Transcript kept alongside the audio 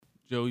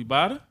Joey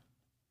Bada.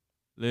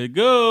 Let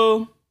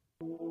go.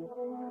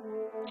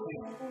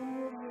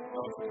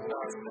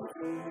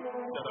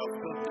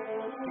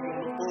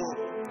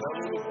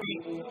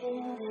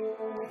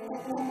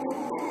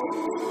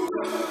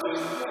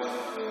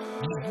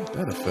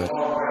 That effect.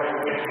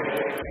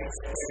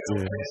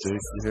 Yeah, see, you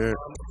hear it?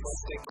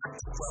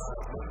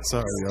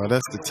 Sorry, y'all.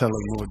 That's the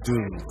Tullamore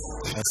Dew.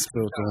 I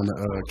spilled on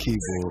the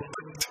keyboard.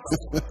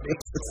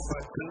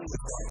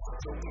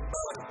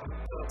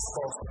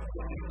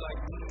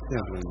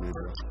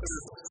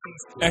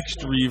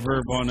 Extra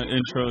reverb on the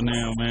intro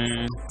now,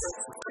 man.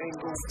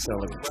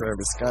 Sound like a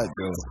Travis Scott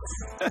though.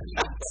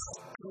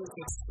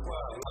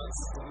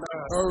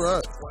 All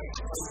right.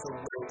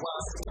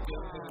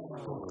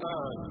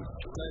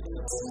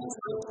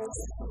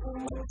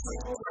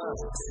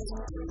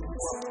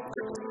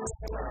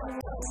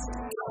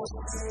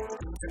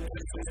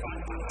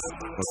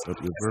 Fucked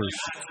up your verse.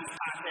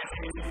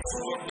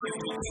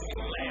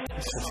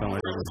 This shit sound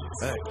like it was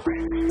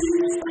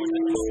back.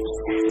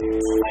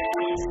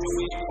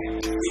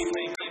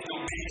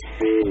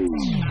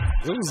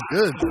 It was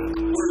good.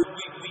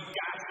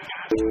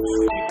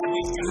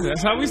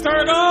 That's how we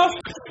start off.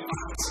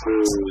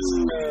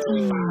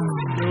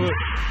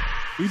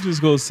 We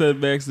just go set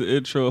Max the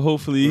intro.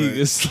 Hopefully he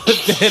can slip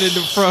that in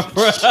the front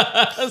for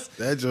us.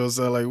 That joke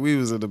sound like we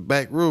was in the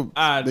back room.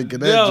 I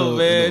know,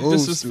 man.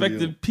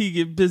 Disrespecting P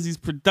Get Busy's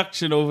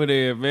production over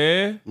there,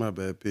 man. My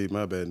bad, P.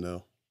 My bad,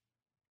 no.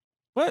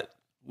 What?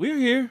 We're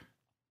here.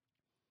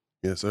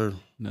 Yes, sir.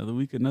 Another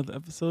week, another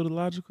episode of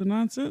Logical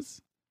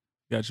Nonsense.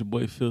 Got your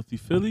boy Filthy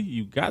Philly.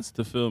 You gots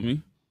to feel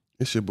me.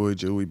 It's your boy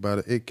Joey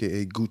Bada,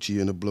 a.k.a. Gucci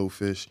and the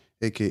Blowfish,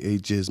 a.k.a.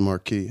 Jizz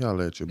Marquis.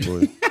 Holla at your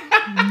boy.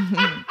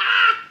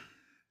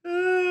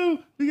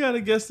 We got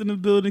a guest in the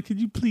building. Could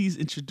you please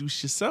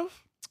introduce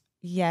yourself?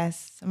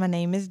 Yes, my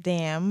name is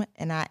Dam,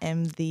 and I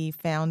am the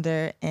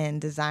founder and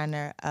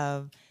designer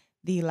of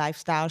the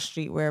lifestyle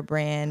streetwear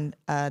brand,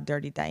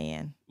 Dirty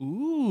Diane.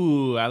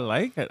 Ooh, I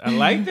like it. I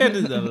like that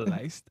as a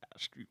lifestyle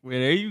streetwear.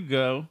 There you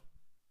go.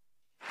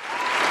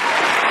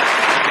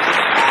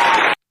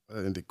 I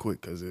ended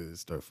quick because it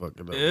started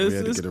fucking up.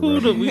 It's cool.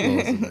 We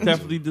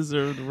definitely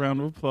deserved a round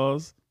of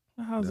applause.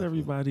 How's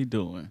everybody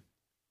doing?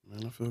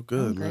 Man, I feel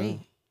good, great.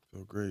 man. I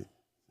feel great.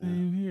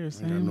 Same here.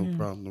 I got no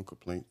problem, no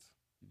complaints.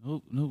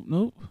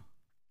 Nope.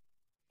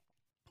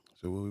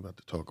 So what we about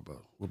to talk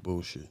about? What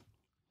bullshit?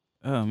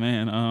 Oh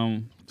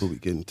man. What we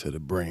getting to the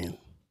brand?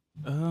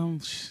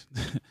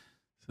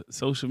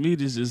 Social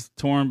media is just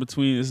torn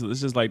between. It's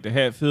just like the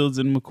Hatfields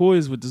and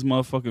McCoys with this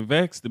motherfucking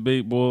vax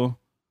debate, boy.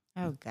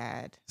 Oh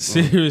God.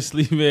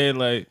 Seriously, man.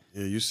 Like,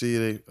 yeah, you see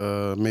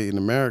they made in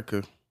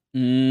America. mm-hmm.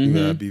 You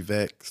gotta be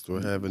vaxxed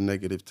or have a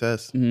negative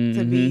test Mm-hmm.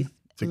 To be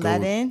to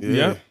let in?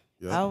 Yeah.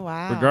 Oh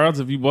wow. Regardless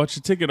if you bought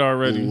your ticket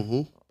already.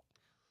 Mm-hmm.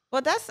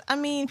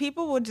 Well,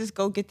 people will just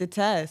go get the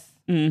test.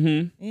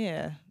 Mm-hmm.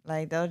 Yeah,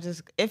 like they'll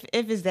just if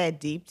it's that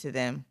deep to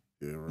them,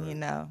 Yeah, right. you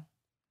know.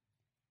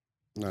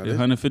 Nah, The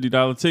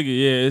 $150 ticket,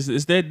 yeah,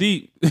 it's that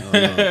deep. no.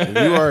 If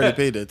you already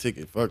paid that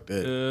ticket, fuck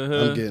that.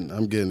 Uh-huh.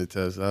 I'm getting the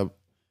test.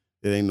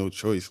 It ain't no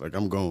choice. Like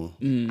I'm going.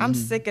 Mm-hmm. I'm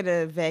sick of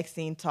the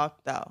vaccine talk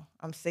though.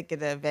 I'm sick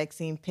of the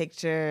vaccine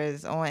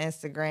pictures on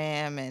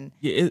Instagram and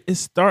it's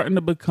starting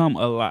to become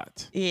a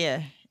lot.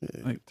 yeah.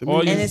 Yeah. Like, To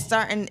all me, And it's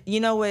starting, you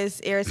know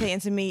what's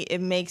irritating to me?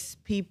 It makes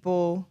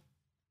people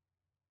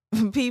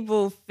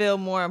feel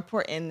more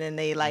important than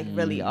they like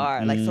really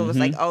are. Like, so it's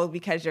like, oh,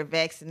 because you're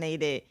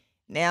vaccinated,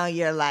 now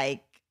you're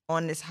like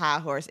on this high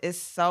horse. It's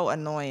so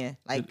annoying.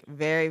 Like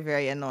very,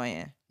 very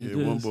annoying. yeah, It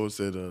one is. boy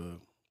said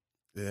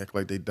they act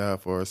like they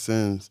died for our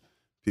sins.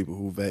 People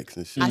who vax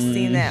and shit. I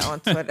seen that on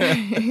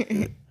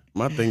Twitter.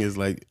 My thing is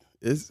like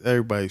it's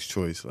everybody's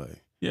choice.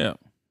 Like, Yeah.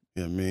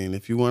 I mean,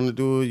 if you want to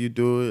do it, you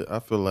do it. I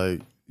feel like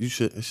it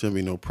shouldn't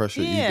be no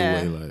pressure Yeah.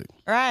 either way. Like,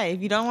 Right.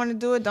 If you don't want to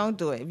do it, don't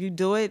do it. If you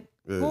do it,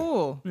 yeah.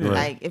 cool. Yeah.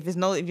 Like if you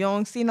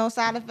don't see no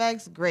side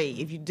effects, great.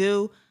 If you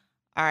do,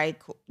 all right,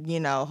 cool.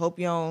 Hope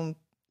you don't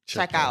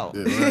check out.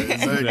 Yeah, right,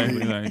 Exactly.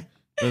 exactly. Like,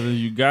 whether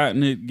you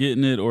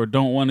getting it, or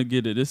don't want to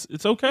get it,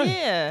 it's okay.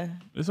 Yeah.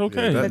 It's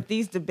okay. Yeah, But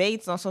these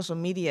debates on social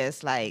media,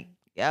 it's like,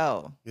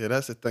 yo. Yeah,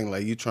 that's the thing.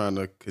 Like, you trying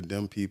to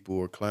condemn people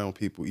or clown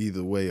people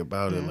either way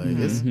about it. Like,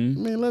 it's,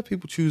 Mhm. let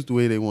people choose the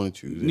way they want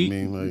to choose. I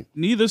mean, like,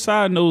 neither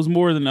side knows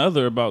more than the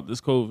other about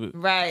this COVID.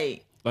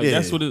 Right. Like Yeah.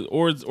 that's what it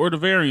or the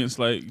variants.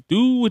 Like,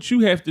 do what you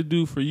have to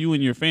do for you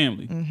and your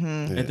family.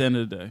 Mm-hmm. At the end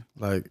of the day,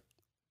 like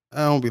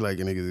I don't be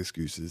liking niggas'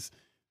 excuses.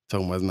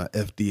 Talking about it's not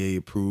FDA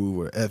approved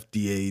or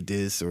FDA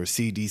this or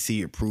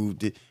CDC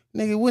approved it.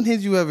 Nigga, when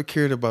had you ever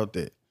cared about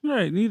that?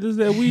 right? Neither is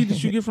that weed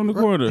that you get from the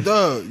corner.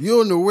 Duh, you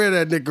don't know where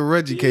that nigga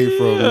Reggie came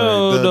from. Like,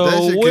 Yo, duh,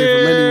 that shit where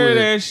came from anywhere.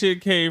 that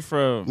shit came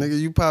from. Nigga,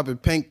 you popping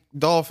pink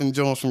dolphin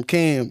joints from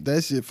Cam.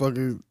 That shit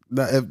fucking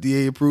not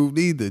FDA approved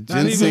either.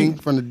 Ginseng even-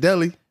 from the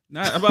deli.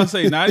 I'm about to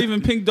say, not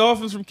even pink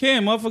dolphins from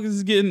Cam. Motherfuckers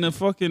is getting the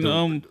fucking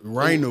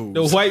rhinos.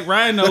 the white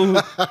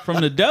rhino from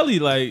the deli.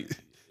 Like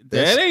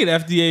that ain't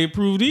FDA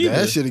approved either.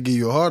 That shit'll give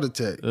you a heart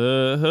attack.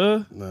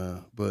 Uh-huh. Nah,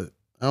 but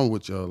I'm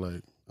with y'all.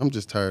 Like, I'm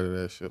just tired of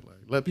that shit. Like,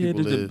 let Yeah,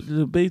 people the live.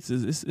 debates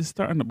it's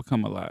starting to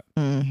become a lot.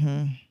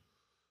 Mm-hmm.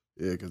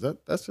 Yeah, because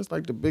that's just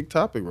like the big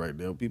topic right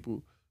now.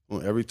 People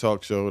on every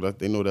talk show that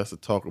they know that's a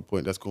talking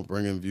point that's gonna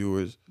bring in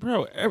viewers.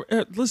 Bro,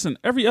 listen,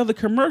 every other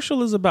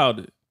commercial is about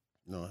it.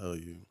 No, hell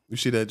you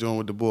see that joint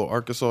with the bull,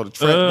 Arkansas, the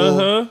track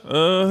bull?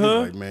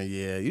 He's like, man,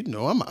 yeah, you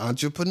know, I'm an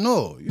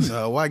entrepreneur. You know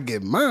how I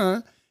get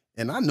mine.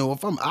 And I know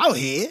if I'm out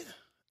here,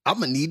 I'm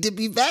going to need to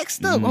be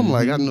vaxxed up. I'm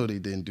like, I know they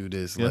didn't do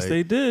this. Yes, like,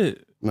 they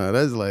did. No,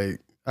 that's like,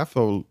 that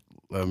was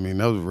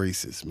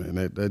racist, man,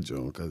 that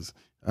joint, because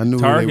I knew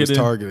who they was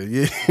targeting.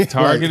 Yeah.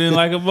 Targeting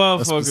like a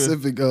motherfucker. A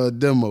specific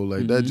demo,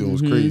 like that joint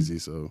was crazy.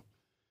 So,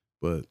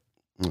 but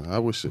I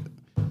wish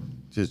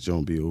just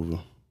joint be over.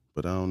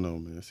 But I don't know,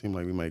 man. It seems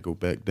like we might go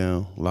back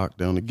down,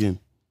 lockdown again.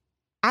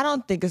 I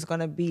don't think it's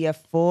going to be a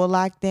full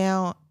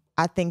lockdown.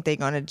 I think they're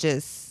going to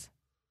just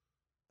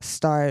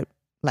start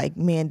like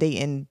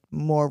mandating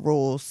more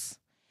rules.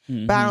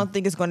 Mm-hmm. But I don't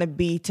think it's going to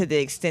be to the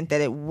extent that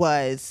it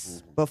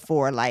was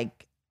before,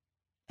 like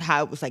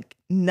how it was like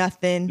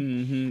nothing.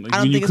 Mm-hmm. Like I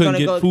don't think it's going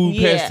to go food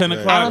past 10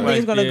 o'clock. I don't think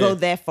it's going to go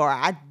that far.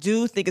 I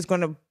do think it's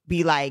going to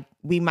be like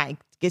we might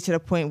get to the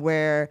point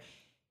where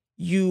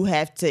you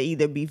have to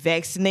either be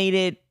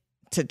vaccinated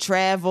to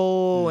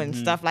travel and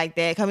stuff like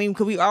that. I mean,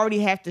 because we already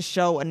have to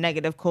show a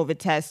negative COVID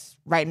test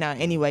right now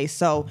anyway.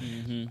 So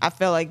I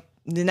feel like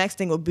the next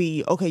thing will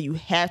be, okay, you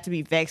have to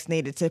be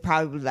vaccinated to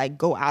probably like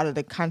go out of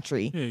the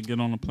country. Yeah, get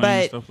on the plane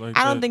and stuff like that.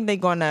 I don't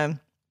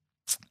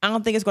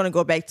think it's gonna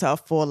go back to a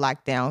full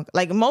lockdown.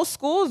 Like most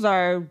schools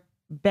are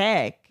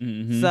back.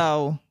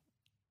 So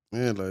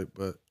yeah, like,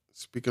 but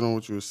speaking on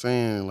what you were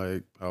saying,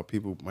 like how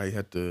people might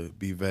have to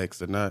be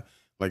vaxxed or not,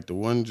 like the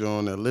one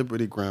joint at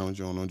Liberty Ground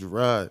joint on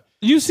Girard.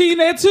 You seen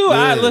that too?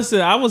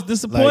 Yeah. I was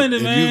disappointed,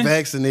 like, man. If you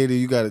vaccinated,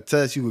 you got a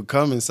test, you would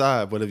come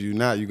inside. But if you're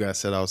not, you got to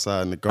sit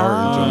outside in the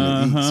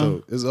garden to eat.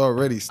 So it's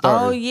already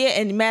started. Oh, yeah.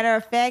 And matter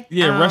of fact,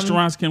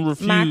 restaurants can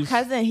refuse. My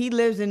cousin, he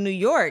lives in New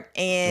York.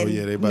 And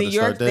they about New to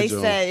York, start that they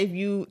joint.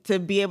 said to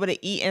be able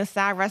to eat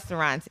inside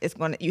restaurants,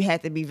 you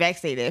have to be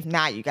vaccinated. If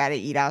not, you got to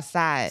eat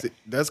outside. See,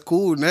 that's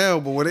cool now,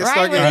 but when they Right,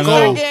 start when getting they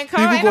start cold, getting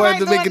people cold, going to have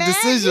to ain't make a nobody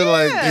doing decision that.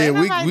 like, Yeah, yeah,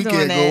 nobody we doing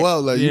can't that. go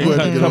out. Like, you Yeah, going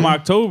to have to come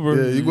October.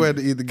 Yeah, you going to have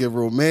to either get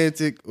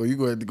romantic or you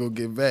going to have to go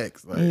get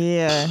vaxxed. Like,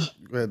 Yeah.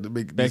 you going to have to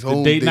make Back these to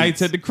home date dates.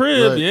 nights at the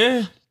crib, Right.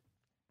 yeah.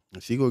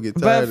 She gonna get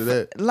tired of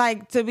that.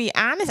 Like, to be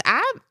honest,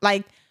 I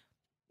like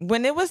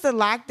when it was the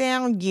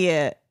lockdown,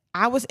 yeah,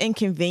 I was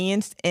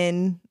inconvenienced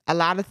in a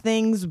lot of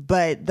things,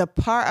 but the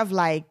part of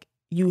like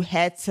you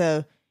had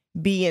to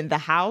be in the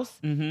house,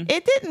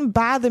 it didn't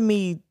bother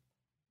me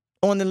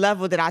on the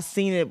level that I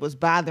seen it was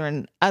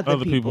bothering other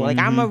people. Like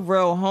I'm a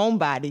real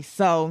homebody,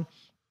 so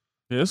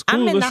yeah, it's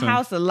cool. I'm in Listen, the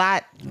house a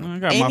lot. I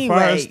got anyway. my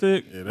fire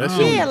stick.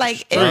 Yeah,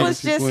 like it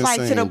was just like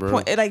to the bro.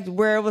 point, like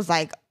where it was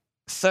like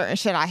certain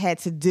shit I had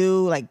to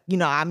do. Like, you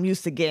know, I'm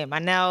used to getting my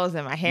nails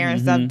and my hair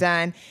and stuff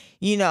done.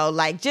 You know,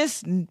 like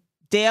just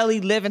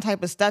daily living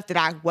type of stuff that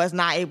I was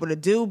not able to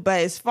do.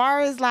 But as far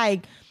as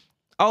like,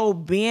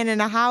 being in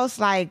the house,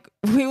 like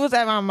we was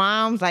at my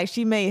mom's, like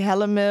she made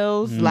hella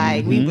meals.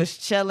 Like we was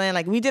chilling.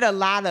 Like we did a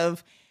lot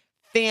of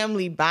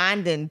family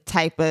bonding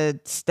type of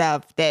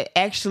stuff that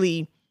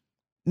actually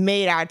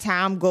made our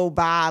time go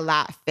by a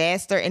lot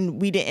faster,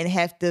 and we didn't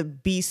have to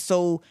be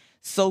so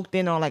soaked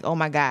in on like, oh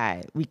my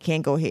God, we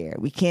can't go here,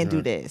 we can't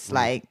do this.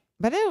 Like,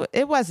 but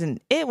it wasn't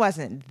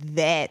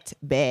that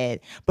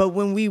bad. But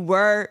when we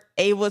were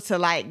able to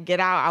like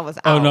get out, I was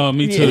out. Oh no,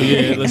 me too.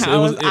 Yeah, listen, I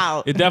was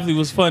out. It definitely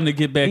was fun to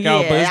get back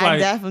out, but it's I like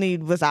definitely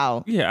was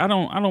out. yeah, I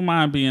don't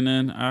mind being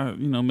in. I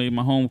made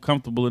my home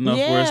comfortable enough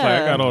where it's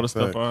like I got all the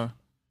stuff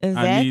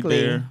I need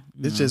there.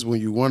 It's just when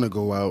you want to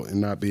go out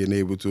and not being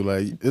able to,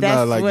 like, it's That's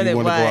not like what you it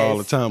want to go out all the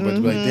was. time, but it's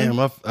like,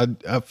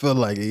 damn, I feel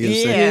like it. You know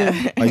what I'm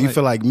saying? Like, you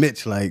feel like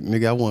Mitch, like,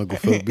 nigga, I want to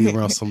go be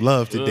around some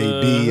love today,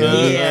 B.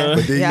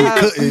 But then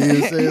you couldn't, you know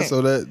what I'm saying?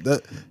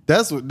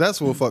 So that's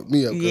what fucked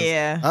me up.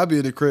 Yeah. I be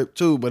in the crib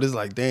too, but it's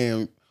like,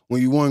 damn,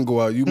 when you want to go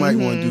out, you might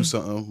want to do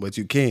something, but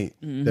you can't.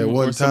 That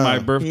one or somebody's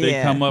time.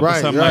 birthday come up or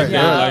something like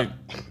that.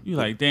 Like you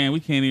like, damn, we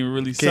can't even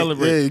really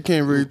celebrate. Yeah, you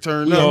can't really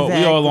turn We up.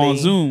 all on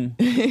Zoom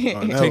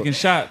taking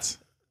shots.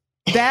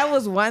 That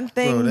was one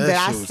thing Bro,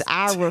 that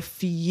I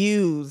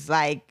refused.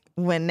 Like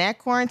when that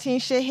quarantine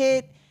shit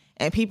hit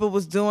and people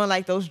was doing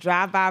like those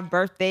drive-by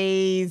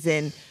birthdays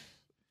and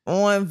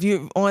on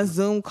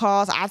Zoom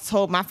calls, I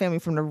told my family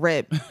from the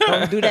rip,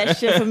 don't do that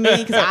shit for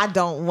me because I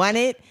don't want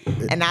it.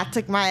 And I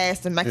took my ass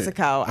to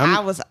Mexico.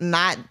 I'm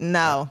not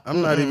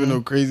even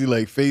no crazy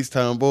like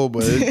FaceTime bull,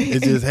 but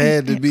it just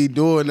had to be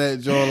doing that,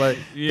 Joe. Like,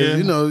 'cause,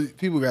 you know,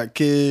 people got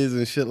kids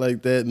and shit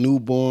like that,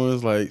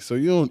 newborns. Like, so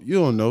you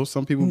don't know.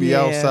 Some people be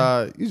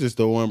outside. You just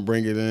don't want to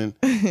bring it in.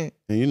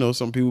 And you know,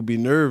 some people be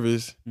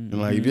nervous. And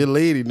like, if your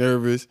lady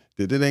nervous,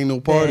 that it ain't no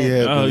party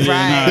happening. Oh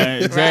yeah,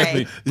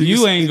 exactly.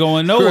 You ain't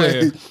going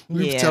nowhere. Right.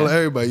 We telling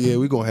everybody,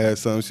 we gonna have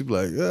something. She be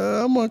like,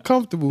 I'm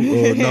uncomfortable.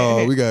 Oh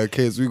no, we got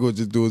kids. We gonna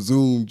just do a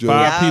Zoom joke.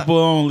 5 people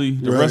only.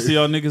 The rest of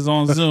y'all niggas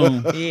on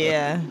Zoom.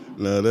 Yeah.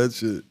 Nah, that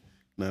shit.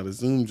 Nah, the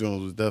Zoom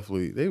Jones was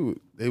definitely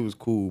they was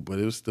cool, but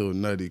it was still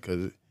nutty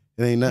because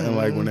It ain't nothing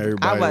like when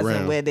everybody I wasn't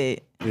around. with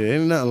it. Yeah,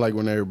 ain't nothing like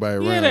when everybody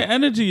around. Yeah, the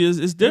energy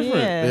is different.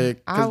 Yeah,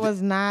 I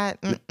was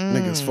not.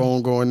 Niggas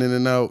phone going in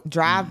and out.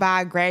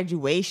 Drive-by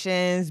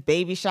graduations,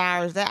 baby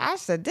showers. That I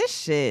said, this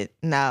shit,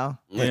 no.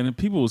 Yeah, and the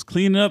people was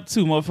cleaning up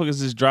too. Motherfuckers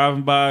just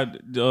driving by,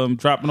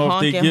 dropping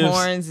off their Honking gifts.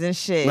 horns and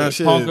shit. Nah,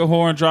 shit. Honking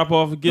horn, drop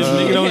off a gift.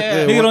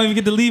 Nigga don't even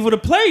get to leave with a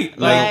plate.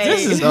 Like, Right.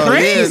 this is Oh,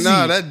 crazy.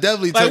 Yeah, that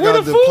definitely Like, took where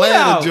out the the food platter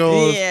out?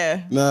 Jones.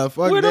 Yeah. Nah,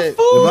 fuck Where the that.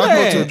 food If I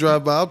go at? to a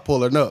drive-by, I'm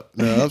pulling up.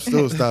 Nah, I'm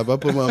still stopping. I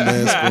put my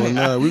mask on.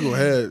 Nah, we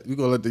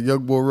gonna let the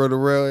young boy run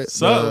around.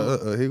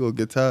 So? He gonna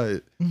get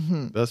tired.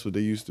 That's what they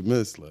used to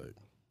miss. Like,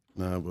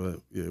 nah, but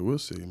yeah, we'll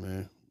see,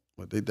 man.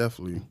 But they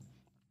definitely,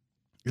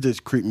 it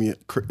just creeped me.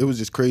 It was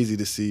just crazy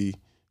to see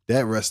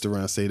that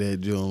restaurant say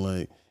that, John.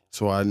 Like,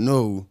 so I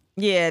know.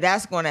 Yeah,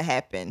 that's going to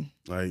happen.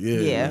 Like,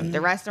 Yeah, man. the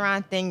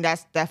restaurant thing,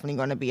 that's definitely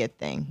going to be a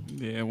thing.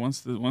 Yeah,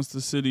 once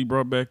the city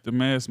brought back the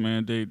mask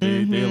mandate,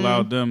 they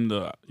allowed them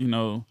to,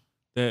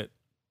 that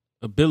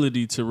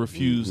ability to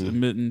refuse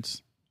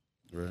admittance.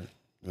 Right.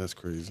 That's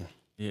crazy.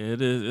 Yeah,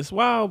 it is. It's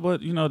wild,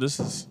 but this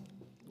is,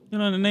 in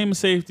the name of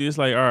safety, it's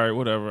like, all right,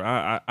 whatever.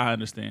 I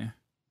understand.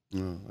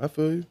 No, I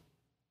feel you.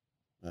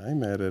 I ain't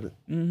mad at it.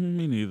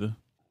 Me neither.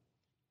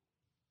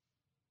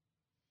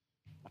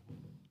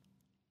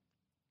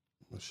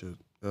 Oh, shit.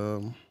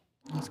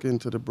 Let's get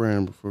into the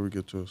brand before we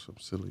get to some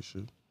silly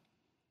shit.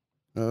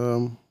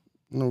 We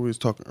was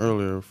talking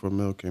earlier before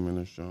Mel came in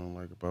and shown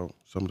like about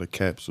some of the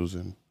capsules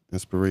and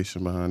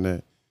inspiration behind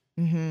that.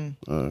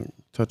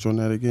 Touch on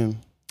that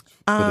again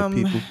for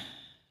the people.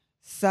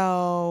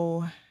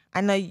 So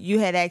I know you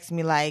had asked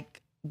me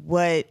like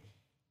what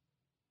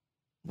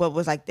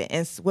was like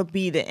would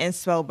be the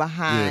inspo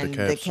behind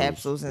the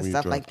capsules and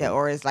stuff like that,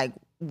 or is like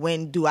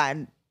when do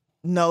I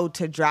know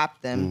to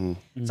drop them?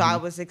 So I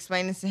was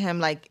explaining to him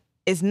like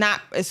it's not,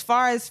 as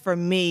far as for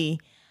me,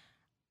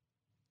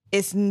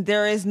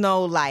 there is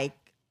no like,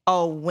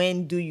 oh,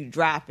 when do you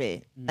drop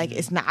it? Like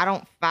it's not, I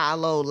don't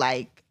follow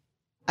like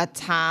a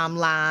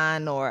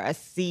timeline or a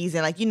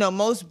season. Like,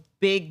 most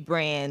big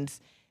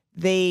brands,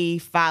 they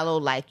follow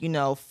like,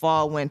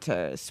 fall,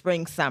 winter,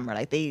 spring, summer.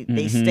 Like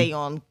they stay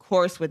on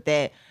course with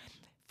that.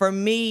 For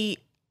me,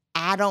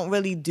 I don't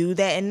really do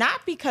that. And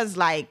not because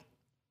like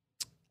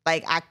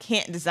I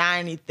can't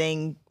design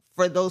anything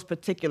for those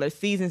particular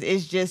seasons.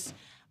 It's just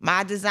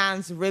my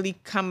designs really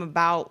come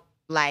about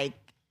like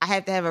I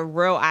have to have a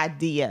real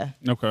idea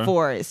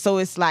for it. So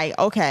it's like,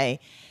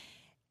 okay,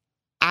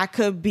 I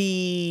could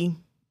be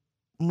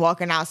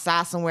walking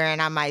outside somewhere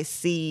and I might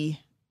see,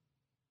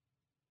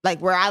 like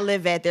where I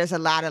live at, there's a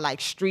lot of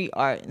like street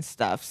art and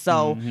stuff.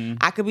 So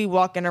I could be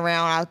walking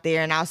around out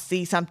there and I'll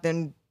see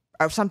something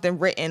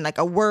written, like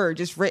a word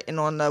just written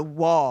on the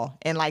wall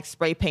in like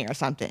spray paint or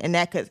something. And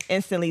that could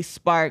instantly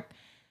spark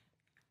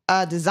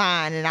a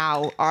design. And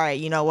all right,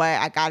 you know what?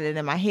 I got it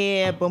in my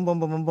head. Boom, boom,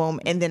 boom, boom, boom.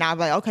 And then I'll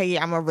be like, okay,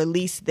 yeah, I'm going to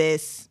release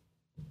this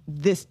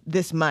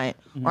month,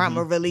 or I'm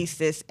going to release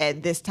this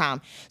at this time.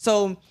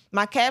 So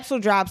my capsule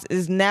drops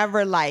is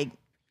never like,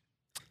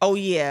 oh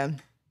yeah,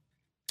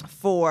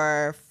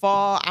 for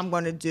fall, I'm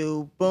going to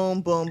do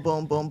boom, boom,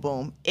 boom, boom,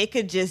 boom. It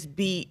could just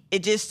be,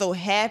 it just so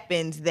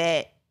happens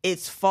that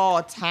it's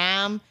fall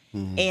time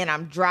and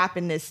I'm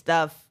dropping this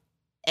stuff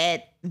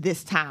at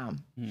this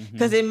time.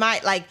 Because it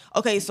might like,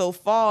 okay, so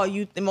fall,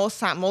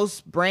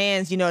 most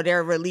brands,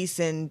 they're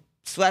releasing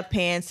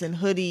sweatpants and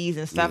hoodies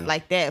and stuff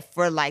like that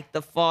for like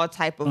the fall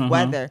type of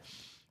weather.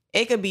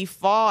 It could be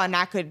fall and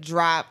I could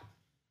drop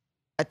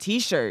a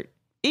t-shirt.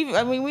 We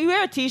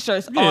wear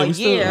t-shirts all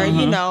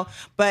year,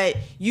 but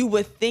you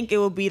would think it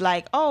would be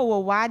like, oh,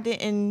 well, why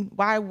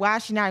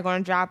is she not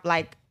going to drop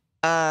like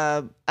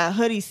a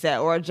hoodie set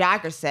or a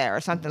jogger set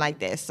or something like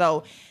that?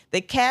 So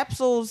the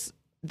capsules,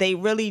 they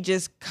really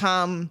just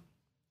come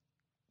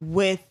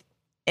with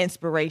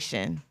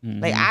inspiration.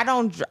 Like I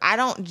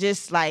don't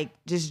just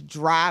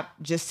drop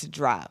just to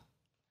drop.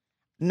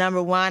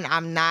 Number one,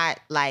 I'm not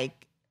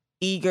like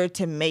eager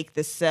to make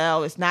the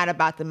sell. It's not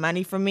about the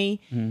money for me.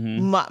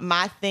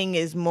 My thing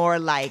is more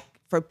like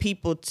for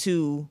people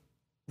to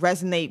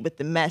resonate with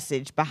the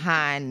message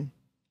behind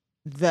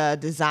the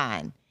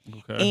design.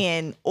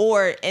 And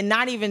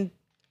not even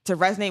to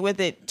resonate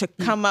with it, to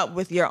come up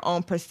with your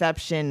own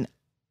perception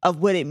of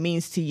what it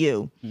means to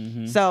you.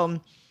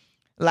 So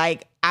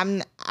like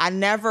I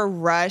never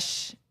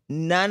rush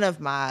none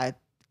of my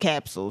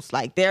capsules.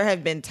 Like there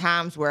have been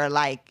times where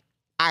like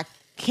I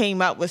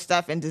came up with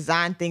stuff and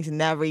designed things and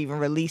never even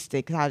released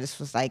it because I just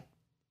was like,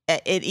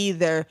 it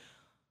either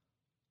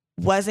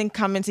wasn't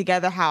coming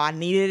together how I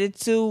needed it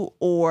to,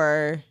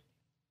 or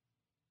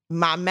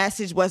my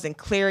message wasn't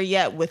clear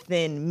yet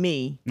within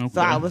me.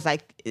 So I was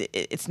like,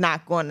 it's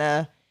not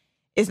gonna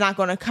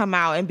come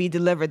out and be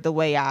delivered the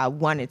way I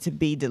want it to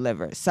be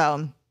delivered.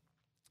 So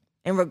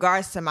in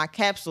regards to my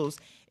capsules,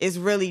 it's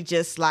really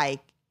just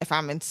like, if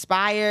I'm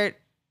inspired,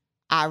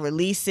 I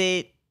release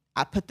it,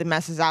 I put the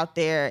message out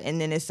there,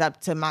 and then it's up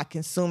to my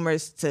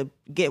consumers to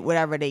get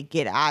whatever they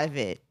get out of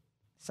it.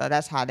 So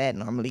that's how that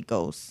normally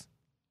goes.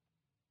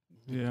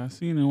 Yeah, I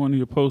seen in one of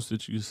your posts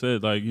that you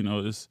said, like,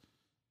 it's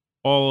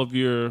all of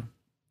your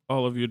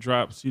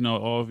drops,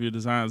 all of your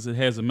designs, it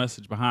has a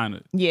message behind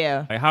it.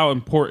 Yeah. Like, how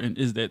important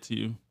is that to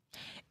you?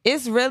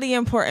 It's really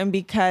important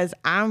because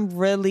I'm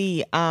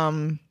really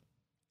a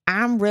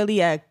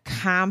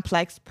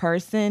complex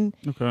person.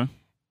 Okay.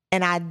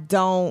 And I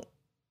don't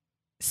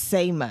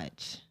say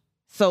much.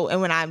 So,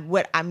 and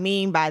what I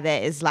mean by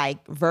that is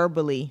like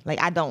verbally, like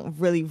I don't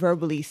really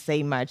verbally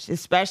say much,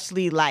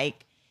 especially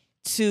like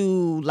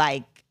to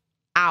like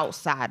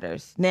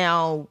outsiders.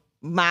 Now,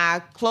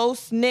 my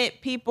close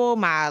knit people,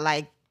 my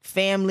like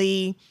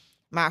family,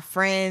 my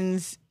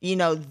friends,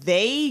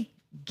 they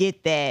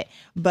get that,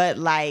 but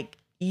like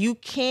you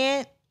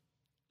can't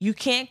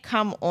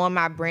come on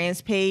my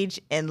brands page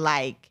and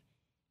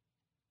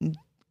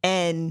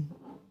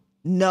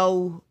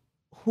know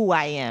who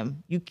I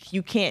am.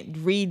 You can't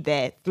read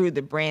that through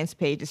the brands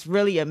page. It's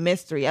really a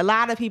mystery. A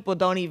lot of people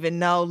don't even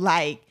know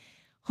like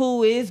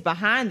who is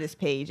behind this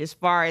page as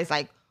far as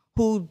like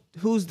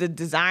who's the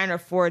designer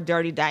for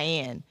Dirty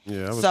Diane.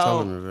 Yeah, I was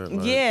telling her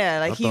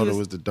that. I thought it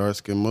was the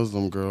dark-skinned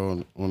Muslim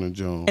girl on the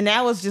Jones. And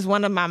that was just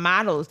one of my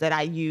models that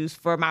I used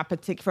for my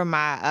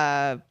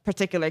particular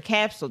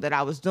capsule that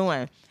I was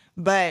doing.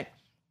 But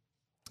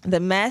the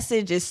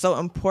message is so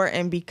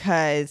important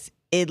because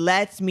it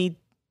lets me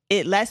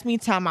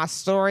tell my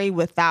story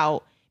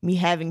without me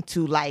having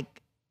to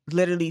like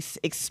literally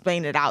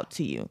explain it out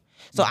to you.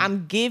 So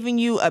I'm giving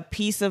you a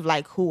piece of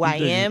like who I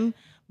am,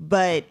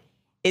 but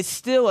it's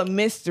still a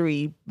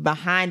mystery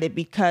behind it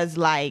because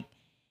like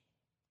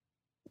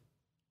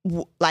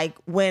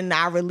when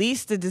I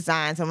release the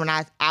designs and when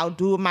I'll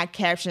do my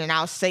caption and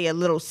I'll say a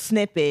little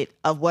snippet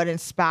of what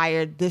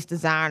inspired this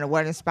design or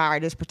what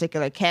inspired this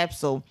particular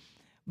capsule,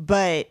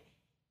 but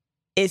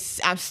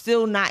I'm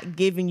still not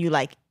giving you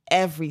like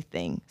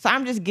everything. So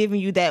I'm just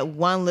giving you that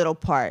one little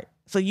part.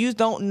 So you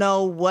don't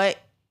know what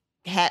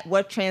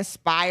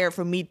transpired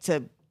for me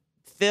to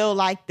feel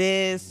like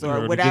this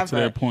or whatever. Get to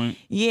that point.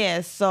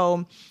 Yeah.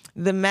 So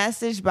the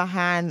message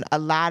behind a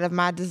lot of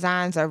my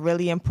designs are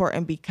really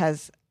important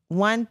because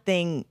one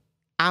thing,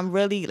 I'm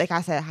really, like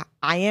I said,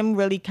 I am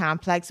really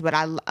complex, but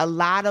a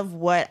lot of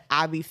what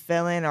I be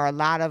feeling or a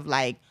lot of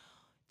like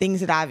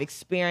things that I've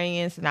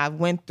experienced and I've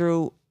went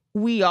through,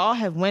 we all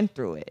have went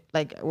through it.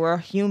 Like we're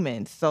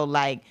humans. So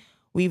like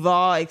we've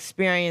all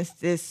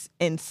experienced this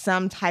in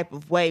some type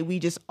of way. We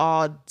just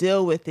all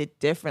deal with it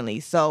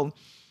differently. So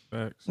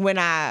Facts. When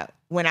I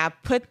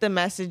put the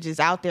messages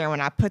out there,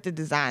 when I put the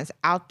designs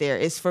out there,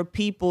 it's for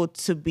people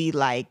to be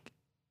like,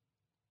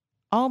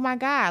 oh my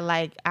God,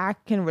 like I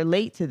can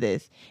relate to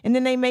this. And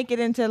then they make it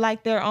into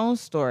like their own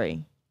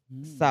story.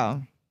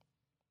 So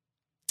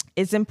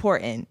it's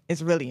important.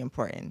 It's really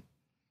important.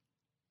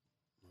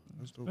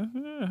 That's dope.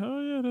 Yeah,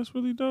 hell yeah, that's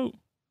really dope.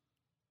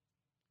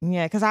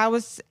 Yeah, because I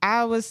was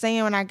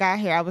saying when I got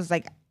here, I was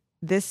like,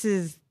 this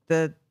is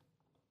the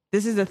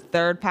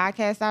third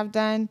podcast I've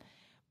done.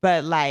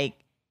 But like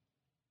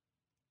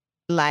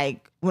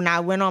when I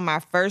went on my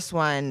first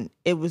one,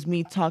 it was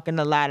me talking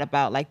a lot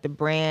about like the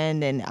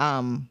brand and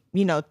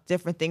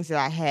different things that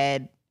I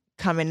had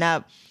coming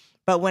up.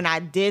 But when I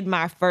did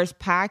my first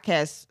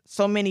podcast,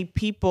 so many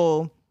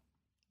people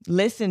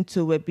listened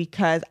to it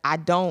because I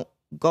don't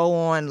go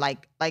on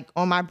like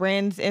on my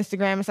brand's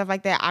Instagram and stuff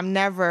like that.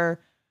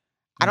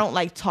 I don't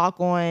like talk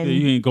on. Yeah,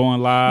 you ain't going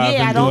live.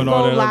 Yeah, I don't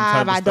go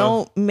live. I stuff.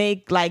 don't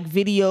make like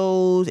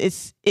videos.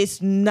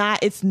 It's none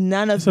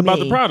of. It's about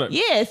the product.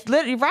 Yeah, it's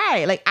literally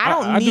right. Like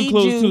I do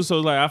clothes too, so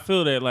like I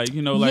feel that like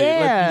you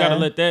gotta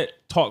let that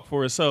talk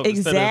for itself.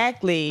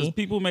 Exactly. Because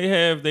people may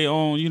have their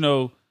own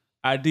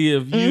idea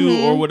of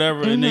you or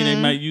whatever, and then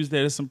they might use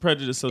that as some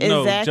prejudice. So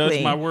no,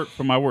 judge my work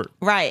for my work.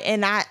 Right,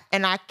 and I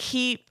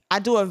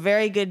do a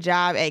very good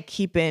job at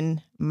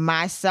keeping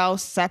myself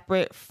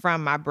separate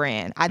from my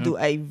brand. I do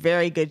a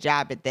very good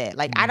job at that.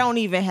 Like I don't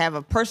even have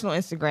a personal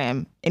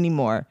Instagram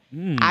anymore.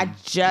 I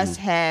just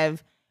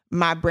have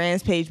my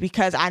brand's page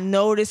because I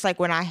noticed like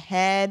when I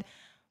had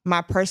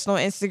my personal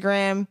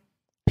Instagram,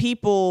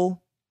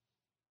 people,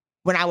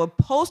 when I would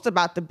post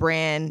about the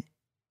brand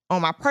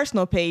on my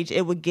personal page,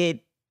 it would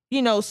get,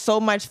 so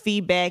much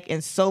feedback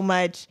and so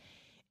much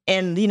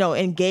and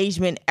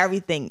engagement,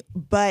 everything.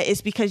 But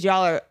it's because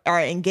y'all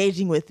are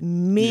engaging with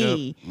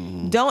me.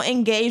 Yep. Don't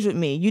engage with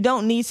me. You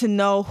don't need to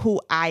know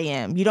who I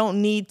am. You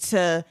don't need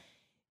to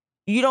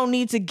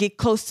get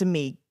close to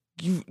me.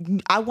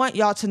 I want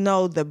y'all to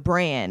know the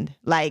brand.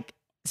 Like,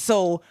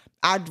 so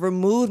I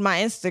removed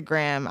my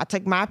Instagram. I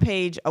took my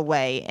page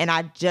away and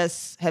I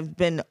just have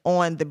been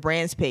on the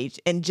brand's page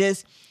and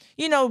just,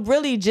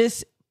 really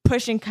just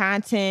pushing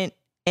content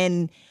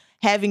and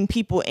having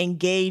people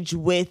engage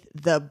with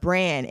the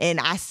brand. And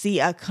I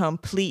see a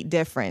complete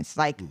difference,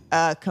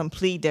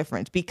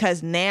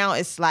 because now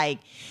it's like,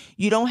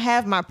 you don't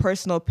have my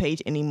personal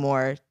page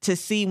anymore to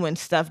see when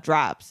stuff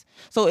drops.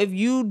 So if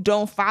you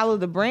don't follow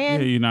the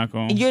brand,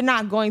 you're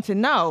not going to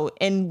know.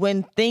 And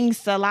when things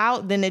sell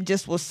out, then it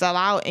just will sell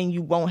out and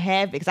you won't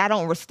have it because I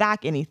don't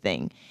restock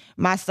anything.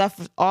 My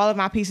stuff, all of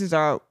my pieces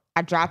I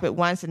drop it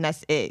once and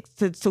that's it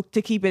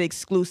to keep it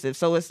exclusive.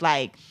 So it's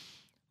like,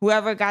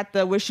 Whoever got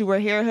the Wish You Were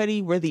Here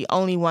hoodie, we're the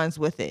only ones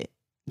with it.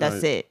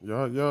 That's it.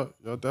 Y'all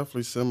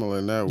definitely similar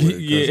in that way.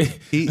 Yeah.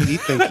 He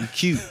think he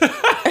cute.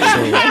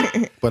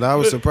 So, but I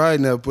was surprised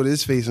he never put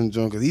his face in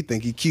John because he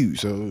think he cute.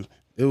 So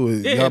it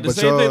was the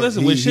same thing.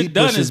 Listen, when shit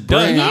done is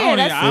done. Yeah,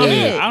 that's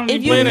it. I don't if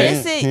even you play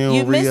miss that. it,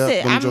 you miss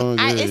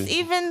it. It's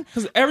even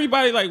because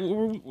everybody like,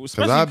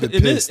 because I be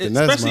pissed and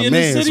that's my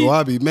man, city, so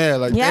I be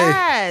mad like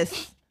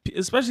yes.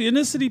 Especially in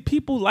this city,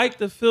 people like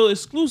to feel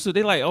exclusive.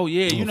 They like, oh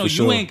yeah, you know,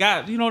 you ain't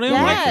got, you know, they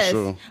don't like for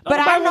sure. But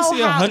I know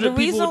see 100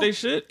 people with their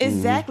shit.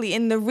 Exactly,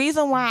 and the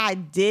reason why I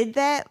did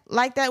that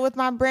like that with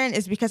my brand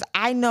is because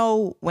I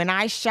know when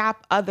I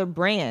shop other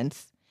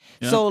brands.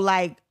 Yeah. So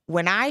like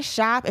when I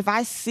shop, if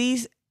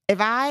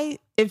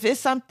it's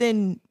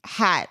something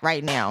hot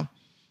right now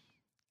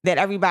that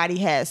everybody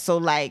has, so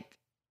like.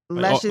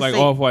 Let's just like say,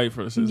 Off-White,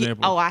 for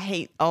example.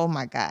 Oh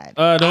my God.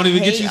 Don't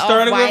even get you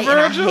started with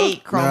Virgil. I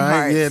hate Chrome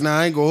Hearts.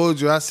 I ain't gonna hold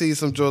you. I see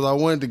some Joes I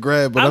wanted to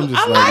grab, but I'm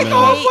just like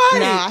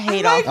Off-White. I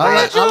hate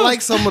Off-White. I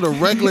like some of the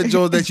regular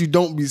Joes that you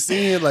don't be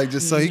seeing. Like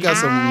just so he got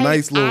some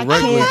nice little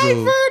regular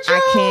Joes.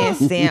 I can't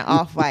stand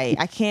Off-White.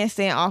 I can't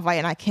stand Off-White,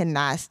 and I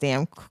cannot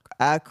stand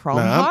Chrome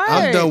Hearts.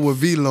 I'm done with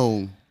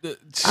V-Lone.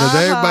 Because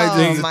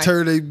everybody just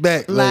turn their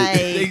back. Like,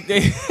 I'm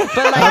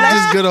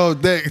just good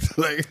on deck.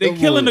 Like, they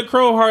killing the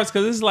Chrome Hearts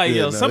because it's like,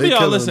 some of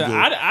y'all listen.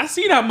 I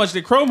seen how much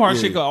the Chrome Heart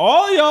shit go.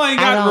 All y'all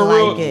ain't got the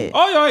real.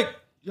 All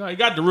y'all ain't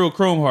got the real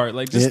Chrome Heart.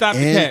 Like, just stop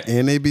the cat.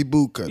 And they be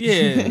boot cuts.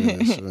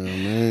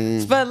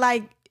 Yeah. But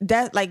like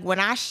that, like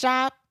when I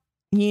shop,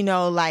 you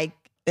know, like,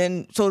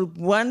 and so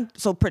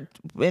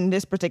in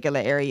this particular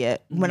area,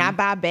 when I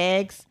buy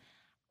bags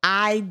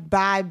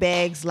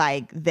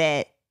like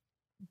that.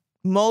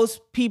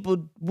 Most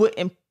people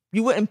wouldn't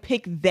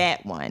pick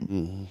that one.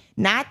 Mm-hmm.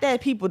 Not that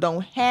people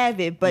don't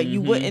have it, but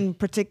you wouldn't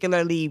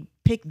particularly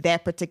pick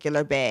that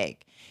particular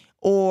bag.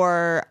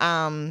 Or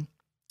I'm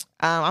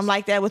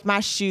like that with my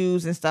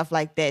shoes and stuff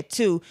like that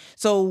too.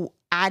 So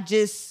I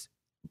just,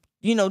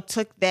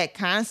 took that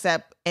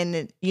concept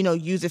and,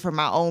 use it for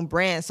my own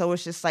brand. So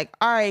it's just like,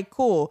 all right,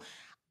 cool.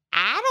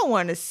 I don't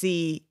want to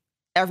see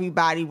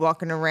everybody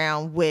walking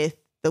around with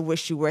the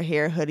Wish You Were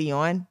Here hoodie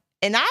on.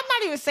 And I'm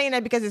not even saying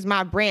that because it's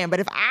my brand, but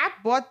if I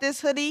bought this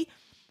hoodie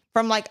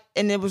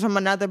and it was from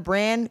another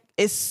brand,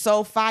 it's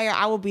so fire.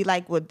 I would be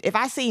like, well, if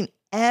I seen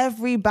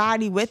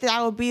everybody with it,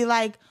 I would be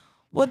like,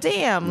 well,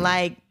 damn,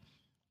 like,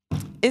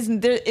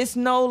 it's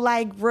no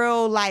like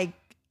real like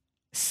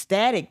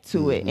static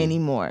to it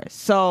anymore.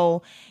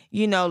 So,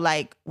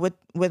 like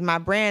with my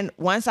brand,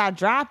 once I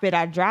drop it,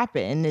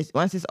 and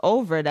once it's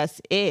over,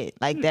 that's it.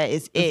 Like that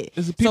is it.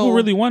 If people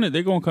really want it,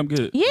 they're gonna come get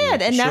it. Yeah,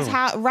 and that's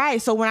how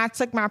right. So when I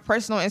took my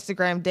personal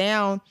Instagram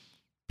down,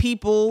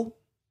 people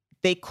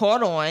they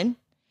caught on,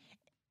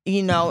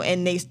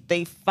 and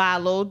they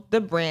followed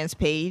the brand's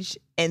page,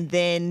 and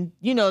then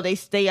they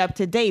stay up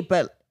to date.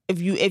 But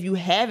if you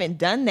haven't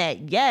done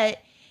that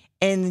yet,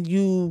 and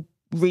you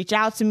reach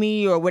out to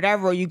me or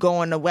whatever, or you go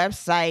on the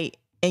website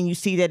and you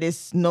see that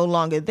it's no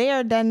longer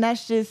there, then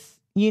that's just,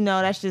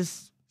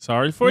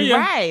 sorry for you.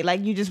 Right.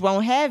 Like you just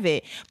won't have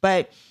it.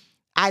 But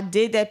I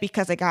did that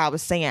because like I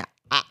was saying,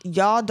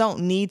 y'all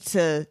don't need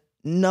to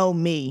know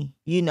me,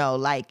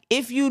 like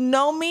if you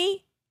know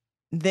me,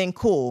 then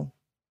cool.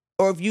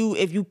 Or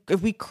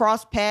if we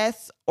cross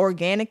paths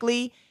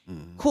organically,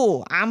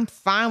 cool. I'm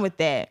fine with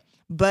that.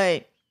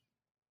 But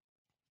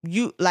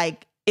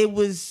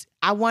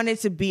I want it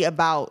to be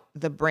about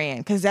the brand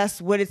because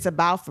that's what it's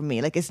about for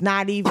me. Like it's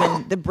not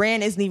even, the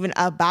brand isn't even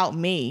about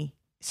me.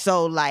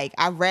 So like,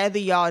 I'd rather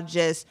y'all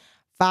just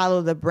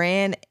follow the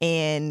brand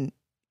and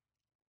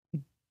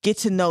get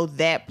to know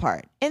that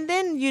part. And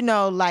then,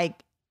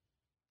 like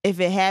if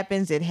it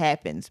happens, it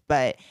happens.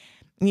 But,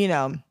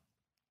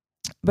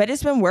 but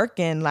it's been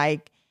working,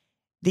 like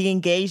the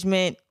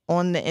engagement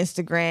on the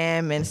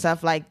Instagram and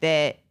stuff like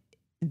that.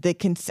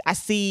 I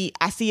see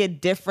a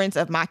difference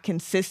of my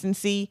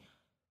consistency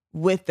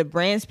with the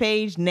brands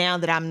page now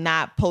that I'm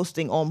not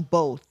posting on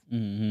both,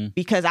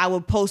 because I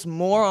would post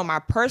more on my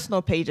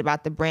personal page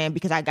about the brand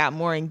because I got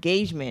more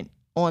engagement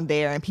on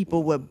there and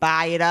people would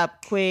buy it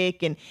up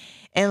quick and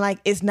like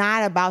it's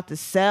not about the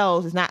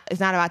sales, it's not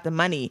about the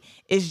money.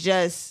 It's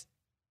just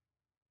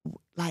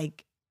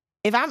like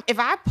if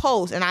I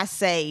post and I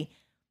say,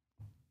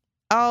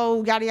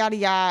 oh, yada yada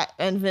yada,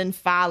 and then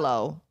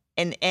follow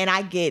and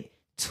I get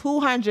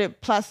 200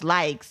 plus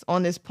likes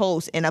on this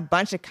post and a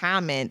bunch of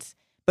comments,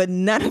 but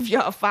none of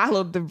y'all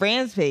followed the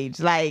brands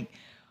page. Like,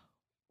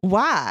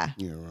 why?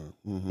 Yeah,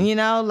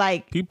 right.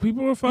 Like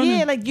people are funny.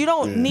 Yeah, like you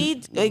don't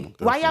need. Like,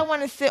 why y'all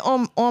want to sit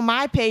on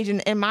my page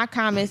and in my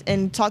comments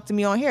and talk to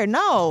me on here?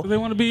 No, they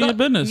want to be in your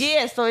business.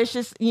 Yeah, so it's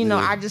just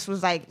I just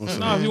was like,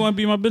 no, if you want to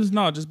be in my business,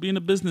 no, just be in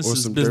the business. Or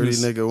some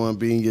business. dirty nigga want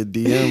to be in your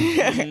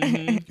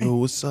DM. Yo,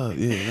 what's up?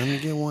 Yeah, let me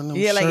get one of them.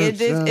 Yeah, like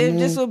shirts, it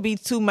just would be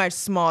too much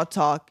small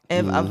talk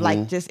of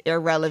like just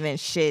irrelevant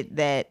shit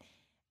that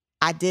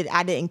I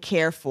didn't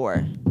care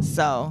for.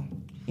 So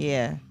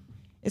yeah,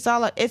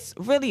 it's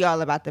really all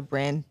about the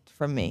brand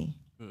for me.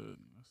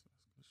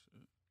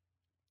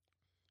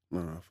 No,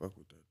 I fuck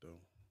with that though.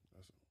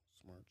 That's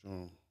a smart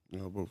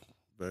Both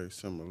very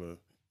similar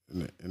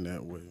in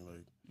that way.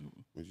 Like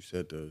when you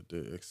said the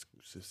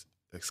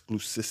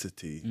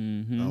exclusivity,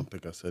 I don't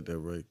think I said that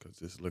right because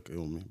just look at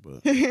me,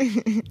 but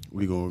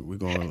we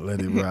gonna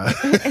let it ride.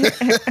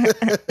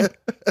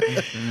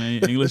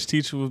 Man, English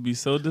teacher would be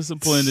so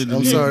disappointed.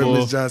 I'm sorry,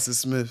 Miss Johnson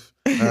Smith.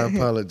 I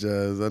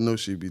apologize. I know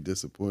she'd be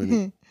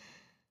disappointed.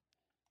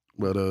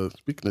 But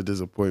speaking of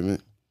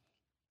disappointment,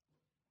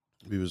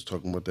 we was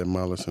talking about that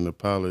Malice in the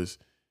Palace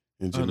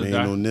and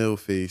Jermaine O'Neal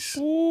face.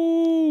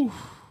 Ooh.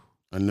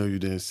 I know you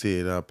didn't see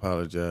it. I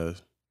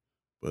apologize.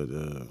 But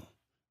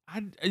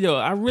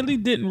I really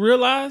didn't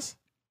realize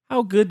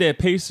how good that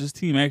Pacers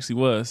team actually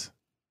was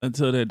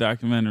until that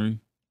documentary.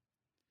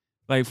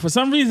 Like for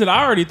some reason,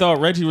 I already thought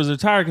Reggie was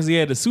retired because he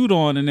had the suit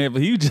on in there,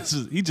 but he just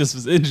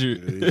was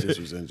injured. Yeah, he just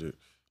was injured.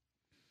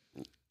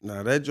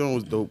 Nah, that joint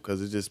was dope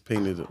because it just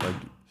painted like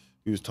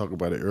we was talking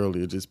about it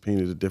earlier. It just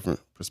painted a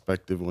different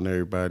perspective on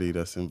everybody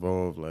that's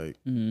involved. Like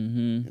you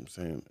know what I'm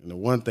saying. And the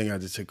one thing I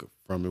just took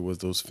from it was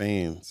those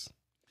fans.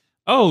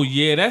 Oh,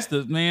 yeah, that's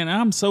the, man,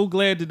 I'm so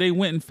glad that they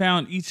went and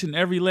found each and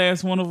every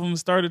last one of them and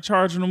started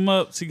charging them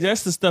up. See,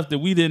 that's the stuff that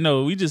we didn't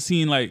know. We just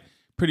seen, like,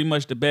 pretty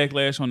much the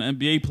backlash on the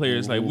NBA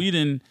players. Like, we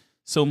didn't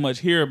so much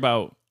hear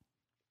about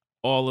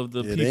all of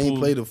the people they ain't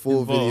played the full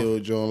involved. video,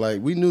 John.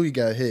 Like, we knew he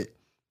got hit.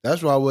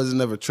 That's why I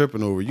wasn't ever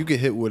tripping over. You get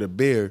hit with a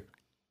beer,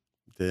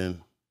 then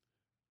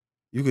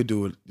you could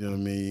do it, you know what I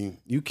mean?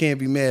 You can't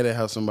be mad at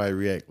how somebody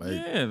react. Like,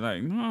 yeah,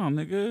 like, no,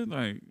 nigga,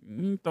 like,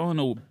 you ain't throwing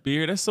no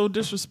beer. That's so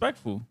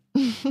disrespectful.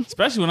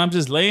 Especially when I'm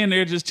just laying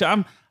there, I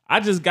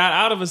just got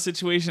out of a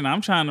situation. I'm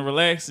trying to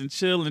relax and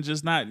chill and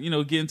just not,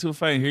 get into a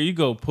fight. Here you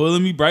go,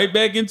 pulling me right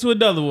back into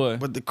another one.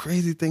 But the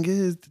crazy thing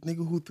is, the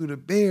nigga who threw the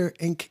beer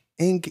ain't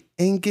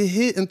get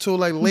hit until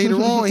like later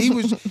on. He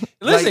was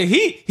listen. Like,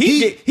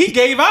 he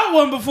gave out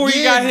one before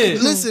he got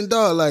hit. Listen,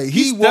 dog. Like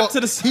he watched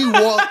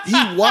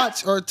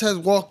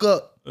Artest walk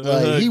up.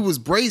 Like he was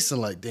bracing,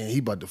 like, damn, he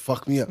about to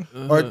fuck me up.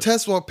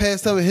 Artest walked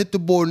past him and hit the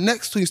ball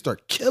next to him,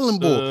 start killing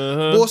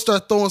ball. Ball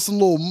start throwing some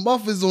little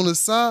muffins on the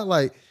side,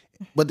 like.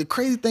 But the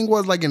crazy thing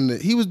was, like,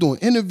 he was doing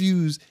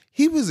interviews.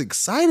 He was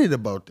excited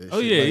about that. Oh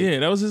shit. yeah,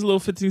 that was his little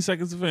 15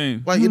 seconds of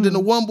fame. Like, and then the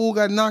one bull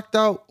got knocked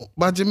out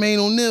by Jermaine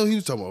O'Neal. He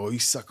was talking about, oh, he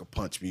sucker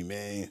punched me,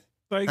 man.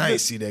 Like, I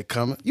ain't see that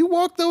coming. You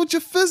walked out with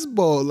your fist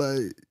ball,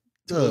 like.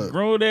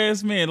 Grown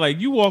ass man, like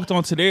you walked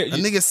onto there. A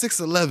nigga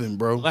 6'11",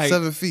 bro, like,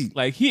 7 feet.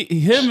 Like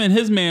him and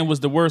his man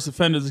was the worst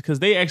offenders because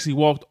they actually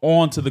walked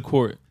onto the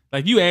court.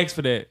 Like you asked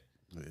for that.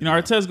 Yeah.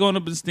 Artest going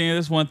up and stand,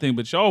 that's one thing,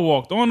 but y'all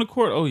walked on the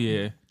court. Oh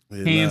yeah,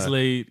 hands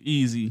laid,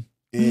 easy.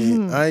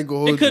 Yeah, I ain't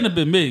gonna. It couldn't have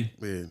been me.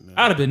 Yeah,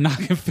 I'd have been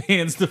knocking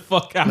fans the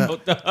fuck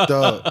out.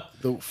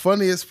 The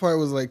funniest part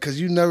was like, cause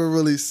you never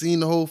really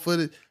seen the whole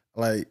footage,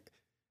 like,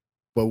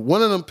 but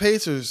one of them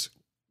Pacers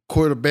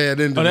caught a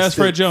bad end. Oh, that's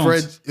Fred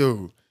Jones.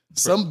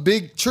 Some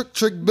big trick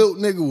built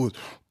nigga was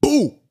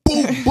boom,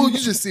 boom, boom. You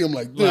just see him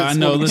like this. Well, I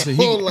know. Listen,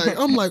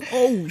 I'm like,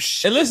 oh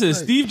shit. And listen, like,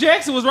 Steve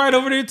Jackson was right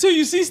over there too.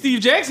 You see,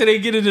 Steve Jackson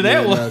ain't get into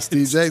that one. Nah,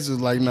 Steve Jackson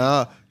was like,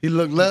 nah. He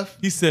looked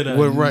left. He said,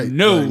 went right.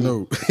 No, like,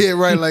 no. Yeah,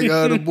 right. Like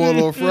the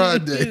ball on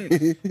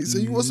Friday. He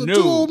said, you want some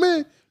too, old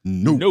man?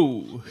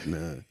 No.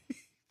 Nah.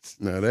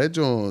 That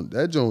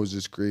joint was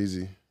just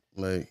crazy.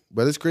 Like,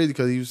 but it's crazy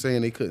because he was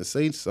saying they couldn't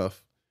say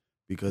stuff.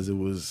 Because it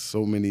was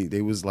so many,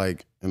 they was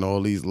like in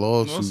all these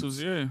lawsuits.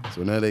 Yeah.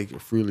 So now they can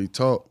freely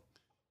talk.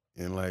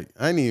 And like,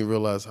 I didn't even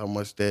realize how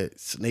much that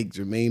snake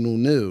Jermaine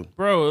O'Neal.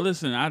 Bro,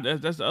 listen,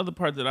 that's the other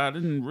part that I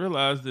didn't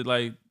realize that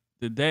like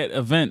that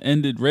event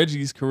ended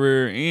Reggie's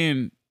career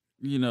and,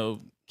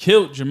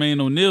 killed Jermaine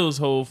O'Neal's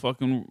whole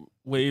fucking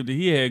wave that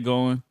he had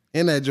going.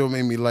 And that joke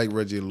made me like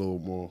Reggie a little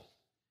more.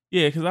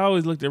 Yeah, because I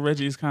always looked at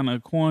Reggie as kind of a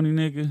corny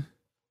nigga.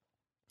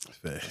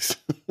 Facts.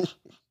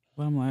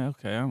 But I'm like,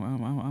 okay,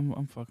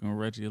 I'm fucking with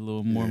Reggie a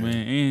little more,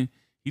 man. And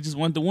he just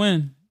wanted to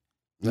win.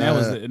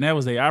 And that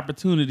was their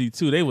opportunity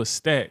too. They was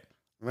stacked.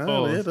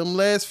 Man, them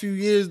last few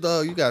years,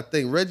 dog, you gotta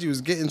think Reggie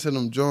was getting to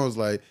them Jones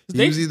like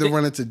he was either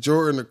running to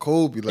Jordan or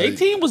Kobe. Like, their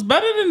team was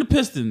better than the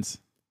Pistons.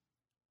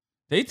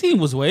 Their team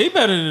was way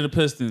better than the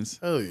Pistons.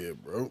 Hell yeah,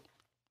 bro.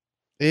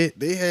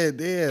 They had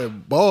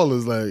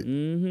ballers like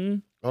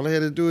all they had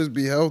to do is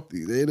be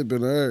healthy. They'd have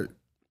been all right.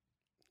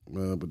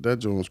 But that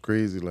joint was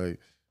crazy. Like,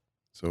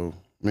 so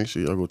make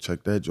sure y'all go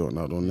check that joint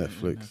out on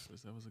Netflix.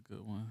 That was a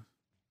good one.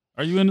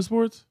 Are you into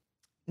sports?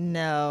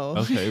 No.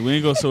 Okay, we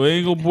ain't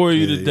gonna bore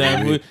you to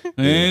death. We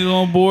ain't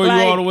gonna bore you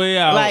all the way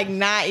out. Like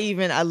not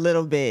even a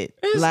little bit.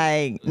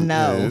 Like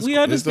no. We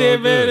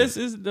understand, man. It's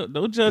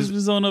no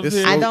judgments on up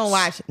here. I don't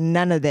watch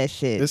none of that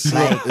shit. She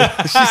said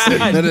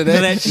none of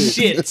that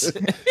shit.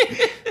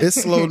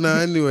 It's slow now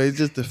anyway. It's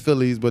just the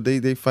Phillies, but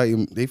they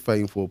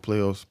fighting for a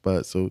playoff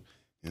spot. So you know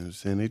what I'm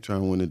saying? They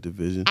trying to win the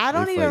division. I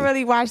don't even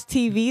really watch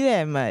TV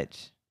that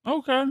much.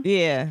 Okay.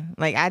 Yeah.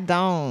 Like I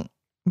don't.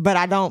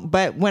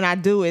 But when I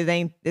do,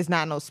 it's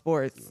not no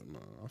sports. No,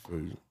 I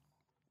feel you.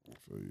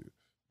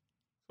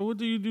 So what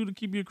do you do to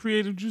keep your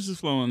creative juices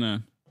flowing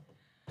then?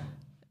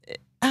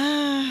 You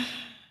wanna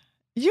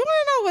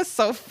know what's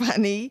so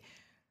funny?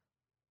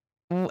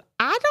 I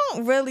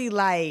don't really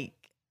like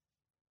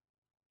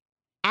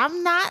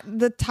I'm not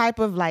the type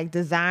of like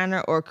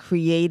designer or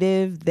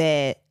creative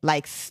that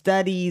like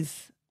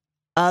studies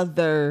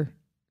other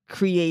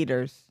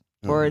creators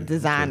or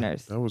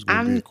designers. Okay. That was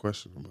going to be a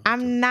question about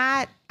I'm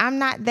not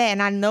that.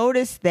 And I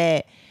noticed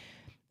that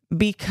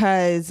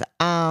because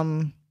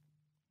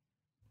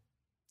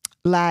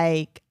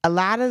like a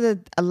lot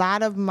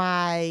of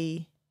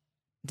my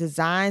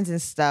designs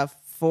and stuff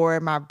for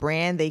my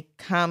brand, they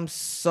come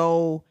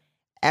so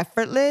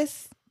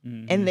effortless.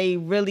 And they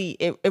really,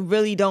 it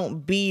really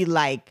don't be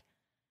like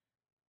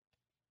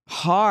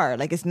hard.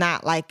 Like it's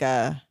not like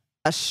a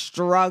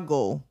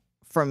struggle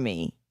for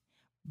me.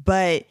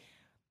 But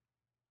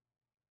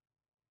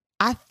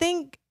I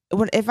think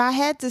if I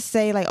had to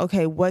say like,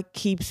 okay, what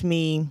keeps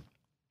my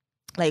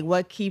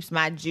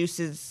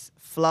juices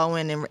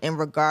flowing in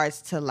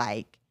regards to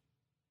like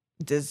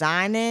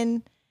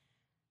designing,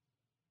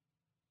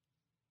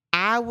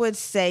 I would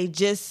say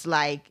just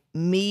like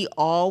me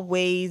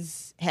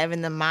always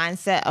having the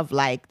mindset of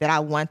like that I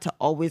want to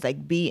always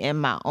like be in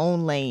my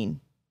own lane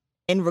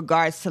in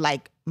regards to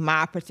like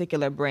my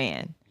particular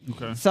brand.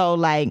 Okay. So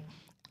like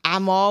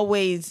I'm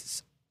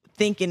always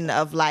thinking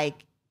of like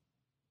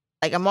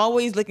I'm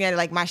always looking at it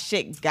like my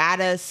shit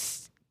gotta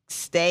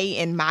stay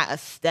in my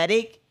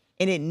aesthetic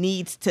and it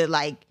needs to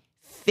like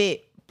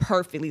fit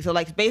perfectly. So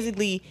like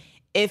basically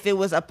if it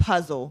was a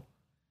puzzle,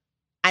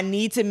 I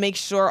need to make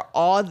sure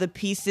all the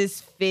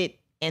pieces fit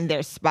in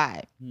their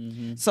spot.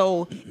 Mm-hmm.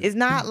 So it's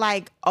not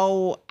like,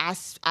 oh, I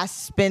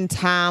spend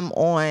time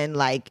on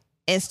like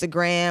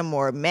Instagram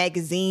or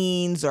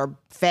magazines or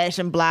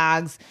fashion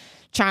blogs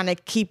trying to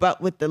keep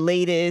up with the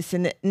latest.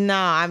 And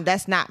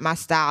that's not my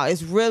style.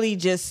 It's really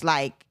just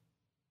like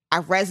I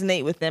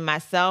resonate within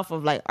myself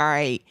of like, all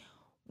right,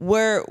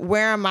 where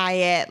am I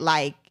at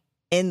like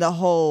in the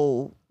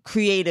whole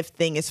creative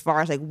thing as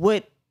far as like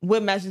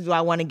what message do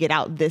I want to get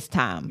out this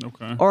time?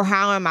 Okay. Or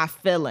how am I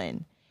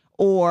feeling?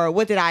 Or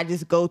what did I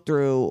just go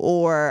through?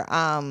 Or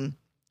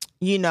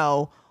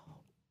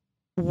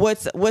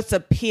what's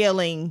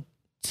appealing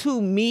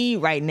to me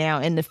right now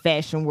in the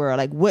fashion world?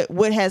 Like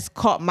what has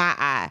caught my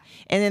eye?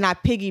 And then I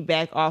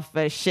piggyback off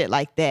of shit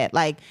like that.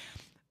 Like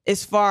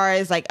as far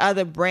as like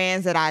other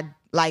brands that I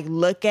like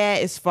look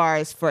at as far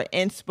as for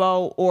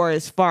inspo or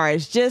as far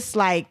as just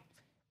like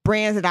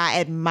brands that I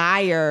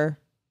admire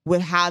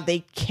with how they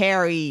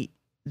carry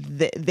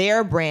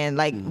their brand.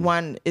 Like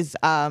one is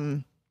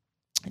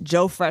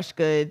Joe Fresh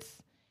Goods.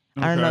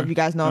 Okay. I don't know if you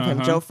guys know of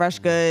him. Joe Fresh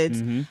Goods,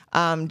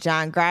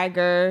 John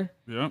Greiger,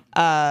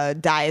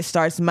 Diet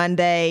Starts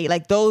Monday.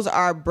 Like those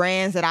are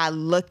brands that I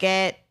look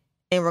at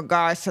in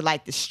regards to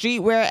like the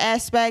streetwear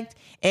aspect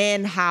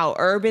and how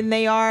urban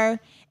they are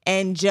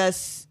and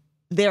just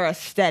their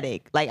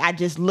aesthetic. Like I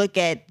just look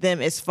at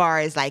them as far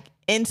as like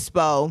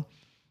inspo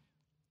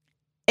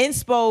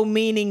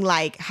meaning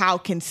like how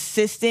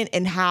consistent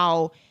and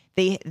how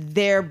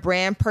their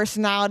brand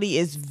personality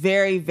is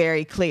very,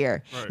 very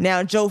clear. Right.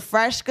 Now, Joe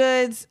Fresh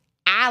Goods,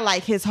 I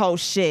like his whole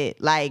shit.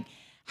 Like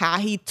how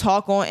he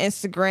talk on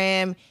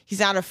Instagram. He's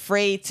not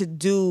afraid to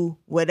do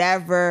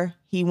whatever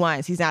he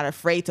wants. He's not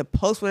afraid to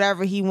post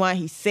whatever he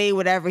wants. He say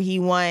whatever he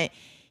want.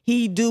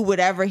 He do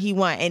whatever he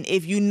want. And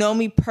if you know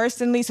me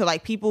personally, so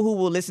like people who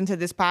will listen to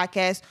this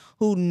podcast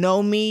who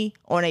know me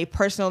on a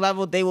personal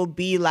level, they will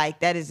be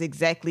like, that is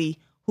exactly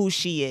who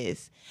she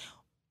is.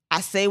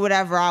 I say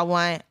whatever I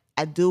want.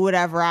 I do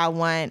whatever I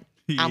want.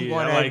 I'm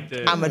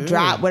gonna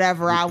drop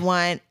whatever I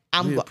want.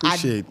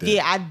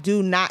 I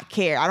do not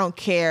care. I don't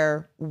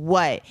care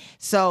what.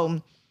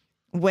 So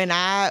when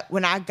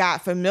I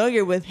got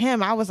familiar with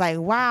him, I was like,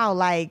 wow,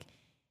 like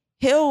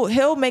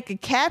he'll make a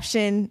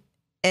caption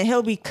and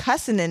he'll be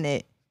cussing in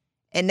it.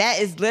 And that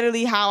is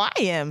literally how I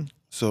am.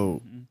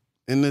 So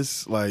in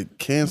this like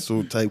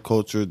cancel type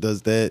culture,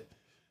 does that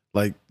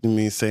like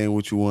saying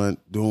what you want,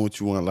 doing what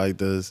you want, like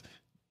does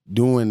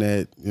doing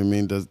that,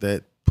 does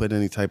that put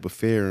any type of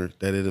fear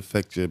that it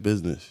affects your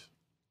business?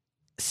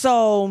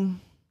 So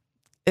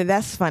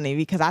that's funny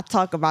because I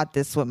talk about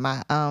this with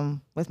my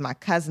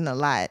cousin a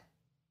lot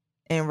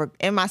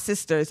and my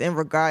sisters in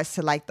regards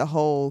to like the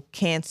whole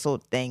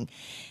canceled thing.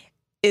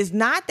 It's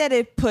not that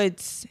it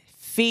puts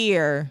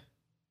fear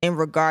in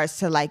regards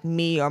to like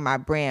me or my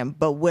brand,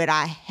 but what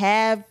I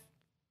have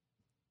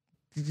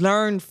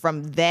learned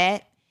from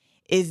that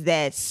is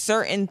that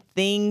certain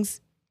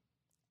things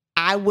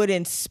I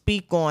wouldn't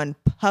speak on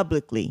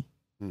publicly.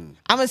 I'm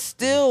going to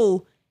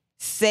still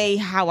say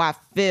how I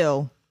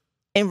feel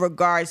in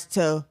regards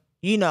to,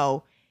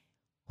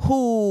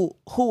 who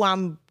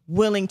I'm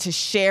willing to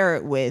share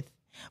it with.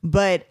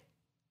 But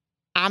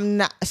I'm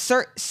not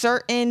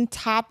certain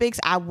topics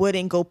I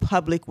wouldn't go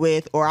public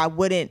with, or I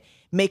wouldn't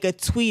make a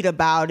tweet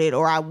about it,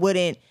 or I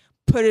wouldn't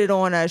put it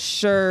on a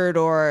shirt,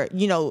 or,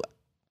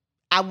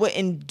 I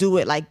wouldn't do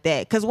it like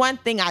that. Because one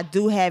thing I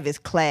do have is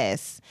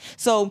class.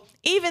 So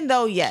even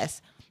though,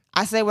 yes,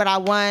 I say what I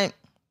want,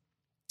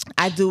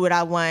 I do what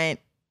I want,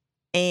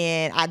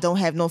 and I don't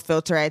have no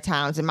filter at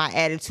times. And my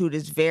attitude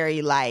is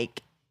very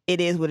like, it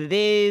is what it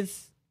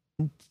is.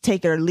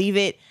 Take it or leave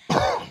it.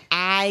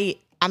 I'm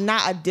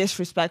not a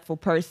disrespectful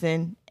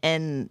person,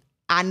 and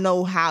I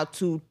know how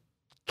to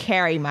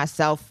carry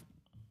myself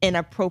in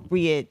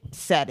appropriate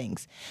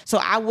settings. So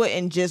I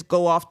wouldn't just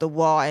go off the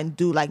wall and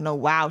do like no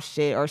wild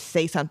shit or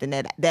say something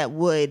that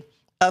would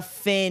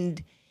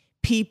offend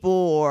people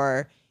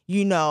or,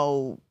 you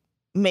know,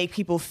 make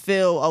people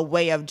feel a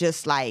way of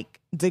just like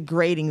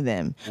degrading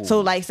them.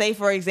 So like, say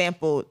for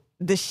example,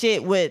 the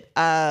shit with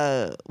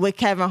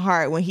Kevin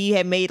Hart when he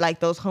had made like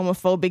those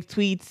homophobic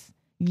tweets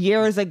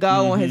years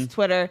ago on his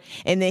Twitter,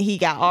 and then he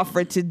got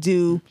offered to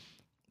do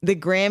the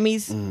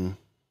Grammys.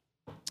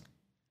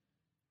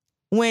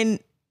 When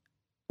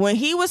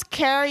he was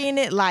carrying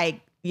it like,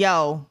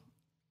 yo,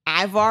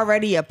 I've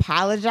already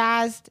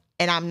apologized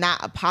and I'm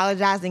not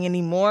apologizing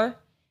anymore,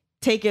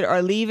 take it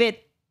or leave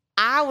it,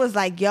 I was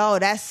like, yo,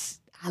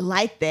 I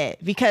like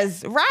that.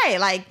 Because, right,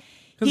 like,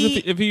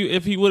 because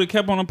if he would have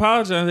kept on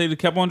apologizing, they'd have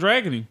kept on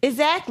dragging him.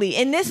 Exactly.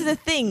 And this is the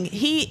thing.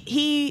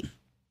 He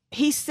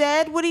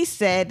said what he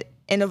said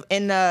in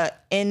a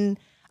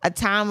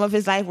time of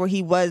his life where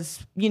he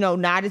was, you know,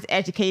 not as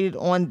educated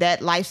on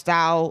that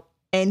lifestyle.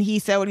 And he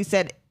said what he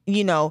said,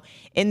 you know,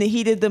 in the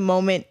heat of the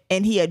moment,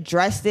 and he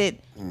addressed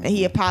it and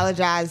he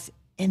apologized,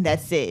 and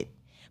that's it.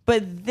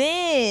 But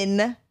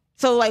then,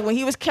 so like when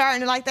he was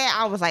carrying it like that,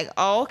 I was like,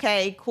 oh,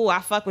 okay, cool. I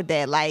fuck with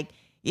that. Like,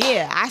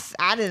 yeah,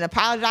 I didn't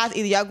apologize.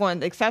 Either y'all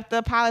going to accept the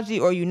apology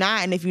or you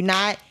not. And if you're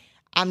not,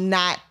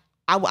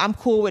 I'm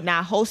cool with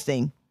not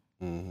hosting.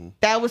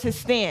 That was his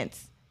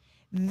stance.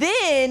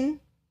 Then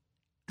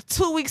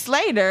 2 weeks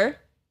later,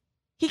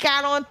 he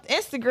got on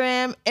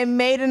Instagram and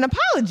made an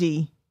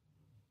apology.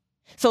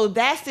 So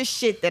that's the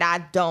shit that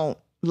I don't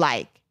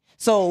like.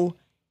 So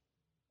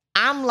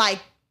I'm like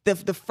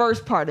the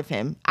first part of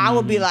him. I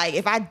would be like,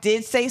 if I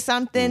did say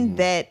something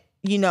that,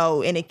 you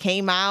know, and it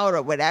came out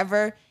or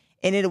whatever,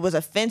 and it was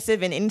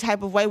offensive in any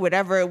type of way,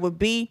 whatever it would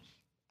be,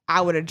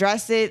 I would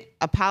address it,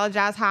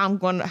 apologize how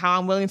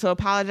I'm willing to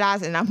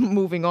apologize, and I'm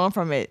moving on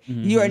from it.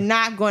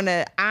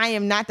 I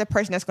am not the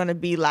person that's gonna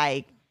be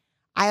like,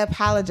 I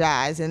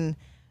apologize and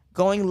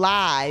going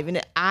live,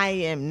 and I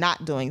am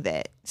not doing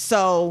that.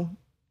 So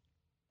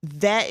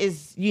that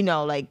is, you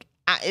know, like,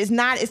 it's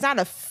not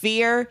a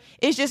fear.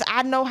 It's just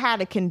I know how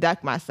to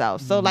conduct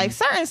myself. So like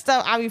certain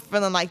stuff, I be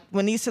feeling like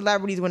when these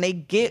celebrities, when they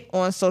get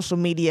on social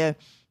media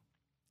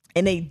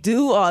and they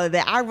do all of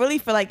that, I really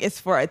feel like it's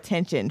for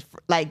attention.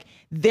 Like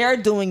they're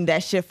doing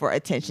that shit for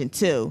attention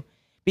too,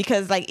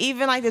 because like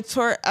even like not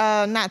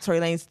Tory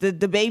Lanez,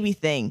 the baby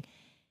thing,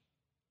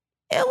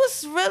 it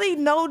was really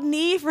no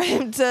need for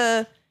him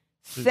to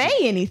say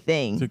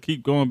anything, to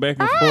keep going back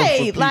and forth with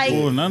people, like,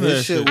 and none of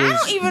that shit. I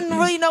don't even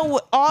really know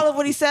all of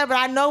what he said, but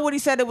I know what he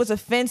said. It was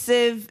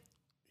offensive.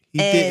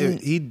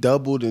 He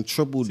doubled and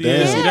tripled down.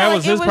 Yeah, see, that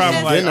was his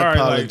problem. Then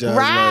apologized.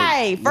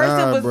 Right.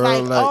 First it was bro,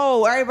 like,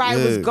 oh,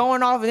 everybody was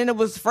going off, and then it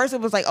was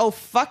like, oh,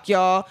 fuck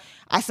y'all.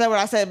 I said what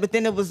I said, but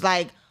then it was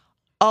like,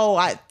 oh,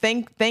 I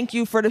thank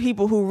you for the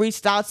people who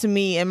reached out to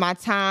me in my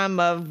time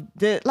of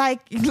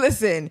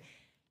listen.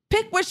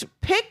 Pick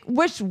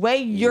which way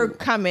you're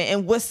coming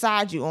and what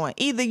side you on.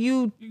 Either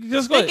you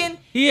just thinking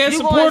he has you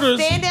supporters. gonna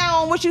stand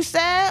down on what you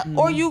said,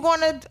 or you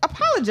gonna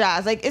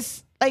apologize. Like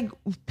it's like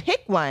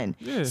pick one.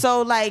 Yeah.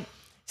 So like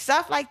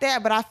stuff like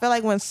that. But I feel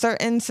like when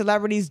certain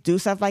celebrities do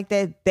stuff like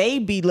that, they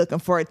be looking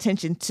for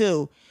attention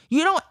too.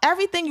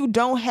 Everything you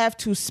don't have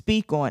to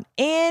speak on.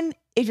 And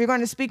if you're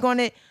going to speak on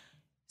it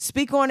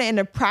in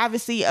the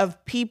privacy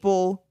of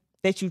people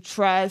that you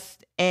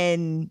trust,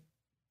 and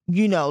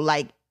you know,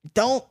 like.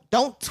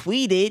 Don't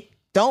tweet it.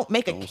 Don't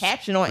make a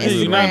caption on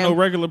Instagram. You're not no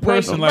regular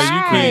person. Like you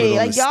can't.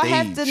 Like y'all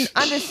have to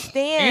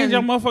understand. And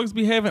y'all motherfuckers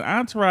be having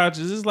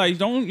entourages. It's like you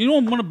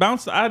don't want to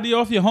bounce the idea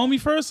off your homie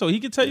first, so he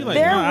can tell you like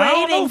they're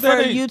waiting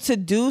for you to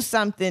do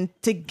something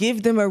to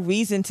give them a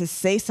reason to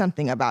say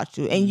something about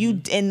you.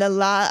 And and a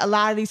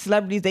lot of these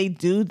celebrities, they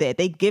do that.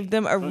 They give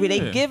them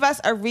they give us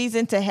a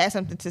reason to have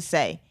something to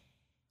say.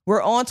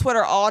 We're on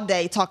Twitter all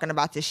day talking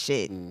about this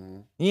shit.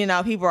 You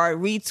know, people are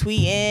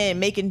retweeting,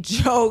 making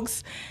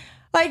jokes.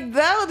 Like,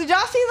 did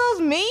y'all see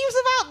those memes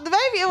about the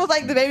baby? It was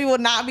like the baby will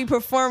not be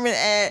performing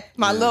at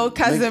my little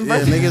cousin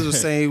birthday. Niggas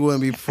was saying he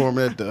wouldn't be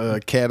performing at the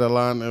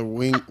Catalana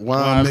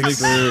wine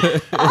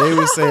mixer. They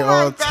were saying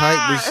all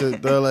type of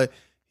shit, though. Like,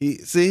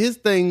 his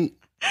thing,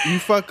 you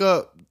fuck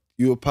up,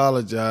 you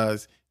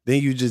apologize,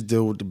 then you just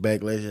deal with the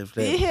backlash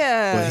after that.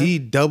 Yeah. But he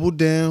doubled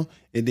down,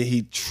 and then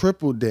he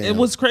tripled down. And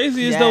what's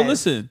crazy is though,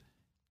 listen,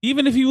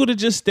 even if he would have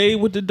just stayed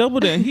with the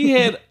double down, he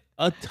had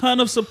a ton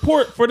of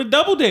support for the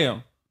double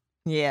down.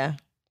 Yeah.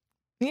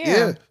 But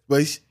at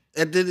the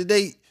end of the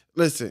day,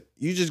 listen,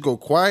 you just go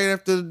quiet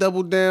after the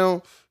double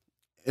down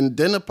and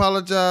then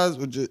apologize,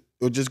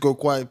 or just go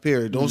quiet,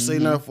 period. Don't say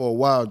nothing for a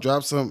while.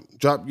 Drop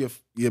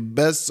your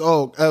best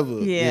song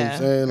ever. Yeah. You know what I'm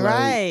saying?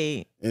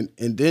 Right.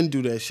 And then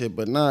do that shit.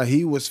 But nah,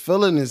 he was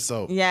feeling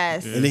himself.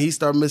 Yes. And then he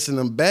started missing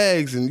them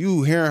bags, and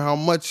you hearing how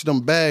much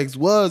them bags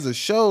was a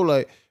show,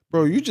 like,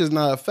 bro, you just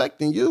not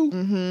affecting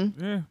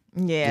you.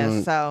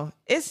 Yeah. So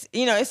it's,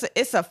 you know,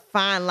 it's a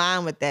fine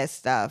line with that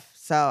stuff.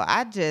 So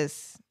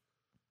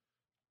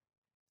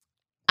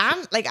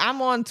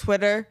I'm on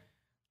Twitter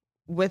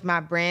with my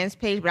brands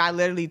page, but I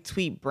literally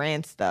tweet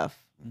brand stuff.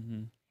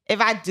 Mm-hmm.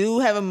 If I do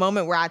have a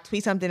moment where I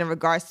tweet something in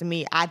regards to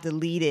me, I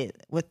delete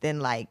it within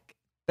like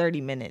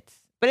 30 minutes.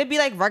 But it'd be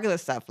like regular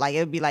stuff. Like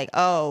it'd be like,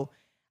 oh,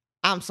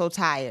 I'm so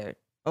tired,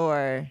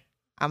 or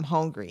I'm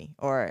hungry,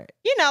 or,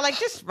 you know, like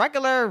just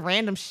regular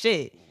random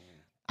shit.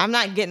 I'm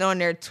not getting on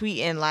there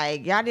tweeting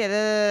like,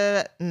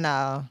 yada,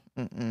 no.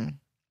 Mm-mm.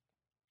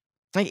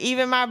 Like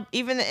even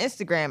the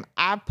Instagram,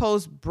 I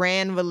post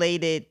brand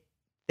related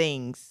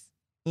things,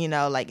 you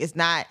know, like it's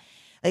not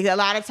like a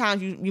lot of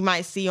times you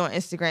might see on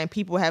Instagram,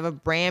 people have a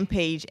brand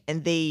page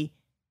and they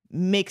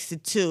mix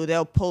it too.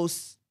 They'll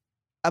post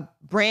a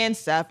brand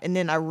stuff and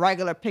then a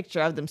regular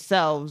picture of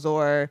themselves,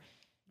 or,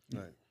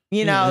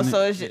 you know,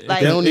 so it's just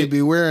like they don't need to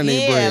be wearing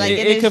their brand. Like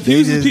it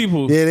confuses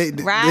people. Yeah, they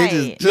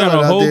right. just You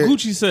got a whole there.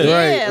 Gucci set.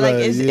 Yeah, Right, like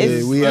it's you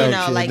know,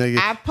 here, like nigga,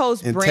 I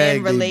post and brand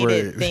tag they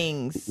related brand.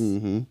 things.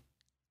 Mm-hmm.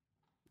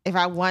 If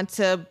I want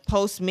to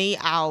post me,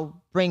 I'll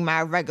bring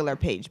my regular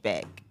page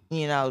back,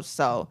 you know,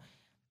 so,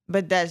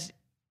 but that's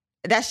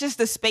just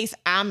the space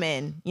I'm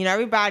in. You know,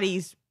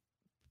 everybody's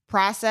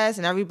process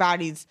and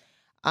everybody's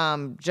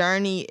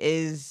journey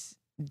is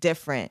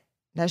different.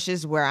 That's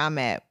just where I'm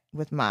at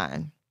with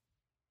mine.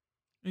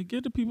 And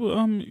get the people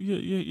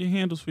your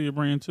handles for your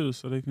brand too,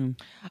 so they can.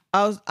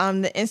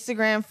 The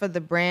Instagram for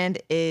the brand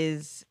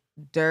is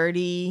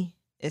Dirty.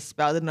 It's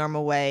spelled the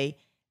normal way.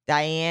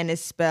 Diane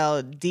is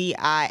spelled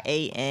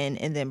DIAN,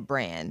 and then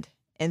brand.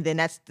 And then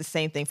that's the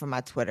same thing for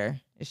my Twitter.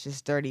 It's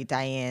just Dirty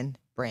Diane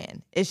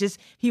brand. It's just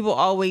people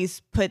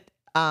always put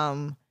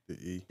the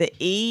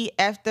E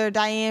after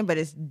Diane, but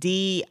it's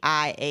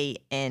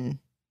DIAN.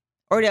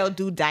 Or they'll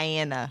do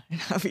Diana.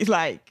 And I'll be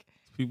like,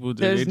 people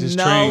there's they just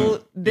no,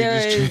 train.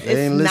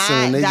 it's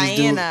not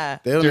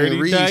Diana. They don't Dirty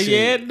even read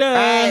shit.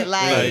 Diana.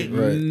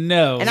 Right,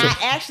 no. And I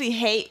actually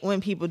hate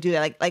when people do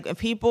that. Like when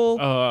people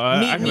I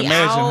meet can me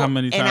imagine out how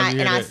many times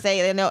and I that.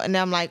 say, you know, and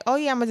I'm like, oh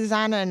yeah, I'm a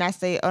designer, and I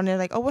say, oh, and they're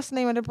like, oh, what's the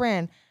name of the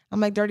brand?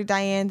 I'm like, Dirty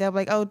Diane. They'll be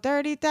like, oh,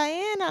 Dirty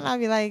Diane, and I'll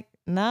be like,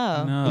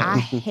 no. I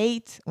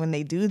hate when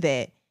they do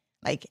that.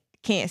 Like,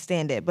 can't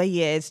stand it. But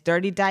yeah, it's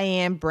Dirty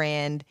Diane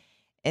brand,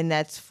 and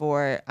that's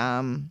for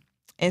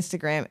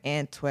Instagram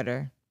and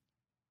Twitter.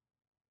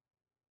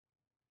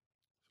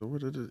 So where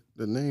did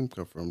the name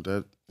come from?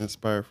 That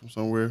inspired from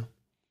somewhere?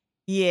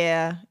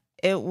 Yeah,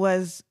 it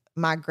was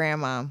my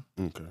grandma.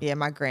 Okay. Yeah,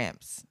 my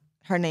gramps.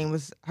 Her name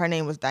was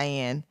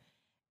Diane,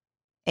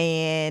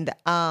 and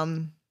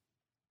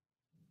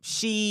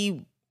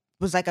she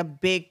was like a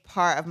big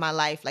part of my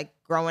life, like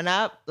growing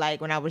up, like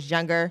when I was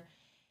younger.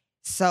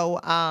 So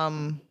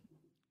I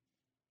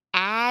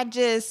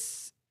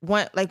just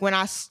went, like when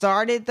I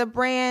started the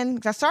brand,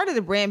 because I started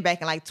the brand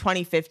back in like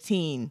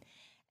 2015,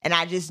 and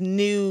I just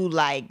knew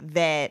like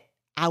that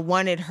I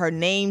wanted her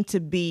name to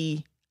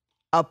be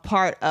a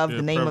part of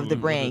the name of the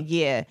brand.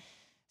 Yeah.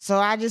 So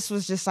I just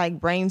was just like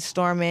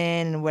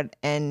brainstorming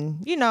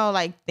and you know,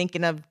 like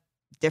thinking of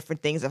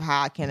different things of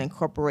how I can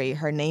incorporate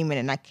her name in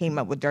it. And I came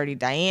up with Dirty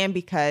Diane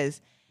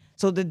because,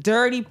 so the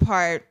dirty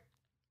part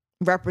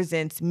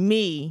represents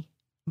me,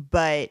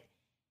 but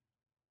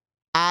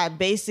I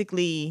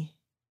basically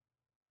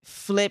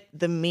flipped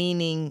the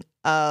meaning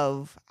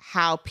of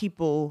how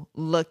people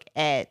look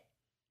at,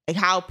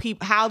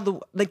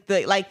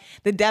 like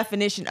the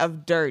definition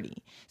of dirty.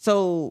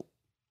 So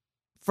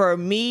for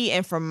me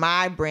and for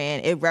my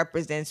brand, it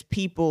represents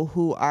people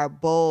who are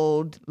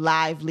bold,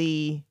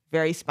 lively,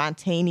 very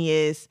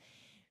spontaneous,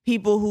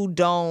 people who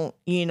don't,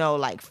 you know,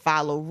 like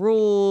follow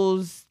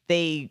rules.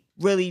 They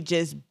really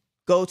just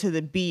go to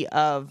the beat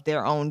of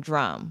their own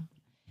drum.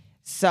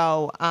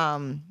 So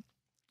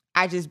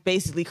I just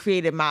basically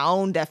created my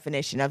own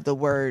definition of the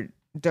word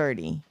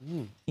dirty.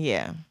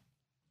 Yeah.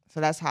 So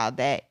that's how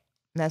that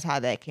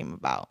came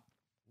about.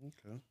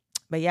 Okay.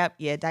 But yep,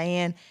 yeah,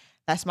 Diane,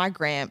 that's my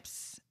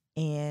gramps.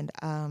 And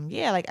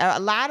yeah, like a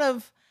lot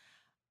of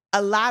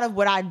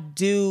what I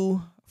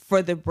do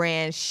for the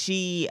brand,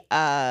 she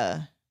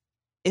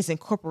is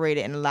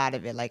incorporated in a lot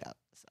of it, like a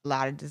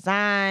lot of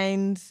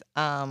designs,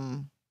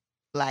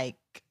 like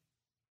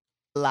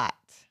a lot.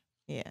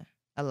 Yeah,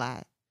 a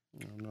lot.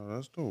 No,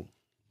 that's dope.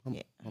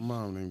 My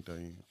mom named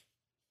Diane.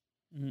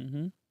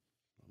 Mm-hmm.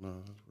 No,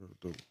 that's real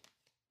dope.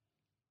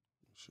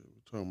 Shit,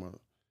 we're talking about.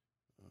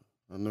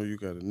 I know you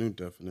got a new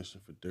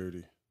definition for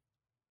dirty.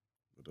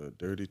 But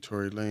dirty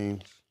Tory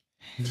Lanez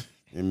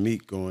and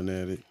Meek going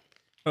at it.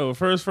 Oh,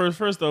 first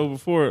though,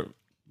 before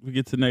we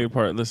get to the negative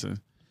part, listen,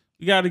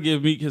 you got to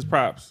give Meek his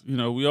props. You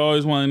know, we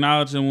always want to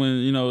acknowledge him when,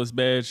 you know, it's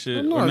bad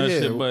shit or nut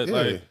shit, but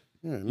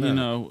you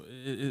know,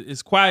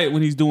 it's quiet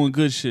when he's doing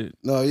good shit.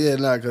 No,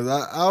 because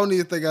I don't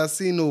even think I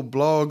see no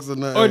blogs or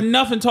nothing. Or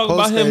nothing talk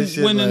about him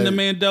winning like,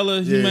 the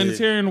Mandela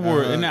Humanitarian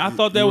Award. And I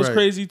thought that was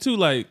crazy too.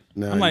 Like,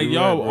 I'm like,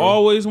 y'all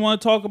always want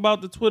to talk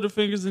about the Twitter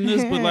fingers and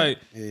this, but like,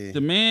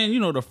 the man, you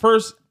know, the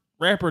first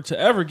rapper to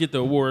ever get the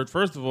award,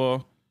 first of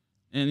all.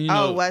 And you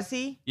know, was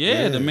he?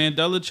 Yeah, the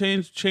Mandela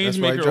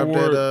Changemaker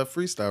Award. That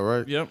freestyle,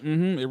 right? Yep.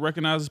 Mm-hmm. It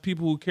recognizes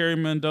people who carry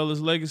Mandela's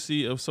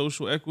legacy of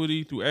social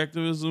equity through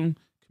activism,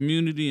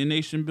 community and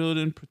nation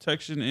building,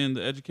 protection, and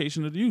the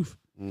education of the youth.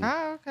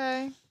 Oh,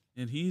 okay.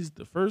 And he's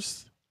the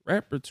first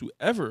rapper to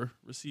ever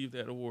receive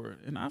that award.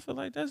 And I feel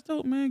like that's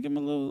dope, man. Give him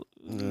a little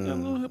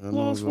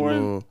applause for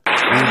him.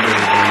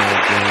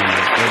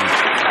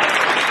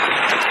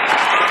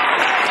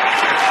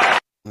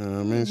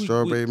 I mean,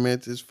 Strawberry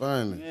Mantis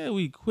fine. Yeah,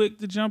 we quick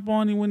to jump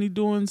on him when he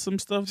doing some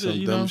stuff that,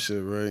 some dumb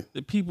shit, right?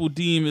 That people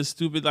deem as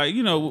stupid. Like,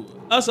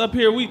 us up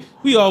here,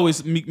 we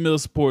always Meek Mill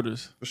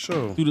supporters. For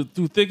sure.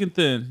 Through thick and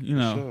thin, For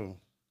sure.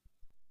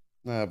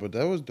 Nah, but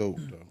that was dope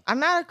though.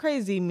 I'm not a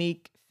crazy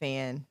Meek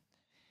fan.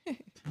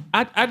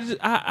 I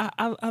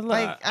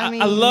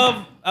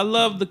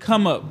love the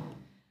come up.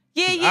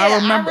 Yeah.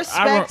 I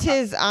respect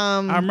his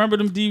I remember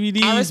them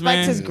DVDs. I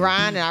respect his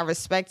grind and I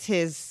respect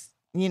his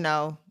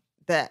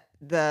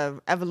the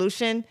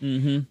evolution.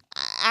 Mm-hmm.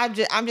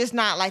 I'm just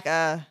not like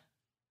I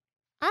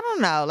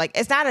don't know. Like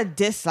it's not a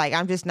dislike.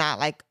 I'm just not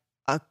like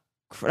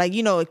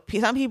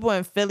some people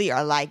in Philly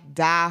are like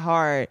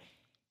diehard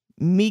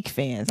Meek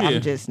fans. Yeah.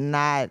 I'm just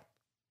not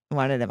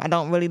one of them. I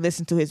don't really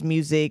listen to his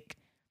music,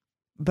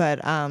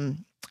 but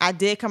I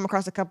did come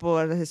across a couple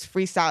of his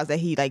freestyles that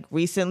he like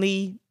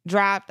recently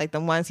dropped, like the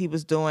ones he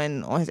was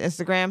doing on his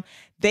Instagram.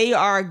 They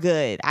are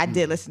good. I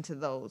did listen to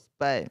those,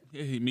 but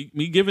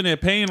me giving that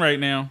pain right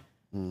now.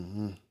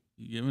 Mm-hmm.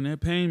 You giving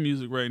that pain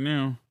music right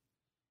now.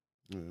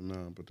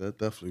 Yeah, but that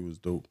definitely was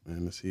dope,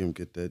 man, to see him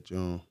get that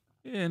joint.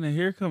 Yeah, and then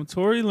here come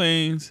Tory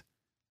Lanez,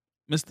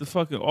 Mr.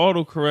 fucking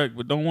autocorrect,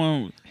 but don't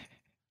want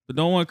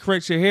to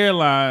correct your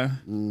hairline.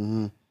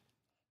 Mm-hmm.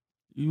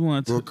 You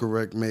want to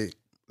correct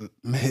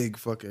Meg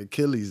fucking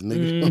Achilles,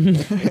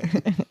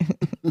 nigga.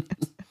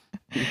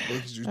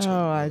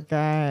 Oh my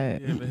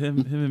God. Yeah, but him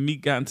and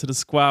Meek got into the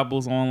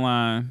squabbles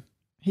online.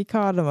 He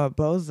called him a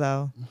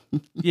bozo.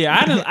 Yeah,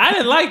 I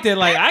didn't like that.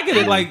 Like I get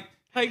it. Like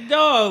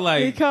dog.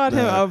 Like he called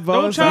him a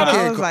bozo.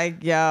 I was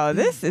like, yo,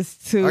 this is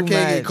too much. I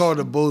can't get called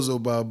a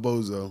bozo by a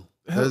bozo.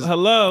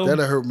 Hello.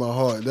 That'll hurt my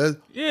heart. That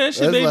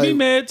shit made me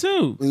mad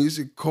too. When you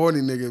see corny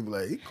nigga, be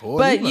like, he corny.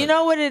 But you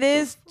know what it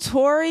is?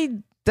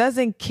 Tory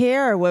doesn't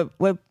care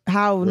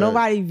how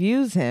nobody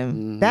views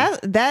him.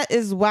 Mm-hmm. That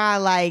is why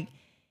like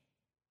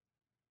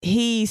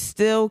he's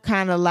still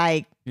kind of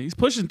like he's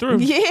pushing through.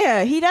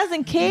 Yeah, he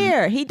doesn't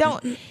care. He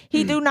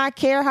do not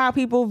care how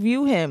people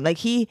view him. Like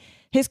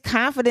his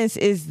confidence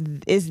is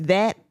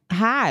that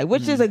high,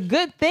 which is a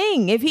good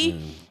thing. If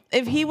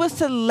he was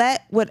to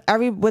let what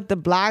the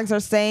blogs are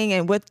saying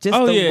and with just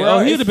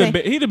world, he'd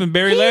have been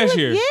buried last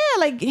year. Yeah,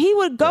 like he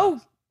would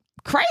go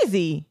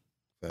crazy.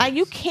 Thanks. Like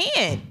you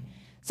can't.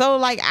 So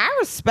like I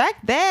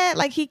respect that.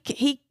 Like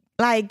he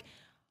like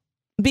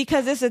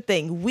because it's a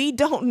thing. We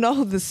don't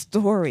know the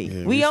story.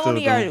 Yeah,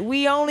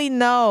 we only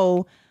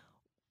know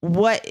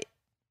what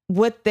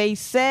they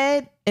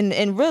said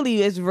and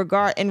really is in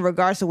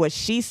regards to what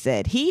she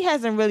said. He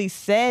hasn't really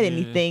said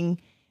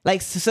anything. Like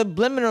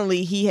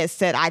subliminally he has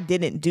said I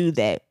didn't do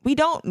that. We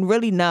don't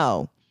really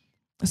know.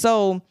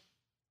 So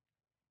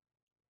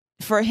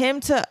for him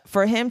to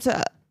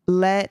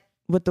let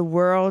what the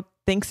world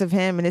thinks of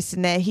him and this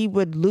and that, he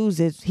would lose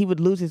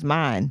his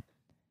mind.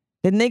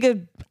 The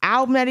nigga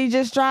album that he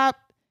just dropped,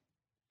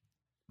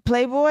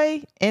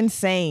 Playboy,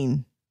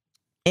 insane.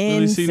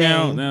 Really see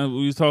now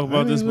we was talking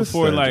about this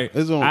before. Like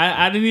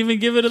I didn't even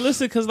give it a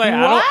listen because like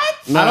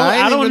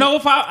I don't know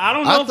if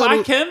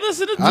I can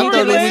listen to Tory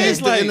Lanez. It was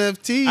the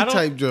NFT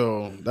type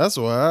joint. That's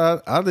why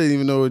I didn't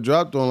even know it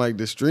dropped on like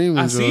the streaming.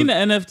 I seen the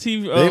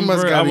NFT. They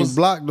must got me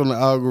blocked on the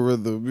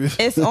algorithm.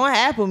 It's on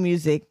Apple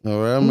Music.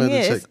 All right, I'm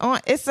gonna check.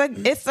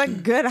 It's a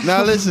good album.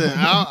 Now listen,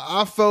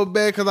 I felt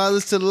bad because I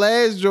listened to the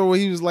last joint where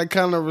he was like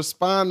kind of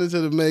responding to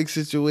the Meg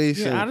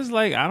situation. Yeah, I just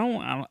like I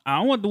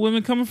don't want the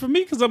women coming for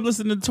me because I'm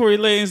listening to Tory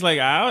Lanez. Like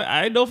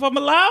I don't know if I'm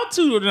allowed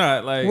to or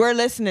not. Like we're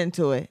listening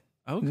to it.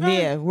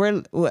 Okay. Yeah,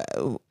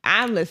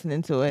 I'm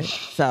listening to it.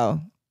 So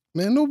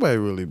man, nobody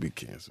really be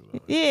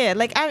canceled. Yeah,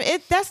 like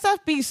that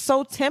stuff be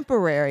so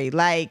temporary.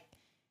 Like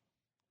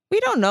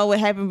we don't know what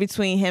happened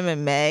between him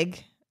and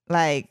Meg.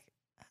 Like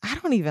I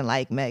don't even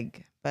like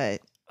Meg, but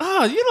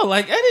you don't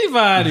like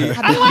anybody.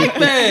 I like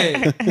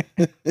Meg.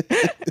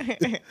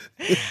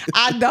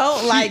 I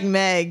don't like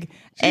Meg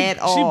at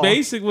all. She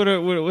basic with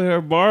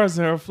her bars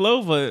and her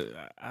flow, but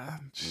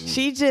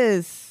she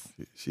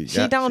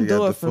don't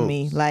do it for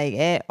me like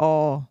at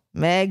all.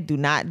 Meg do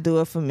not do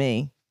it for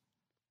me.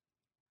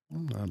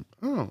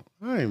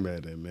 I ain't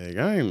mad at Meg.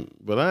 I'm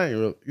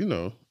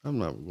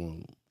not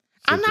going.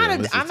 I'm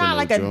not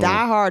like a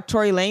diehard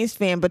Tory Lanez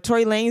fan, but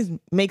Tory Lanez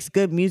makes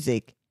good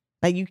music.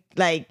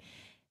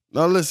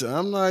 No, listen,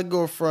 I'm not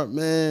going front,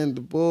 man. The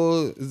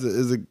boy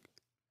is a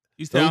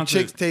he's talented.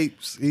 Chicks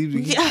tapes.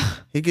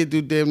 He could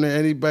do damn near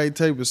anybody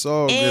type of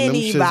song. And them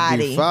shits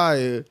be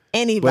fire.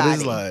 Anybody. But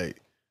it's like,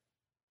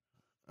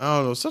 I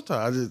don't know.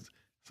 Sometimes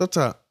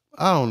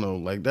I don't know.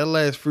 Like that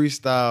last couple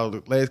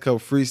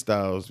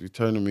freestyles be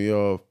turning me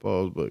off,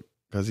 but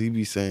because he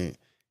be saying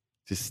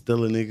just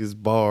stealing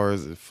niggas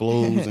bars and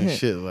flows and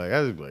shit. Like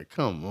I just be like,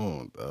 come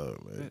on,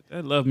 dog. Man.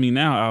 That Love Me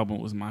Now album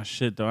was my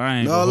shit though. I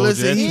ain't No, gonna hold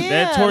listen, you. he-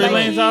 That Tory like,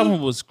 Lanez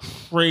album was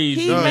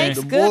crazy. He No, makes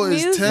the good boy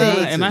is music.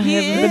 talented. And I He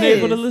haven't been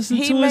able to is. listen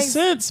He to makes- it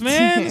since,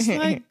 man. It's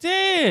like,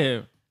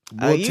 damn.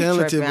 Boy you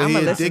talented, tripping. but I'm he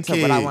gonna a listen to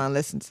what I dickhead. want to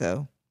listen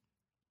to.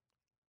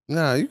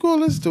 Nah, you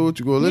gonna listen to what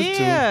you gonna listen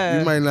Yeah. to.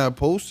 You might not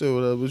post it or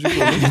whatever, but you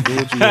gonna listen to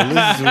what you gonna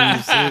listen to.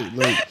 You say,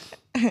 like,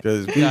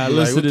 because people Gotta be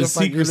like, listen what to the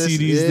fuck you secrecy listen?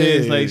 these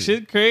days. Like,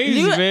 shit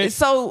crazy, man.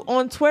 So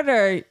on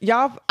Twitter,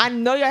 y'all, I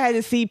know y'all had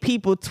to see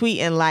people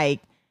tweeting like,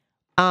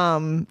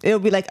 it'll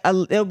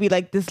be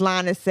like this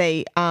line that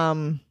say,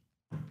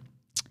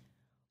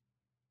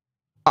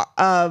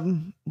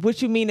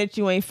 what you mean that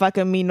you ain't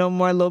fucking me no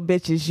more, little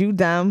bitches, you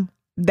dumb.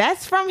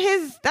 That's from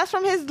his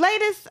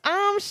latest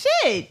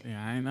shit.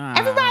 Yeah, I know.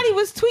 Everybody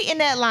was tweeting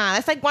that line.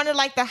 It's like one of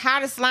like the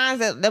hottest lines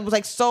that was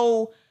like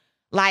so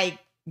like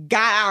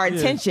got our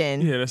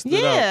attention. Yeah, that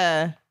stood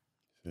out.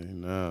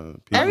 Nah,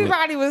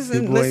 Everybody was people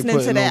ain't listening to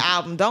putting that no-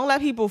 album. Don't let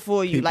people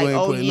fool you. people Like, ain't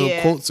oh putting yeah.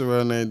 no quotes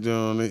around that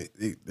John.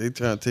 They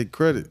trying to take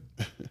credit.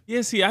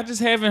 Yeah, see, I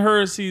just haven't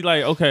heard. See,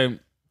 like, okay,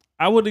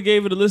 I would have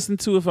gave it a listen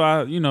to if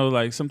I,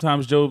 like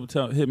sometimes Joe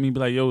would hit me, be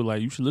like, "Yo,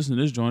 like you should listen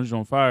to this joint. It's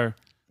on fire."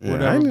 Yeah,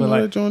 Whatever. I didn't but know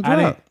like, that joint I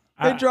didn't.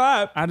 dropped. It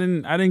dropped.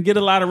 I didn't get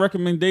a lot of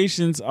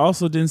recommendations.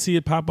 Also, didn't see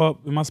it pop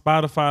up in my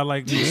Spotify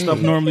like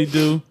stuff normally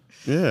do.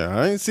 Yeah,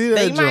 I ain't see that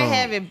They joint. might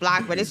have it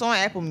blocked, but it's on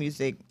Apple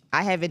Music.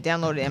 I have it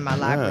downloaded in my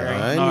library.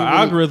 I ain't No, even-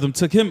 algorithm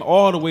took him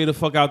all the way the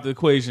fuck out the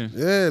equation.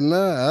 Yeah,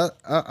 nah,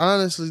 I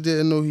honestly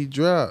didn't know he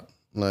dropped.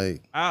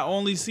 Like, I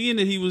only seen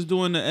that he was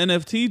doing the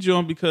NFT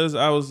joint because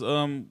I was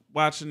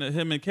watching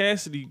him and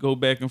Cassidy go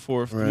back and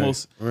forth. The Right,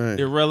 most right.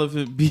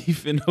 irrelevant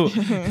beef in Oh of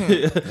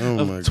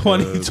my God,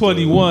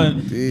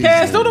 2021. bro.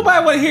 Cass, don't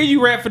nobody want to hear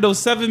you rap for those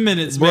 7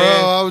 minutes, bro,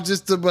 man. I was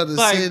just about to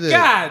Like, say that.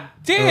 God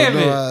damn no,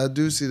 it. I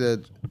do see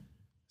that.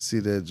 See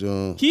that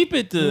joint. Keep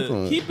it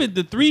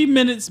to 3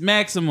 minutes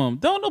maximum.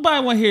 Don't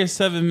nobody want to hear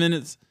 7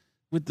 minutes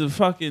with the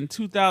fucking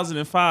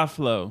 2005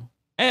 flow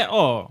at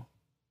all.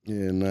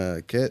 Yeah, nah,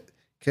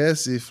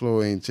 Cassie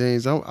flow ain't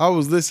changed. I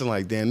was listening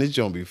like, damn, this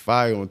joint be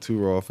fire on Too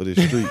Raw for the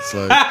streets.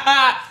 Like,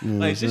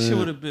 Like this shit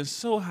would have been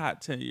so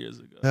hot 10 years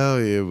ago.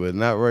 hell yeah, but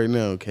not right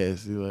now,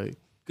 Cassie. Like,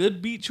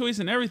 Good beat choice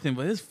and everything,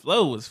 but his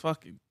flow was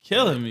fucking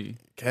killing me.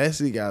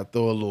 Cassie got to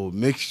throw a little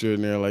mixture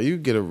in there. Like, you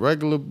get a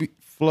regular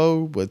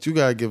flow, but you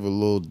got to give a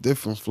little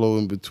different flow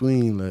in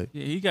between. Like,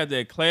 Yeah, he got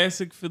that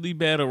classic Philly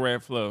battle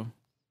rap flow.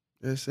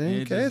 that same Yeah,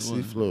 it just Cassie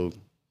wasn't. flow.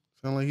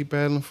 Sound like he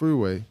paddling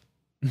freeway.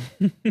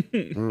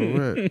 Real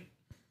rap.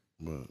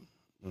 But,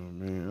 oh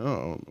man, I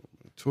don't know.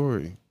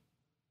 Tory.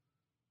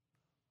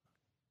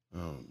 I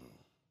don't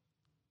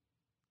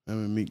know.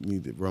 Him and Meek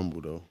need to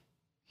rumble,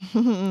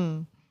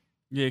 though.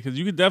 Yeah, because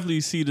you could definitely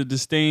see the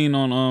disdain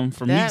on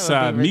from That Meek's would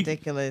side. be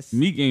ridiculous.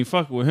 Meek ain't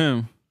fucking with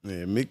him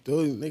Yeah, Meek,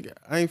 though, nigga,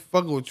 I ain't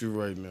fucking with you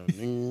right now,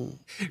 nigga.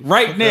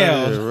 right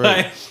now. Yeah, right.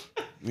 Like,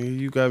 Nigga,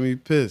 you got me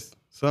pissed.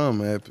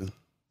 Something happened.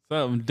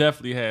 something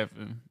definitely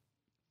happened.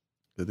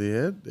 But they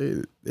got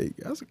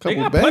a couple They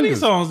got bangers. plenty of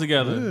songs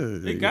together. Yeah,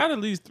 they got at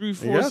least 3-4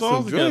 They got songs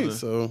some together. joints,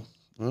 so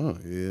yeah,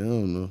 I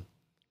don't know.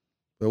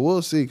 But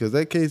we'll see, because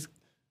that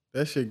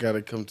shit got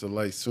to come to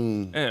light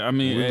soon. Yeah, I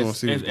mean, We're gonna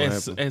see what's gonna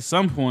happen. at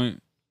some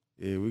point,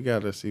 Yeah, we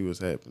got to see what's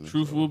happening.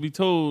 truth so. will be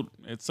told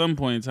at some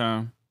point in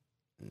time.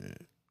 Yeah.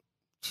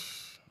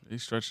 They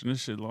stretching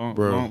this shit long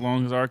Bro.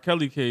 long as R.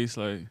 Kelly case.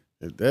 Like,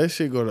 If that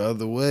shit go the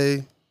other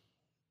way,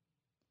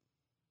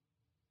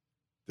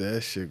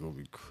 that shit gonna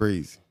be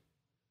crazy.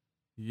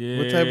 yeah.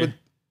 What type of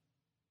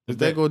is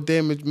that gonna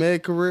damage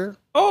Mad career?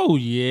 Oh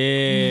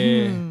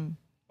yeah. Mhm.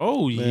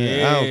 Oh Man,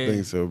 yeah. I don't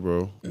think so,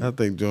 bro. I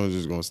think Jones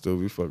is gonna still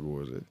be fucking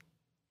with it.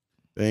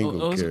 They ain't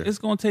gonna care. It's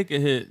gonna take a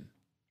hit.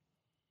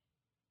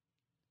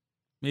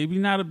 Maybe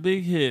not a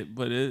big hit,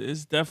 but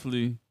it's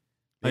definitely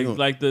They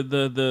like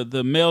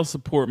the male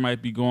support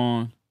might be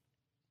gone.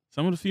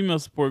 Some of the female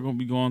support gonna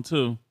be gone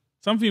too.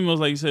 Some females,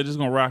 like you said, just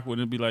gonna rock with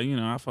it and be like,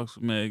 I fucks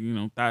with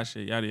Meg, that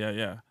shit, yada yada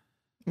yada.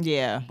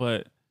 Yeah.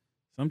 But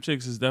some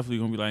chicks is definitely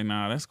gonna be like,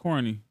 nah, that's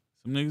corny.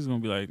 Some niggas gonna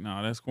be like,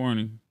 nah, that's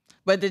corny.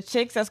 But the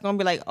chicks that's gonna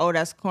be like, oh,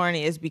 that's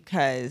corny, is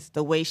because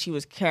the way she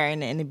was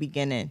carrying it in the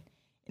beginning.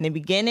 In the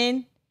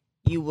beginning,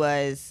 you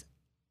was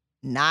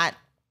not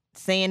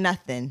saying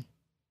nothing.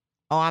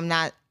 Oh, I'm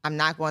not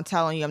gonna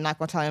tell on you. I'm not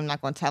gonna tell you. I'm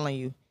not gonna tell on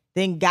you.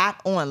 Then got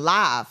on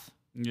live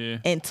Yeah.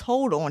 and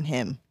told on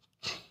him.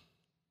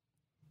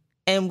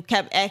 And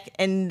kept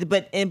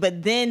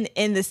but then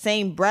in the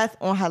same breath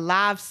on her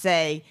live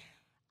say,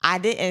 I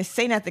didn't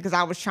say nothing because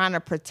I was trying to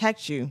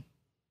protect you.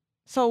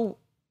 So,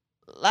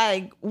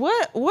 like,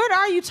 what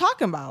are you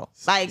talking about?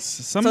 Like,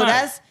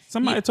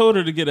 Somebody told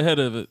her to get ahead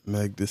of it.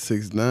 Meg the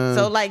 6ix9ine.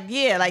 so like,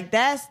 yeah, like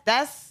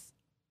that's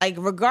like,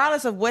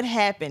 regardless of what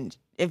happened,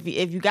 if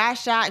you got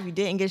shot, if you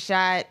didn't get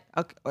shot,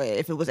 okay, or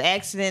if it was an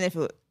accident,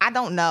 I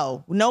don't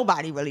know.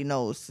 Nobody really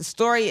knows. The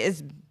story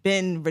has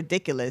been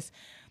ridiculous,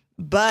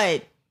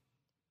 but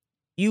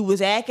you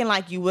was acting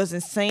like you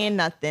wasn't saying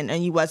nothing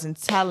and you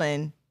wasn't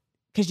telling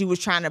because you was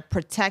trying to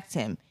protect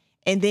him.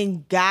 and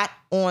then got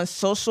on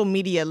social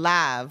media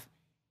live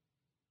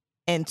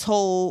and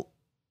told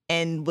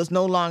and was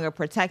no longer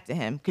protecting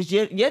him, because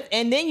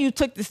and then you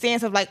took the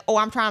stance of like, oh,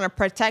 I'm trying to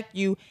protect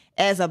you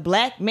as a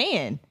black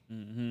man.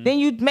 Mm-hmm. Then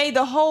you made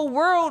the whole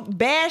world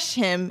bash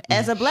him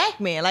as a black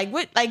man. Like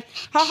what? Like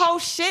her whole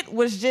shit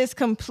was just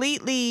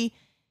completely.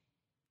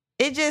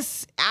 It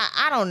just,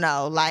 I don't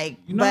know. Like,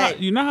 you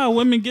know how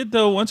women get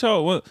though. Once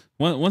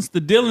the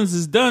dealings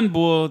is done,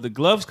 boy, the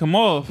gloves come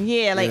off.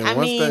 Yeah, like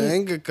once the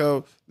anger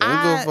come, they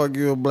ain't gonna fuck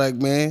you a black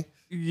man.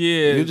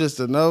 Yeah, you just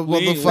another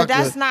motherfucker. But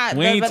that's not.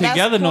 We ain't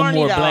together no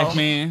more, though. Black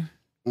man.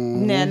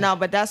 Yeah, no,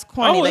 but that's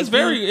corny. Oh, it's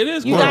like, it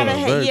is. You corny.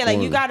 gotta,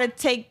 like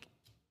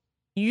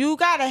you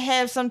gotta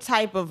have some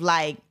type of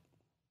like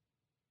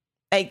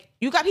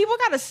people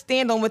gotta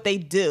stand on what they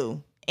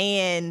do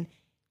and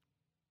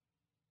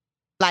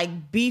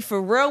like be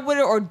for real with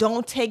it, or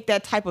don't take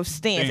that type of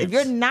stance. If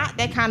you're not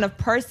that kind of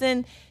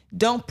person,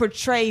 don't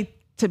portray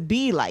to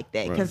be like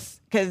that,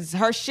 because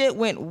her shit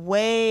went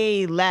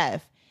way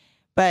left.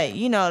 But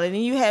then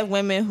you have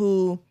women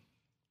who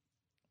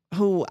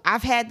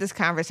I've had this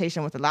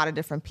conversation with a lot of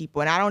different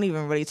people, and I don't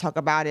even really talk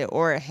about it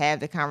or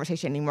have the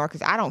conversation anymore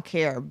because I don't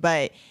care.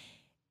 But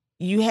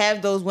you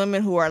have those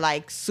women who are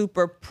like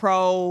super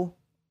pro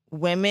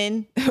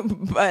women,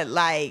 but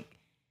like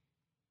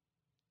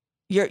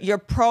you're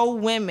pro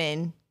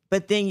women,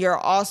 but then you're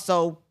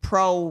also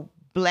pro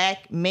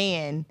black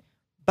man,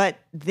 but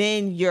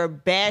then you're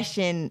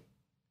bashing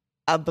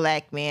a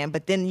black man,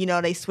 but then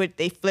they flip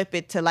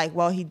it to like,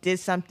 well, he did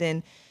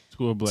something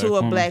to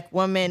a black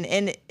woman,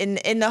 and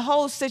in the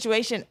whole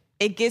situation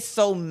it gets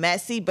so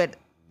messy. But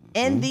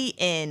in the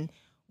end,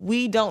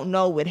 we don't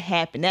know what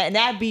happened.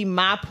 That'd be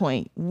my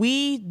point.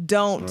 We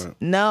don't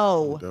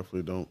know. We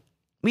definitely don't.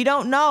 We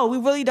don't know. We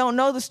really don't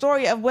know the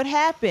story of what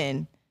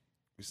happened.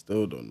 We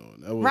still don't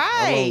know.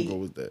 How long ago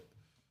was that?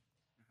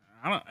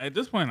 At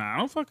this point, I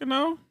don't fucking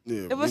know.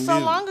 Yeah, it was so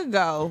long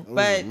ago. It but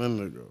was a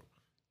minute ago.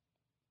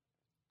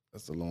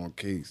 That's a long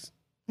case.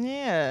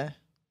 Yeah.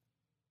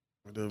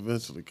 It'll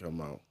eventually come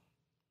out.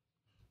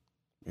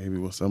 Maybe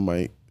when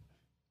somebody,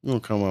 gonna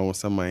come out when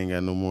somebody ain't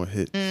got no more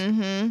hits.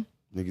 Mm-hmm.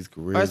 Niggas'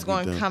 careers. Or it's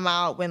going to come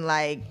out when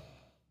like,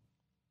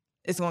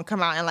 it's going to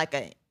come out in like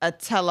a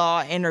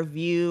tell-all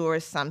interview or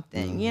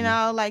something.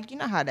 Mm-hmm. Like,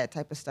 how that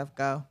type of stuff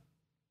go.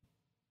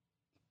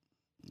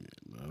 Yeah,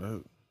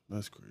 no,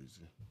 that's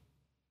crazy.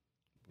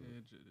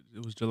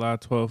 It was July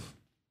 12th.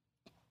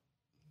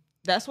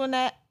 That's when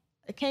that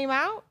came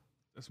out?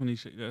 That's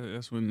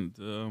when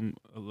the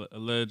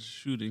alleged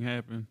shooting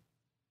happened.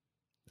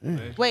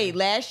 Wait,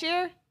 last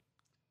year?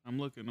 I'm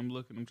looking.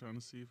 I'm trying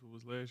to see if it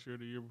was last year or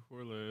the year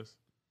before last.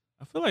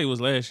 I feel like it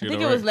was last year. I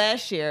think it was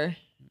last year.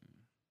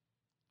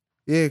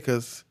 Yeah,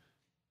 because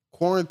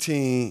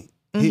quarantine.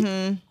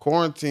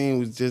 Quarantine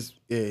was just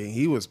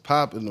he was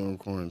popping on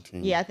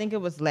quarantine. Yeah, I think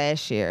it was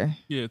last year.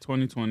 Yeah,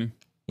 2020.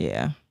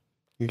 Yeah.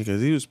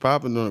 Because he was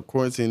popping on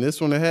quarantine. This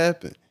when it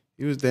happened.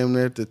 He was damn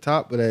near at the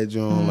top of that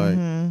joint. Like,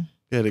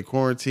 he had a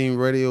quarantine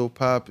radio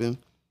popping.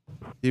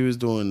 He was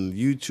doing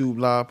YouTube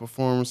live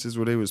performances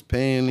where they was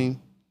paying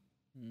him.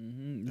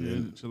 Mm-hmm.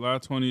 Yeah, July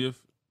 20th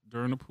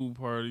during the pool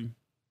party.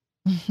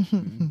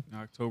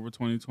 October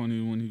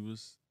 2020 when he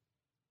was,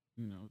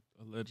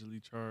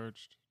 allegedly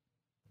charged.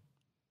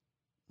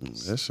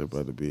 That shit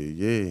about to be a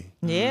yay.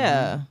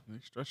 Yeah. They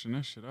stretching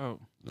that shit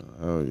out. No,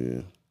 hell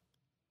yeah.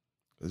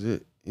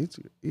 Cause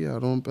he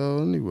out on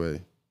bail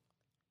anyway.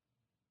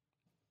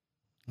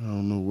 I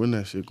don't know when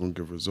that shit gonna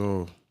get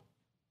resolved.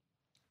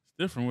 It's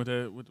different with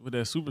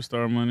that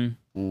superstar money.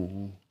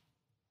 Mm-hmm.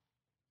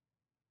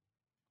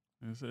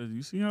 It says,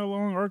 you see how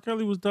long R.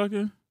 Kelly was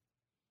ducking?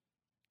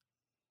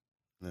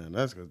 Man,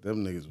 that's because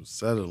them niggas was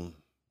settling,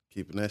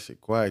 keeping that shit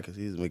quiet because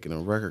he was making the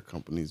record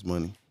companies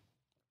money.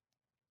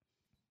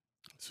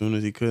 As soon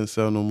as he couldn't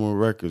sell no more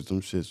records,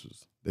 them shits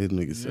was, they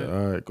niggas said,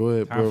 all right, go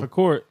ahead, bro. Time for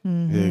court.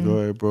 Mm-hmm. Yeah, go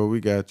ahead, bro. We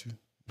got you.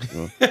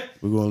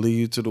 We're going to leave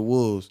you to the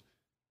wolves.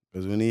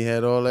 Because when he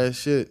had all that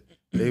shit,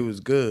 they was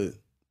good.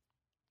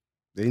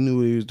 They knew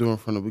what he was doing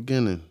from the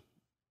beginning.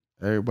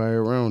 Everybody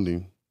around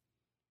him.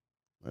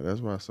 Like, that's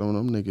why some of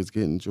them niggas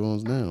getting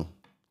Jones now.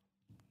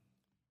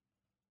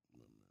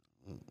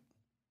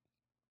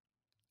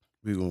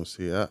 We gonna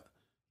see.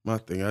 My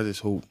thing, I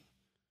just hope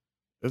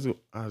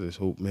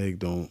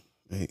Meg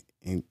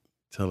ain't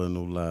telling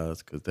no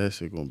lies, because that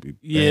shit gonna be bad.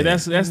 Yeah,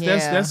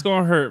 that's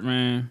gonna hurt,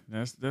 man.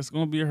 That's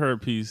gonna be a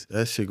hurt piece.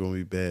 That shit gonna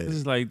be bad. This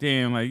is like,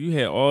 damn, like you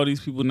had all these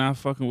people not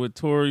fucking with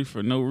Tory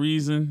for no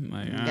reason.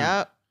 Like,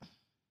 yep.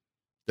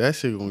 That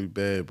shit gonna be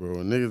bad, bro.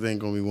 Niggas ain't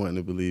gonna be wanting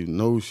to believe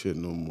no shit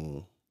no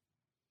more.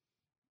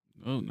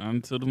 No, not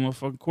until the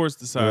motherfucking courts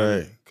decide.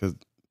 Right, because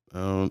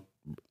a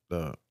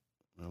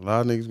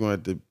lot of niggas gonna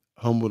have to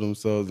humble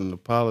themselves and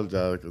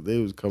apologize, because they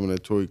was coming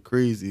at Tory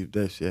crazy if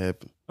that shit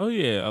happened. Oh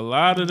yeah, a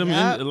lot of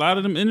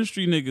them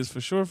industry niggas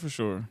for sure.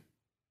 Yeah,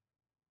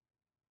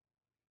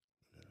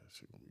 that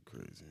shit gonna be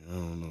crazy. I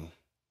don't know.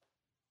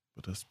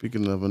 But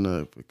speaking of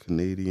another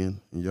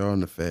Canadian, and y'all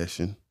in the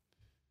fashion,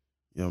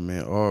 young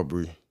man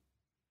Aubrey.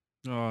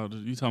 Oh,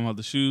 you talking about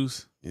the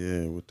shoes?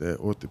 Yeah, with that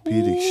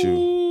orthopedic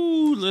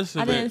shoe.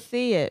 Listen, I didn't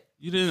see it.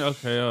 You didn't?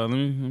 Okay, let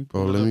me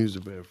Bro, let me use the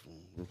bathroom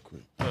real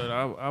quick. But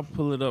I'll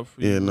pull it up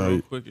for you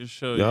real quick and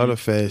show you. Y'all the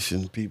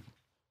fashion people.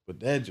 But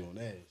that joint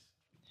ass.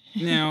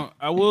 Now,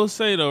 I will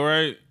say though,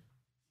 right?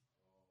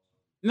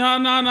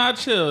 No,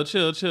 chill.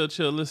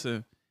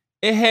 Listen.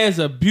 It has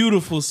a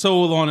beautiful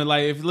sole on it.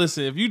 Like, if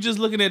you just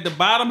looking at the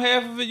bottom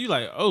half of it, you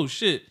like, oh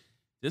shit,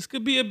 this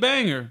could be a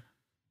banger.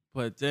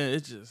 But then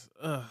it just,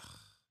 the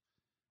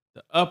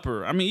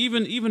upper. I mean,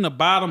 even the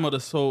bottom of the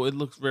sole, it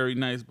looks very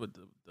nice. But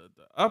the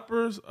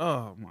uppers,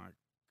 oh my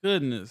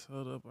goodness.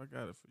 Hold up, I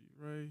got it for you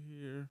right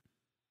here.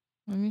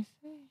 Let me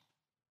see.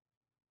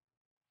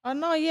 Oh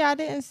no, yeah, I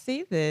didn't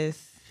see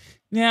this.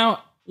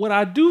 Now, what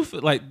I do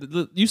feel like,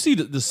 you see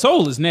the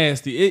sole is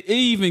nasty. It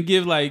even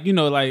give like,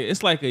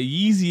 it's like a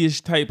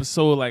Yeezy-ish type of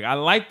sole. Like, I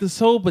like the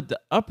sole, but the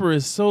upper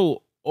is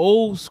so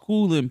old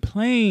school and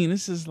plain.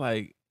 It's just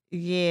like,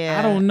 yeah,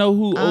 I don't know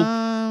who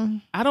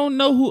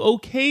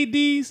okayed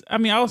these. I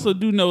mean, I also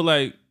do know,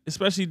 like,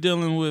 especially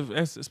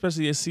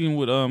as seeing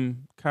what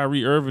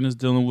Kyrie Irving is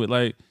dealing with,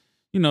 like,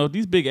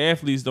 these big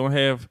athletes don't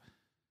have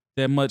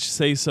that much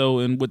say so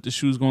in what the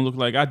shoe's gonna look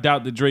like. I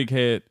doubt that Drake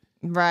had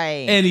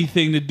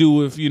anything to do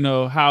with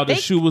how the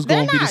shoe was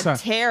going to be designed.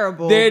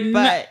 Terrible. They're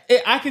not.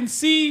 I can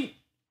see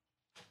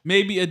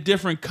maybe a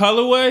different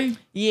colorway.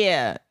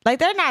 Yeah, like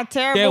they're not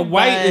terrible. That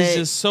white is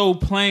just so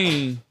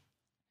plain.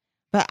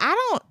 But I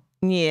don't.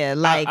 Yeah,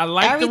 like I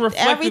like the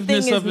reflectiveness everything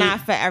is of it. not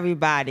for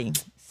everybody.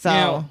 So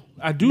now,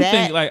 I do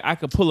think like I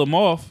could pull them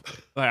off.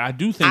 Like I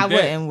do think I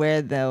wouldn't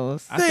wear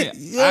those. First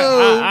of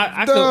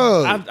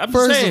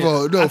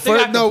all,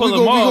 we're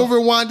gonna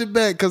rewind it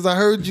back because I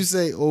heard you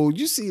say, "Oh,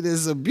 you see,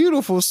 there's a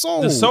beautiful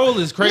sole." The sole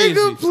is crazy.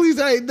 Nigga, please,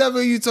 I ain't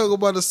never you talk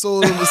about the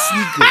sole of a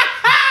sneaker.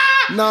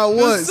 Not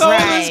once. The sole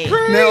is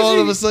crazy. Now all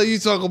of a sudden you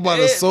talk about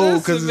a sole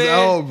because it's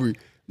Aubrey.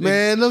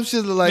 Man, them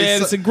shits look like...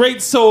 Man, it's a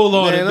great sole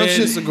on it, man. Them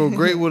shits will go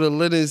great with a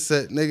linen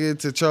set, nigga,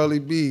 to Charlie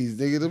B's.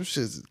 Nigga, them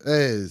shits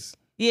ass.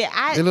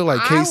 Yeah, they look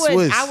like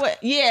K-Swiss.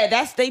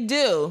 Yeah, they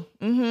do.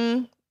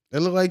 Mm-hmm. They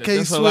look like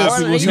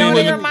K-Swiss.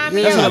 They remind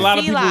me of a lot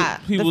of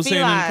Fila. people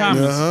saying in the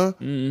comments. Uh-huh.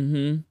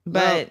 Mm-hmm.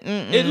 But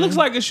it looks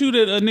like a shoe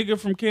that a nigga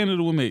from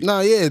Canada would make.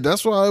 Nah, yeah,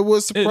 that's why it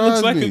was surprised me. It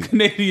looks like a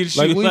Canadian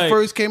shoe. Like when he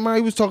first came out,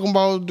 he was talking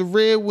about the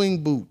Red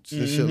Wing boots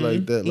and shit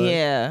like that. Like,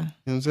 yeah. You know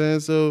what I'm saying?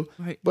 So,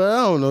 but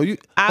I don't know.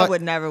 I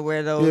would never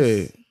wear those.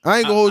 Yeah. I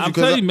ain't gonna hold you. I'm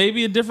telling you,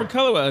 maybe a different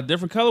colorway. A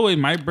different colorway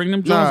might bring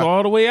them Jones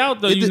all the way out,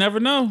 though. You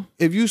never know.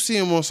 If you see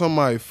them on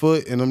somebody's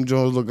foot and them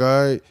Jones look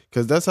all right,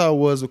 because that's how it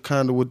was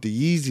kind of with the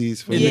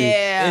Yeezys for me.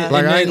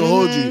 Like, I ain't gonna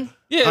hold you.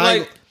 Yeah,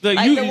 like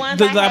the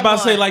ones I'm about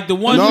to say, like the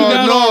ones you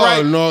got on,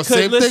 right? No,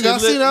 same thing. I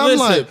seen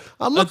that.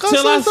 I'm looking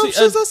at some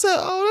shit. I said,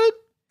 oh, that.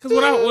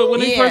 Because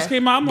when they first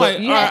came out, I'm like,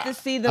 you have to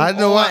see them. I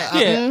know.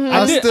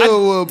 I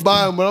still will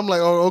buy them, but I'm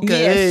like, oh,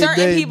 okay. Yeah,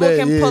 certain people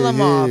can pull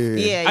them off.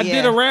 Yeah, I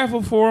did a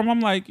raffle for them. I'm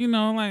like, I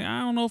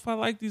don't know if I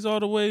like these all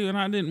the way, and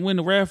I didn't win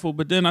the raffle.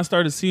 But then I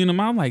started seeing them.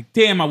 I'm like,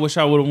 damn, I wish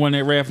I would have won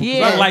that raffle.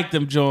 I like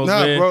them Jones,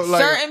 man. Bro,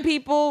 like, certain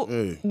people,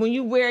 when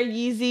you wear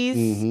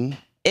Yeezys,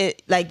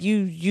 it like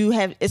you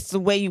have. It's the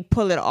way you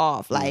pull it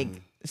off, like.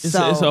 It's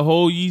a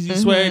whole Yeezy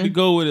swag to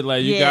go with it.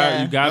 Like you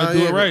got to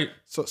do it right.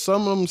 So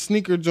some of them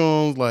sneaker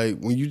Jones, like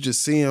when you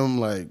just see them,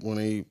 like when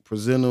they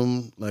present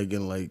them, like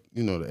in like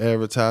the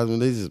advertisement,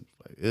 they just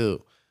like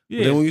ew. Yeah.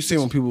 But then when you see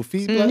them on people's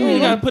feet, like, you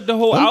gotta put the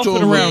whole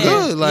outfit around.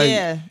 Good. Like, you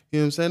know what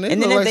I'm saying? They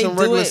and look then like if some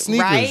they regular do it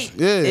sneakers. right,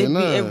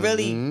 it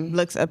really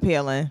looks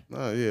appealing.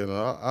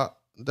 I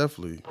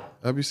definitely.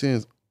 I be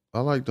seeing. I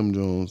like them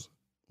Jones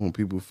on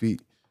people's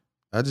feet.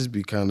 I just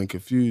be kind of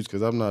confused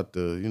because I'm not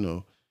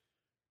the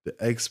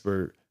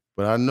expert,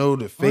 but I know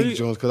the fake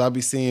Jones because I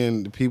be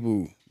seeing the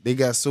people. They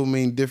got so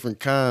many different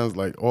kinds.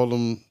 Like all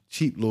them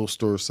cheap little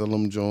stores sell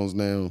them Jones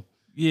now.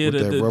 Yeah,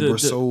 with that rubber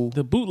sole.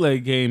 The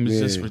bootleg game is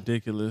just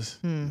ridiculous.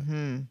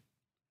 Mm-hmm.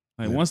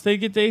 Like once they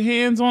get their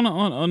hands on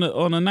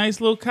a nice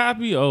little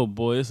copy, oh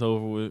boy, it's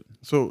over with.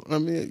 So I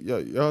mean,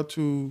 y'all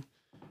two,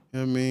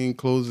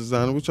 clothes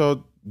designer. What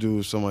y'all do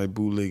if somebody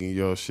bootlegging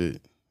y'all shit?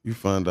 You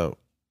find out.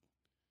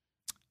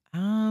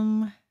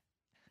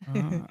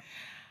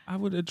 I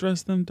would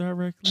address them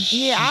directly.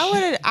 Yeah,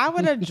 I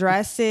would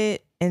address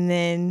it and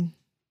then,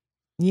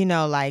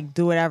 like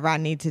do whatever I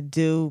need to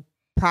do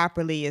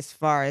properly as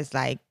far as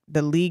like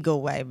the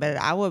legal way. But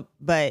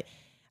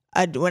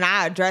when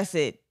I address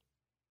it,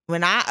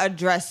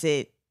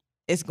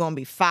 it's gonna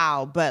be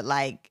foul. But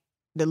like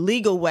the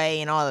legal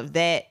way and all of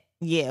that,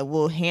 yeah,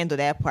 we'll handle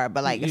that part.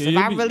 But like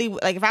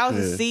if I was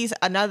to see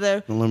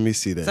another, let me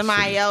see that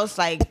somebody else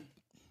like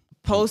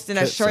posting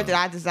a shirt that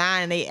I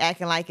designed and they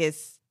acting like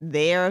it's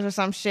theirs or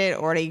some shit,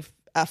 or they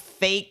a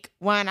fake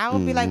one, I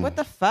would be like, what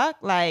the fuck?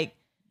 Like,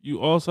 you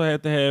also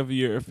have to have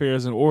your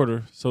affairs in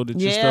order so that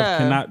your stuff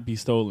cannot be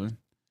stolen.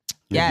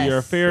 If your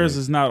affairs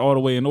is not all the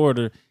way in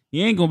order,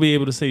 you ain't gonna be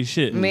able to say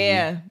shit.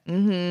 Yeah.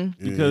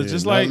 Mm-hmm. Because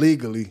just like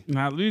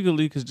not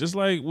legally, because just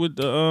like with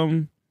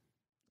the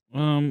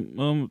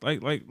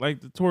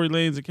like the Tory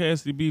Lanez and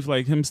Cassidy beef,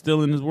 like him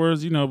stealing his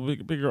words,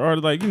 bigger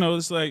art, like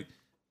it's like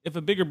if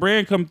a bigger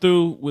brand come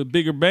through with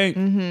bigger bank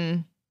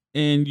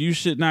and you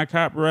should not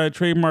copyright,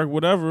 trademark,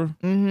 whatever,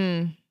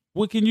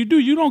 what can you do?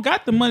 You don't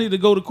got the money to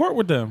go to court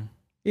with them.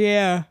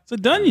 Yeah. It's a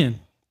dungeon.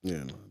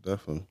 Yeah, no,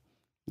 definitely.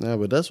 Nah,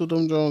 but that's what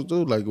them Jones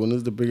do. Like when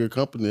it's the bigger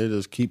company, they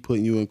just keep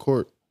putting you in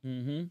court.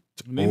 They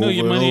know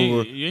your money,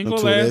 you ain't gonna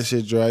until last. that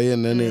shit dry,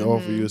 and then they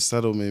offer you a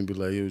settlement and be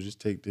like, yo, just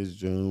take this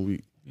John,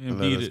 and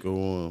let us go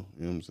on.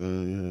 You know what I'm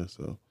saying? Yeah,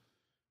 so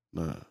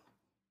nah.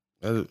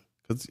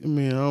 Cause I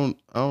mean,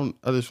 I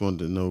just wanted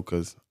to know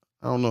because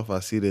I don't know if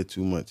I see that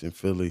too much in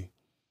Philly.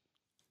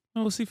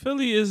 No, see,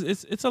 Philly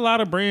it's a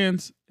lot of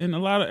brands and a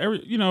lot of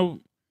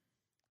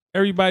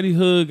everybody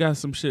hood got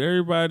some shit.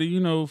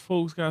 Everybody,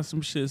 folks got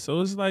some shit.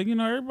 So it's like,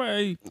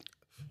 everybody.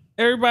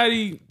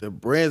 The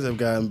brands have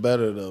gotten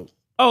better though.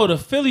 Oh, the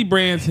Philly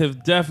brands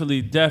have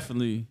definitely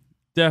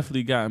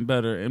gotten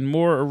better and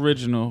more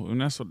original, and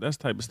that's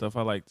type of stuff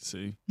I like to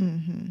see.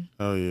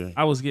 Oh yeah.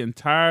 I was getting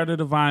tired of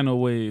the vinyl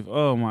wave.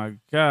 Oh my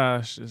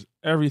gosh,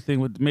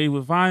 everything made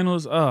with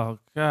vinyls. Oh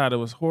God, it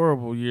was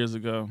horrible years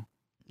ago.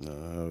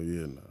 No,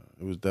 yeah, no.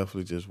 It was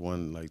definitely just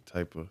one like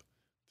type of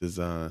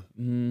design.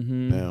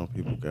 Now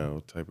people got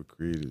all type of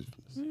creatives.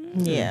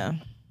 Yeah.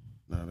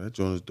 Nah, that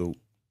joint is dope.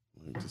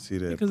 Like, to see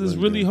that because it's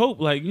really hope.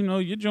 Like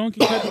your joint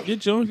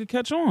can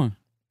catch on.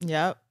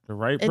 Yep. The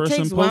right person. It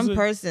takes one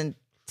person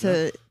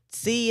to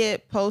see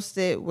it, post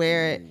it,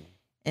 wear it,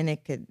 and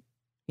it could.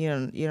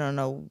 You don't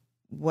know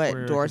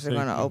what doors are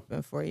going to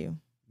open for you.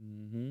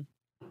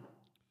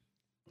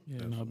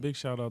 Yeah. No. Big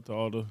shout out to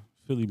all the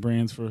Philly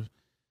brands for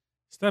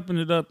stepping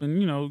it up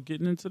and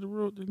getting into the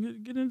road,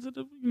 get into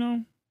the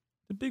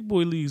the big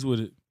boy leagues with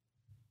it.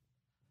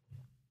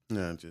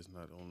 Nah, just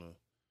not on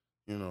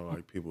the,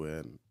 like people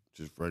had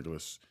just regular.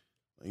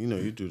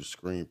 You do the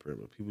screen print,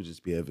 but people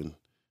just be having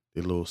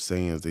their little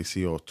sayings they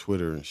see off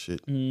Twitter and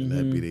shit, and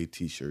that be their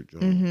T-shirt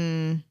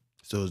joint.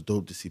 So it's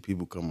dope to see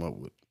people come up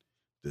with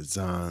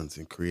designs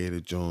and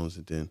creative joints,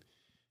 and then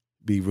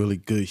be really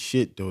good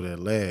shit though that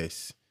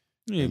lasts.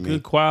 Yeah,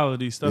 good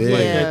quality stuff like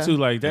that too.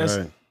 Like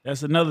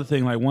that's another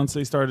thing. Like once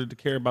they started to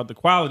care about the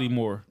quality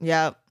more.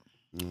 Yep.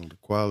 The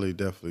quality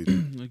definitely.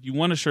 Like you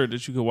want a shirt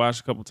that you could wash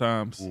a couple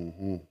times.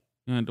 You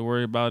don't have to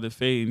worry about it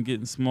fading,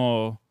 getting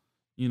small.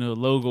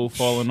 Logo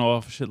falling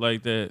off, shit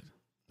like that.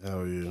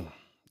 Oh yeah.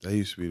 That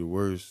used to be the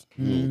worst.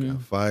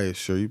 Got fire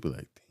shirt, you be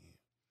like,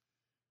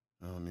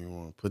 damn, I don't even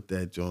want to put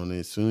that joint in.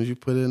 As soon as you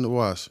put it in the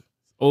washer,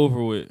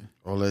 over with.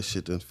 All that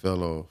shit done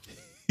fell off.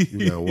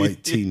 You got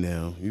white tee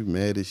now. You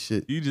mad as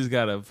shit. You just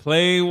got a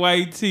plain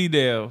white tee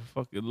now.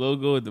 Fucking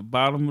logo at the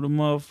bottom of the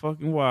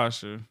motherfucking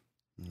washer.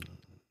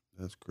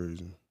 That's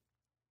crazy.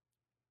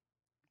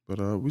 But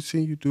we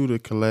seen you do the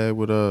collab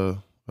with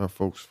our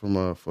folks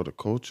from For the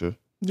Culture.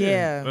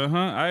 Yeah.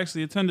 I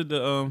actually attended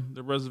the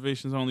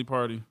reservations only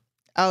party.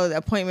 Oh, the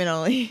appointment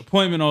only.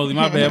 Appointment only.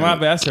 My bad.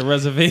 I said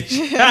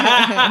reservation.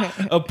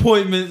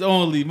 Appointments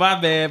only.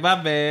 My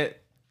bad.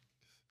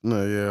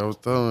 No, yeah, I was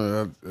telling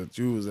her that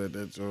you was at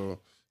that, y'all. You know what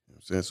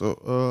I'm saying?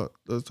 So,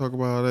 let's talk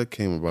about how that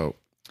came about.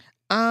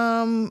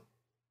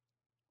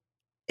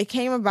 It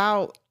came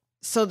about.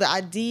 So the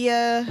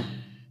idea.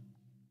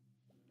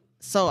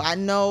 So I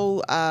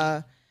know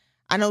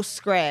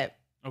Scrap.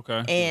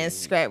 Okay. And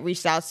Scrap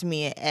reached out to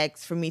me and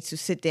asked for me to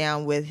sit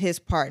down with his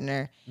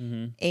partner.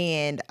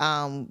 And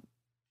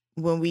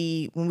when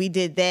we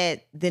did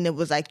that, then it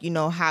was like,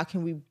 how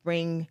can we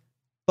bring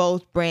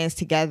both brands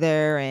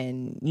together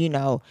and,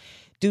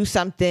 do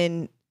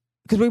something,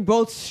 because we're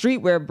both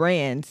streetwear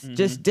brands,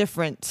 just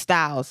different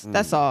styles.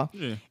 That's all.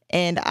 Yeah.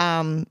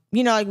 And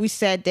like we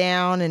sat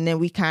down and then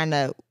we came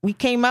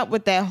up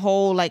with that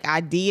whole like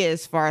idea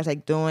as far as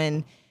like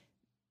doing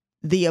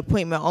the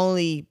appointment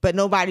only, but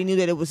nobody knew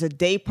that it was a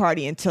day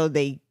party until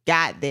they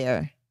got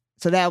there.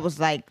 So that was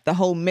like the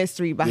whole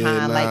mystery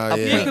behind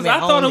appointment because I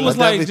thought it was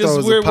like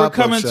just we're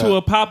coming to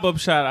a pop-up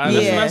shop.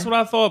 That's what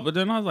I thought, but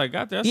then I was like,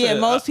 God, that's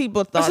most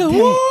people thought that.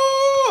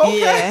 Whoa,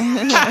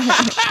 okay.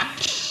 Yeah.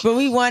 But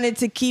we wanted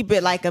to keep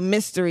it like a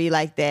mystery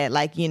like that.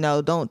 Like,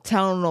 don't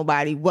tell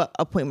nobody what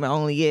appointment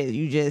only is.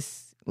 You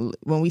just,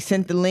 when we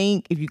sent the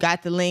link, if you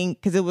got the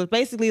link, because it was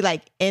basically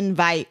like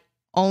invite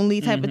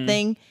only type of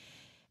thing.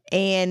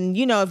 And,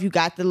 if you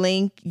got the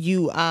link,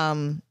 you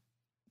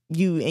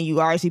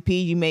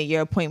RSVP, you made your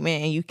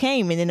appointment and you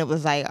came. And then it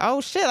was like, oh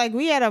shit, like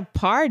we had a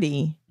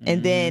party.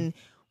 And then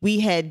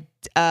we had,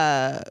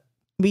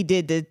 we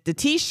did the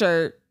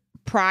t-shirt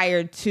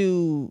prior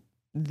to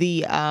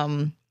the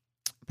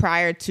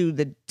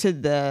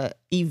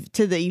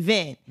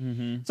event.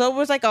 So it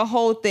was like a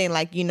whole thing.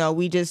 Like, we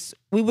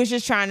was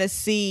just trying to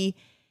see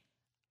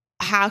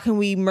how can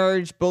we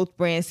merge both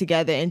brands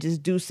together and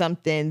just do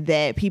something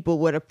that people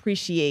would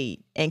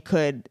appreciate and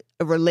could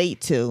relate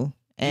to.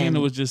 And it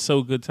was just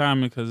so good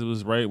timing because it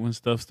was right when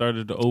stuff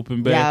started to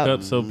open back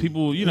up. So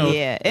people, it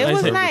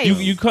was nice.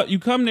 You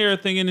come there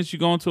thinking that you're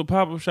going to a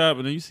pop-up shop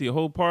and then you see a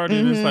whole party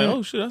and it's like,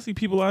 oh shit, I see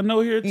people I know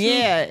here too.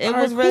 Yeah, it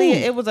was really,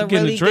 cool. It was a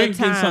really good time.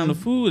 Getting something to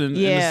food and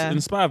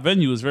the spot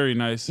venue was very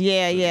nice.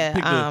 Yeah.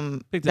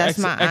 Picked that's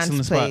my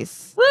aunt's place.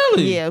 Spot.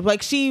 Really? Yeah,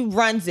 like she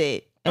runs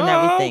it. and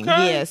everything.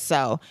 Okay. Yeah,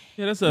 so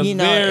yeah, that's a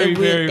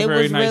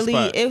very nice really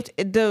spot.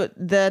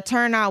 The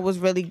turnout was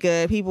really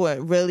good. People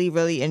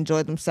really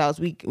enjoyed themselves.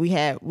 We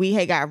had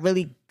got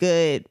really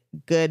good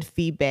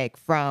feedback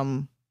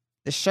from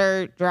the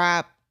shirt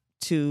drop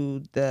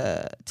to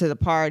the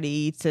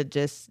party to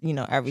just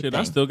everything. Shit,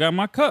 I still got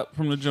my cup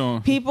from the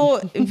joint.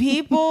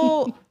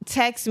 People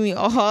text me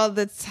all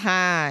the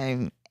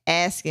time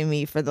asking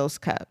me for those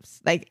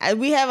cups. Like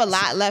we have a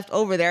lot left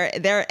over there.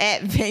 They're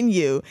at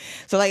venue.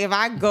 So like if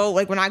I go,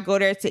 like when I go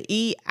there to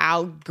eat,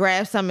 I'll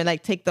grab some and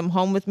like take them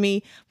home with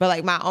me. But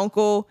like my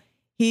uncle,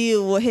 he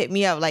will hit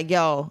me up like,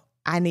 yo,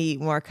 I need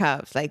more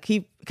cups. Like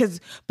because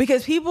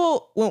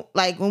people,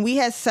 when we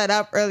had set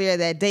up earlier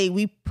that day,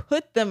 we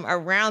put them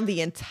around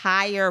the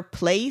entire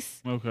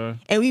place. Okay.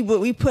 And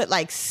we put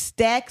like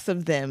stacks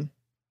of them.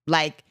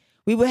 Like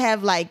we would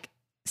have like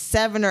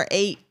 7 or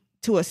 8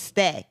 to a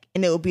stack,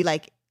 and it would be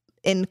like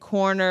in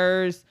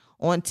corners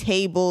on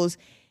tables.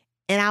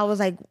 And I was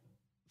like,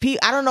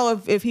 I don't know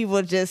if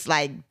people just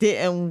like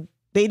they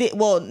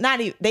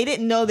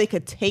didn't know they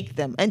could take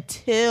them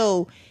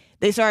until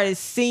they started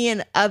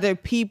seeing other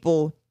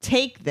people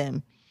take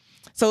them.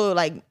 So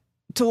like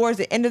towards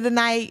the end of the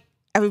night,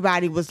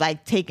 everybody was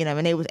like taking them,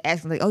 and they was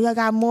asking like, oh, y'all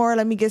got more?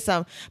 Let me get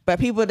some. But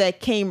people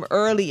that came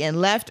early and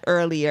left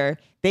earlier,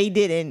 they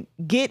didn't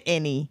get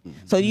any.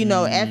 So,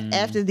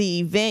 after the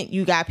event,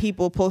 you got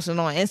people posting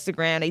on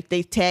Instagram.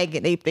 They tag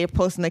it. They're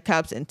posting the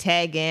cups and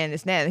tagging.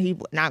 It's not.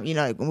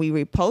 Like when we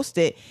repost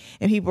it,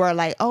 and people are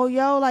like, oh,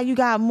 yo, like you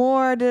got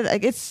more.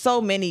 Like it's so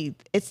many.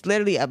 It's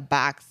literally a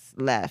box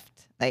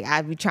left. Like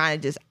I'd be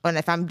trying to and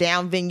if I'm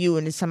down venue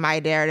and there's somebody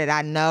there that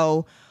I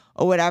know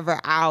or whatever,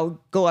 I'll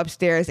go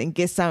upstairs and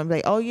get some.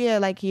 Like, oh yeah,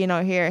 like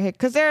here,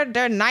 because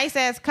they're nice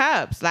ass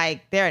cups.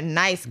 Like they're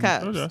nice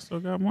cups. I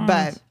still got mine.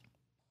 But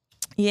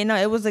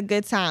it was a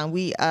good time.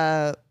 We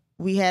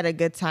had a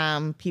good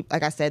time. People,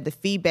 like I said, the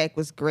feedback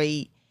was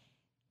great,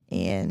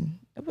 and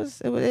it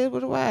was what it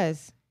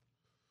was.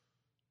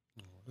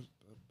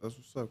 That's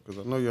what's up. Because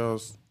I know y'all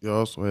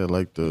also had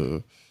like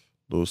the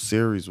little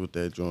series with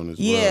that joint as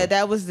well. Yeah,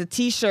 that was the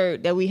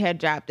T-shirt that we had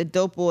dropped, the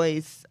Dope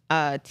Boys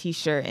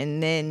T-shirt,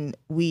 and then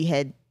we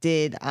had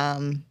did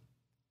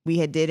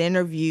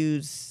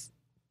interviews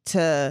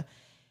to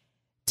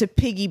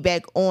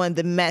piggyback on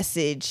the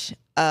message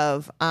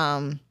of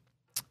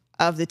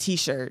the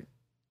T-shirt.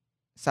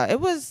 So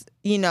it was,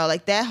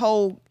 like that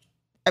whole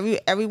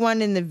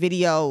everyone in the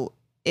video,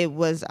 it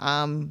was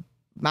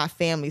my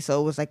family. So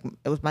it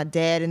was my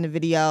dad in the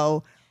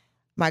video,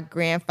 my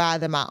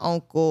grandfather, my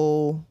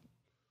uncle,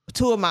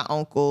 2 of my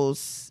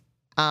uncles,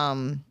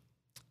 and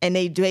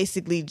they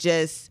basically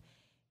just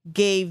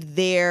gave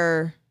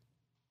their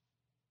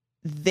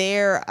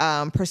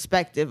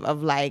perspective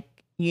of like,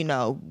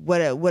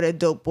 what a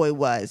dope boy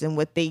was and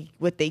what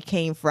they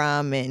came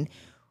from and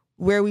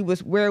where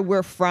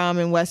we're from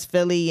in West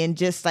Philly, and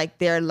just like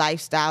their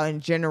lifestyle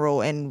in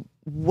general and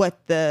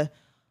what the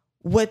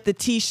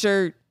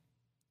T-shirt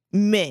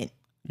meant.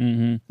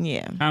 Mm-hmm.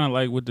 Yeah, kind of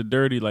like with the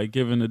dirty, like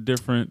giving a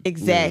different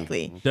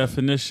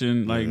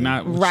definition, like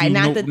not what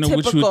not the typical,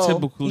 what you would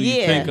typically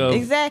think of.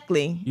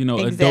 Exactly.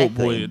 A dope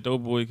boy. A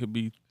dope boy could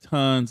be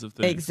tons of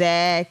things.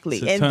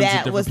 Exactly, and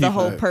that was the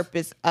whole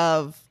purpose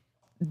of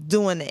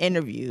doing the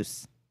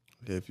interviews.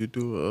 Yeah, if you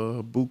do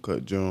a boot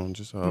cut, John,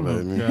 just holler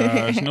at me.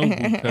 Gosh, no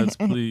boot cuts,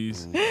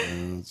 please.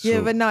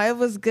 Yeah, but no, it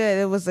was good.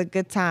 It was a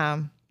good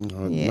time.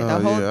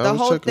 The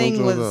whole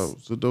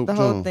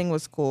thing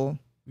was cool.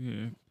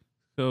 Yeah.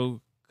 So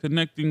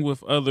connecting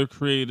with other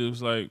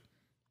creatives, like,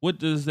 what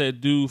does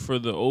that do for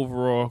the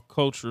overall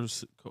cultural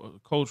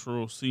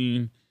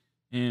scene,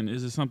 and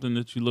is it something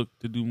that you look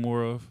to do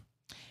more of?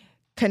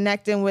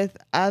 Connecting with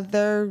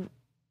other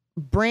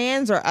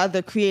brands or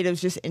other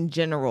creatives just in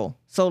general.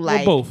 So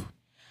like both.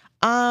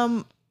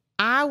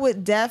 I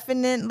would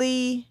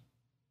definitely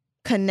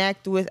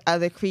connect with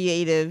other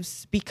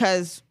creatives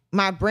because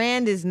my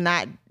brand is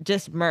not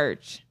just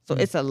merch. So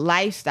it's a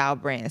lifestyle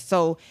brand.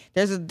 So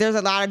there's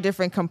a lot of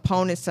different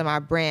components to my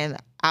brand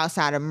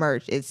outside of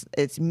merch.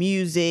 It's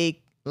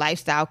music,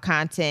 lifestyle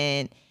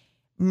content,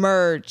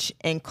 merch,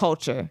 and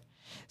culture.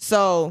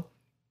 So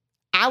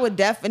I would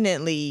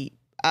definitely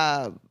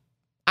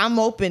I'm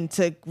open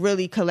to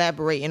really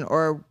collaborating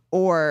or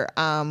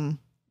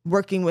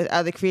working with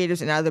other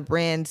creators and other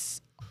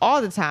brands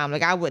all the time.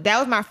 Like that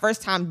was my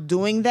first time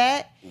doing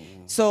that.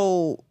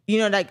 So,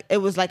 like it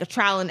was like a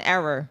trial and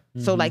error.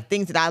 Mm-hmm. So like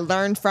things that I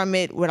learned from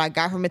it, what I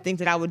got from it, things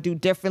that I would do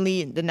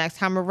differently the next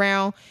time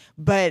around.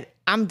 But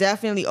I'm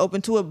definitely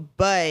open to it,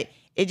 but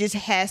it just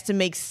has to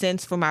make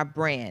sense for my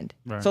brand.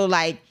 Right. So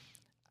like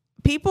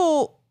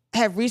people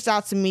reach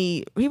out to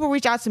me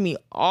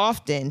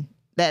often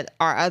that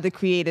are other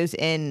creators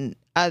and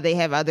they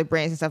have other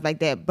brands and stuff like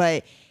that.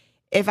 But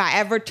if I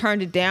ever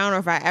turned it down or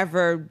if I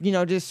ever,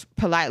 just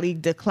politely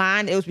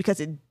declined, it was because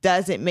it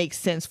doesn't make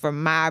sense for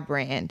my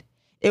brand.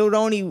 It would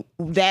only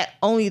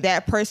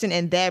that person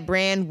and that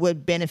brand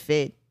would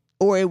benefit,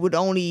 or it would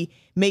only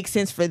make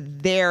sense for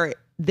their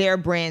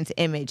brand's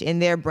image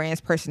and their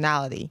brand's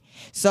personality.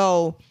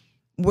 So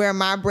where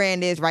my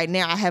brand is right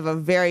now, I have a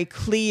very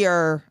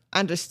clear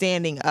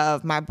understanding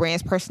of my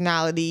brand's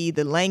personality,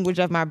 the language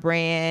of my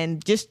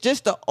brand, just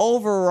the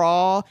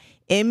overall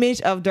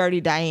image of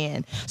Dirty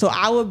Diane. So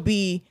I would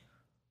be,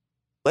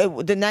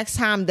 the next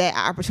time that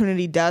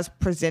opportunity does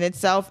present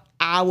itself,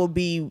 I will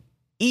be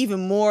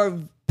even more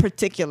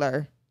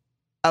particular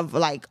of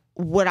like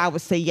what I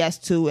would say yes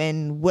to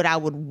and what I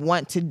would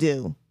want to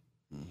do.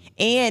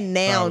 And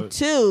now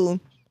too,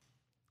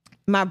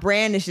 my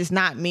brand is just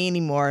not me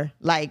anymore.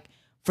 Like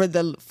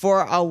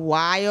for a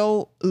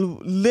while,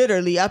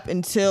 literally up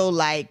until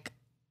like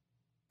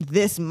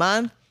this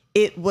month,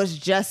 it was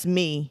just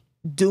me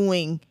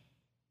doing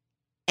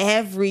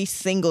every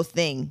single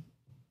thing.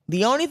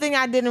 The only thing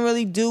I didn't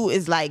really do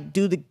is like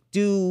do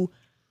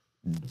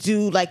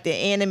like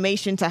the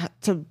animation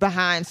to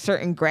behind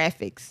certain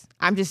graphics.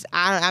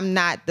 I'm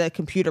not the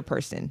computer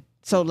person.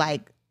 So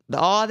like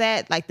all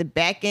that, like the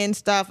back end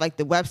stuff, like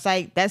the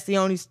website, that's the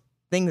only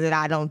thing that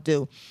I don't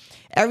do.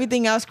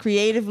 Everything else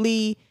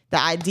creatively, the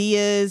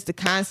ideas, the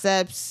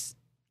concepts,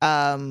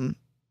 the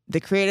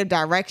creative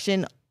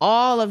direction,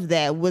 all of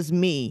that was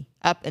me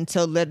up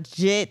until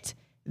legit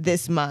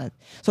this month.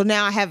 So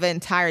now I have an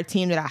entire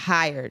team that I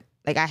hired.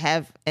 Like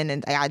I've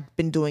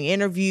been doing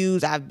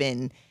interviews. I've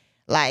been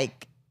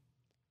like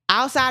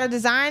outside of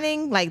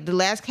designing, like the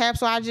last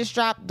capsule I just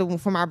dropped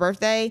for my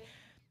birthday,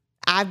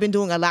 I've been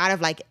doing a lot of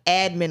like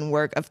admin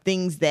work of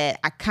things that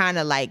I kind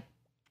of like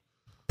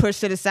pushed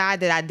to the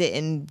side that I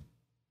didn't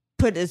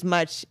put as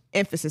much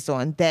emphasis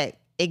on, that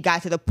it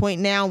got to the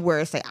point now where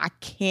it's like I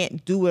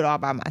can't do it all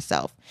by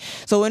myself.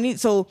 So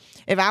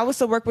if I was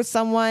to work with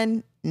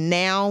someone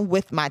now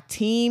with my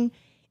team,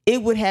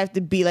 it would have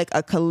to be like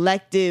a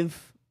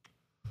collective.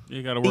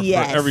 You got to work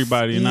for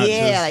everybody, not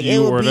just like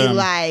you or them. It would be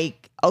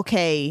like,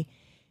 okay,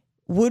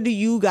 what do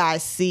you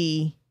guys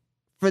see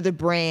for the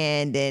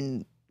brand,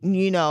 and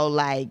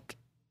like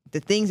the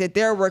things that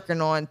they're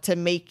working on to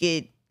make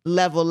it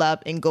level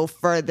up and go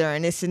further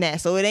and this and that.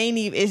 So it ain't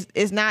even,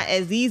 it's not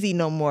as easy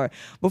no more.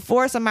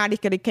 Before, somebody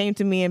could have came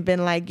to me and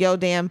been like, yo,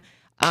 damn,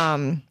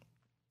 boom,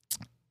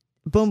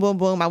 boom,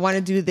 boom, I want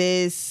to do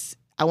this.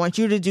 I want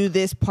you to do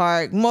this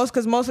part.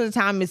 Because most of the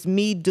time it's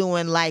me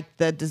doing like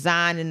the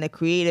design and the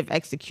creative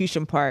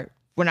execution part.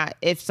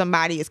 If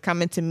somebody is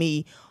coming to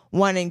me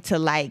wanting to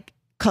like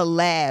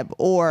collab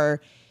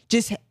or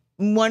just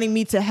wanting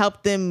me to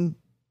help them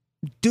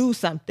do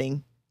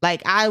something.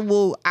 Like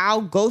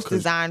I'll ghost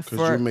design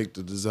for. You make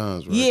the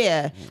designs, right?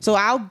 Yeah. So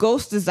I'll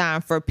ghost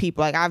design for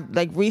people.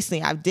 Like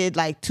recently I did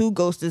like 2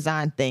 ghost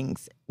design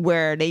things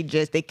where they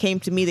came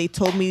to me, they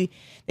told me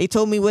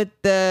what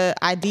the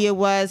idea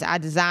was, I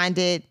designed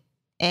it,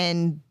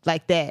 and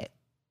like that.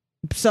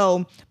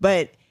 So,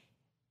 but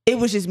it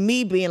was just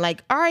me being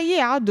like, all right,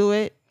 yeah, I'll do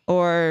it,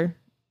 or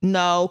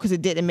no, because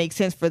it didn't make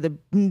sense for the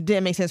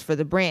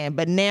brand.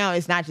 But now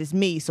it's not just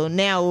me. So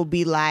now it will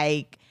be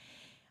like,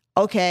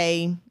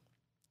 okay,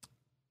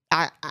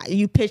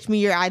 you pitched me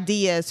your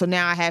idea, so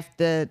now I have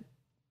to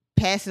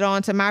pass it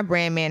on to my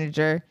brand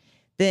manager.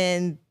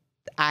 Then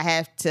I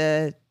have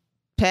to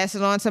pass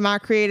it on to my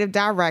creative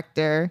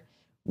director.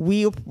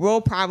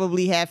 We'll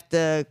probably have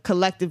to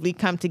collectively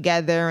come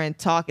together and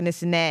talk and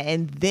this and that.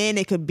 And then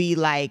it could be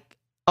like,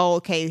 oh,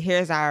 okay,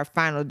 here's my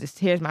final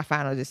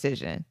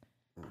decision.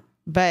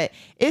 But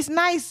it's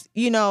nice,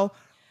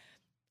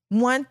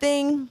 one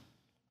thing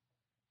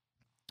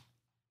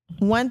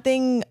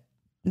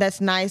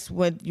that's nice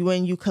when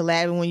you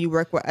collab and when you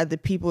work with other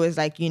people is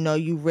like,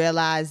 you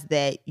realize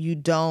that you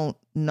don't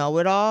know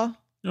it all.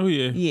 Oh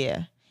yeah.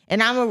 Yeah.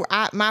 And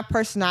my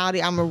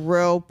personality, I'm a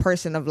real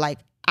person of like,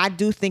 I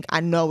do think I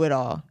know it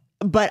all,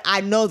 but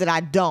I know that I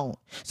don't.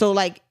 So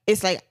like,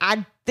 it's like,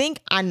 I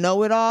think I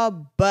know it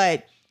all,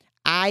 but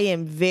I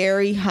am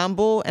very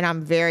humble and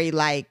I'm very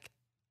like,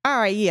 all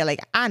right, yeah, like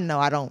I know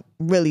I don't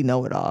really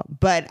know it all,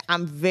 but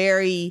I'm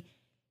very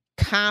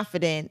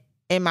confident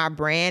in my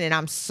brand and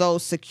I'm so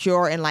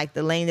secure in like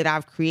the lane that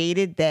I've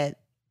created that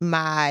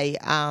my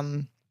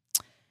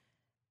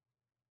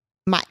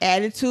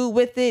attitude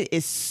with it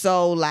is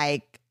so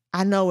like,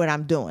 I know what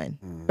I'm doing,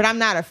 but I'm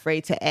not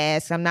afraid to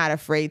ask. I'm not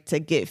afraid to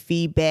get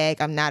feedback.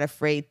 I'm not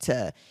afraid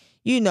to,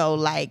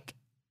 like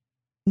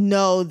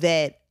know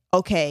that,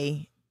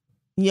 okay,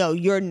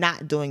 you're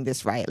not doing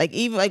this right. Like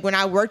even like when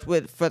I worked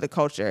for the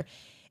culture,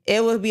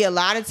 it would be a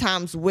lot of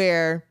times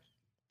where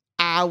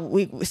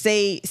we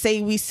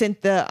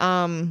sent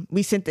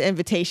the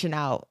invitation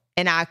out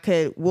and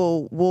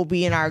we'll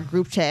be in our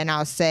group chat and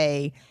I'll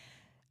say,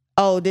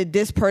 oh, did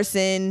this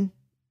person,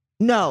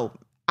 no,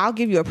 I'll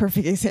give you a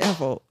perfect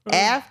example.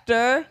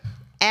 After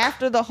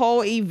the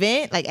whole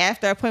event, like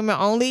after appointment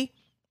only,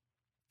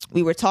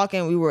 we were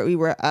talking, we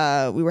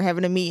were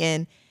having a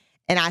meeting,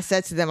 and I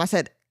said to them,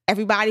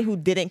 everybody who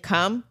didn't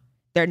come,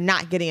 they're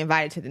not getting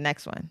invited to the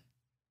next one.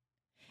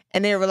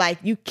 And they were like,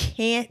 you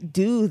can't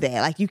do that.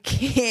 Like you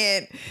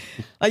can't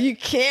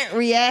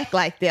react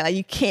like that. Like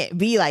you can't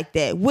be like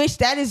that, which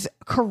that is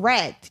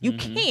correct. You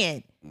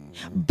can't.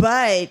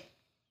 But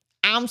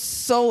I'm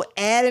so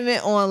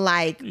adamant on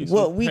like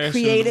what we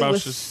created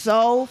was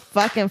so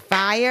fucking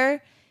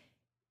fire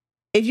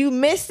if you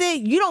miss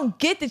it, you don't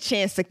get the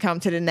chance to come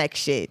to the next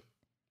shit.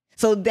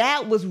 So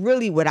that was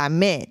really what I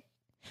meant.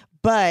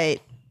 But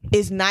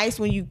it's nice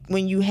when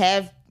you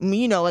have,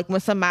 you know, like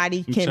when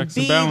somebody can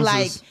be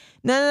like,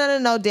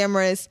 no,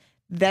 Demarest,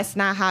 that's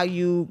not how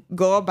you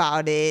go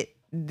about it.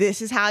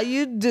 This is how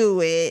you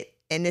do it,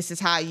 and this is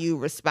how you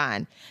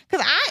respond.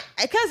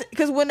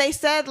 Because when they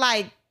said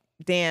like,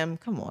 damn,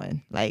 come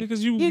on, like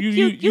because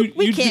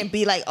we can't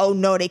be like, oh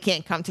no, they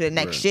can't come to the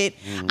next shit.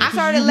 I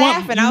started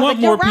laughing. I was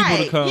like, you're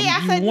right. Yeah,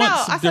 I said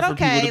no. I said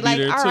okay, like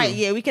all right,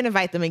 yeah, we can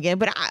invite them again.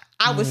 But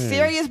I was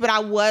serious, but I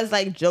was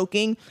like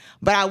joking,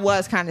 but I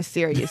was kind of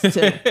serious too.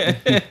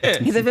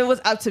 Because if it was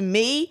up to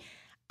me,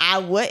 I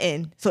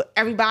wouldn't. So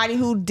everybody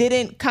who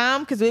didn't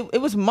come, because it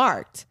was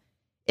marked.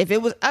 If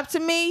it was up to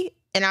me,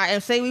 and I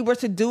say we were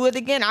to do it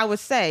again, I would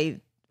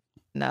say,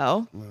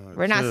 no,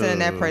 we're not sending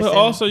that person. But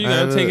also, you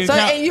gotta take into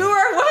account. And you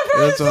were one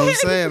person. That's what I'm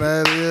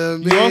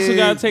saying. You also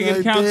gotta take into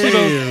account too.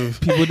 Though,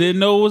 people didn't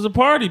know it was a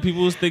party.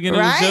 People was thinking it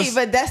was just.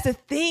 But that's the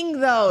thing,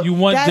 though. You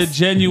want the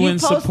genuine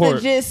support. You're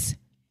supposed to just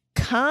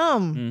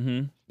come.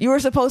 Mm-hmm. You were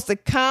supposed to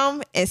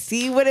come and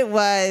see what it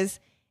was,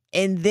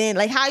 and then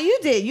like how you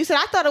did. You said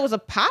I thought it was a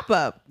pop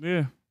up.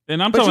 Yeah.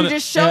 And I'm but you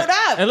just showed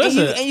up. And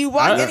listen, and you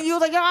walked in and you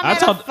was like, yo, I'm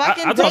at a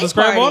fucking I talk to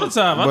Scrap all the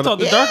time. I talk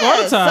to Dark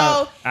all the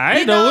time. So, I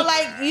didn't know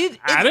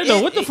I didn't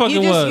know what the fuck it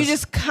was. You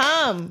just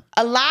come.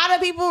 A lot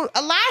of people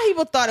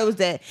thought it was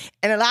that.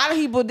 And a lot of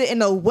people didn't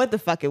know what the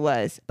fuck it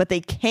was. But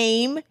they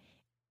came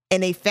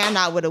and they found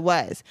out what it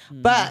was.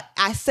 Mm-hmm. But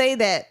I say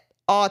that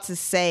all to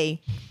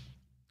say,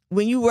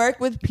 when you work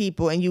with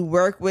people and you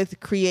work with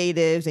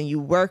creatives and you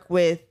work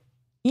with,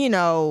 you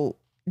know,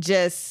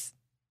 just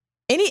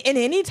in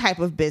any type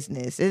of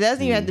business, it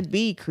doesn't even have to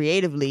be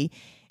creatively.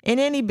 In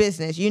any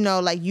business, you know,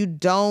 like you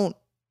don't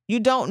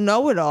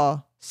know it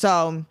all.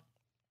 So,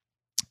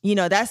 you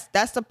know,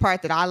 that's the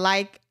part that I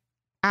like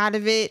out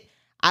of it.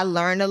 I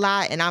learned a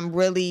lot, and I'm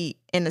really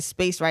in a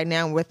space right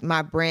now with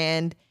my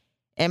brand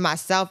and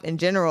myself in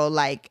general.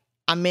 Like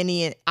I'm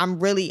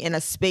really in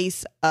a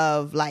space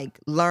of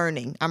like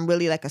learning. I'm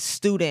really like a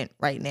student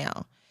right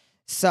now.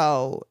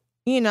 So,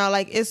 you know,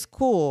 like it's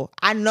cool.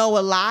 I know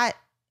a lot.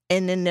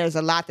 And then there's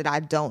a lot that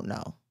I don't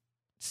know.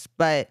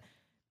 But,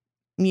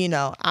 you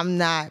know, I'm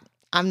not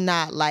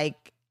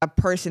like a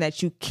person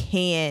that you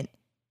can't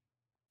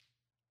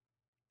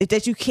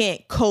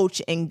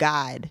coach and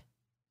guide.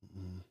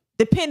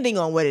 Depending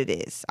on what it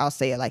is. I'll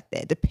say it like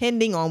that.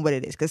 Depending on what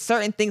it is. Because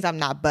certain things I'm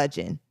not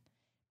budging.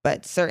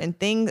 But certain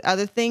things,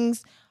 other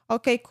things,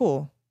 okay,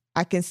 cool.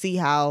 I can see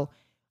how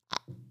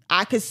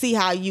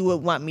you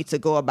would want me to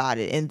go about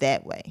it in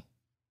that way.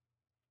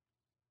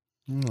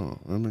 No,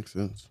 that makes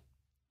sense.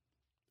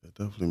 That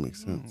definitely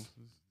makes sense.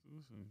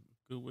 It's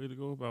a good way to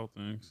go about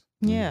things.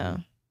 Yeah.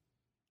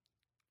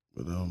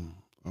 But I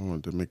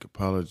wanted to make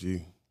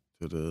apology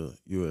to the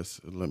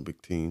U.S.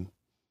 Olympic team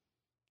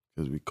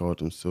because we called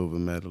them silver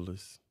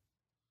medalists,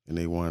 and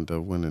they wound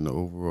up winning the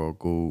overall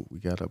gold. We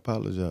gotta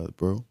apologize,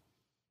 bro.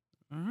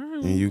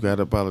 Right. And you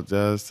gotta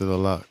apologize to the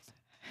Locks.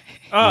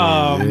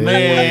 Oh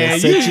man,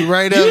 set you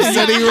right up,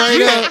 set you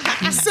right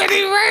up, set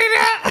you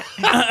right up.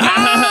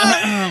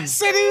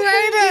 Set him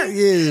right up.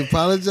 Yeah,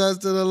 apologize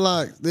to the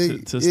Locks.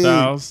 To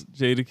Styles,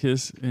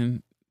 Jadakiss,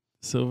 and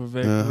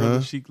Silverback,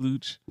 Brother Sheik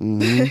Luch.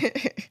 Mm-hmm.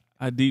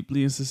 I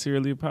deeply and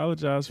sincerely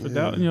apologize for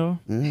doubting y'all.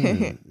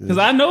 Because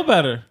I know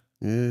better.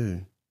 Yeah.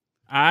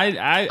 I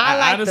like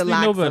honestly the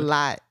Locks know better. A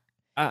lot.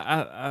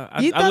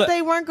 You thought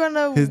they weren't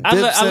gonna? I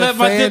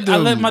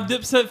let my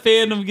Dipset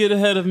fandom get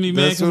ahead of me,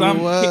 man.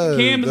 Because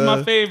Cam is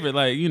my favorite.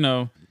 Like, you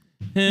know,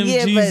 him,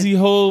 Jeezy,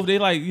 Hove, they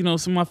like, you know,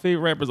 some of my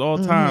favorite rappers all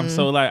time.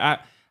 So like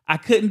I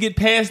couldn't get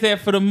past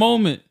that for the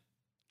moment.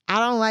 I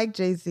don't like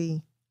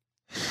Jay-Z.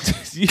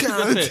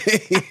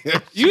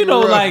 You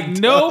know, like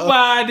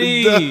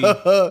nobody.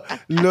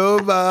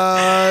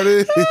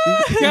 Nobody.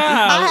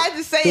 I had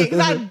to say it because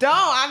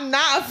I'm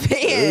not a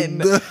fan.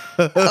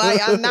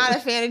 Like, I'm not a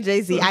fan of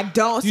Jay-Z. I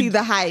don't see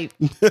the hype.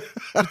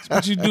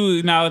 But you do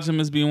acknowledge him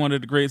as being one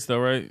of the greats, though,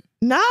 right?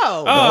 No.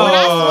 Oh,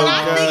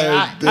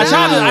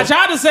 I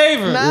tried to save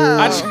her. No.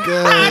 I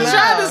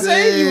tried to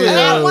save you. And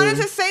I wanted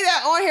to say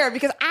that on here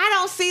because I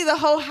don't see the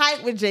whole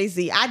hype with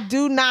Jay-Z. I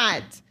do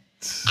not.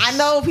 I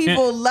know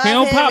people love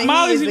him. Pop and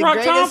Molly's, he is the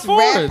greatest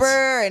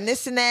rapper and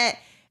this and that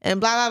and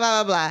blah blah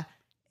blah blah blah.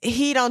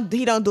 He don't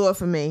do it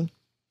for me.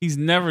 He's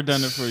never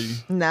done it for you.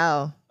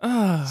 No.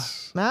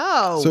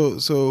 No.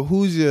 So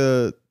who's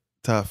your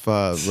top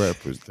 5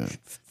 rappers then?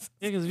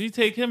 Yeah, because if you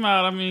take him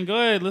out, I mean, go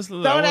ahead.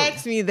 Don't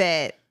ask me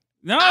that.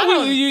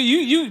 No,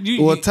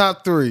 you. Well,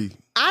 top 3.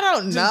 I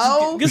don't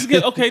know. Just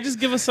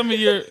give us some of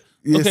your.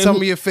 Some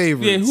of your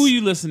favorites. Yeah, who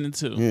you listening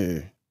to?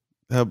 Yeah.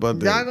 How about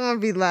that? Y'all gonna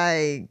be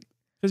like.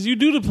 Because you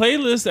do the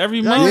playlist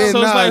every month, so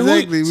it's like,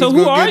 exactly.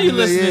 Who are you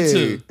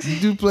listening to? You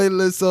do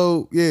playlists,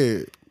 so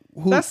yeah.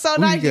 That's so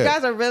nice. You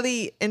guys are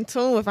really in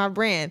tune with our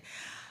brand.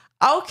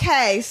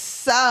 Okay,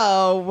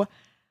 so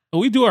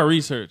we do our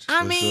research.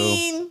 I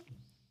mean,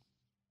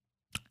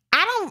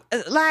 I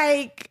don't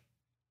like.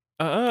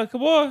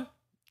 Come on.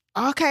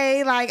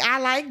 Okay, like I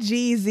like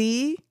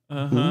Jeezy.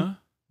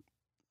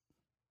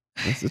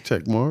 That's a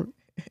check mark.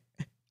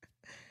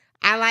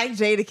 I like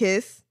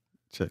Jadakiss.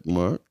 Check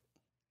mark.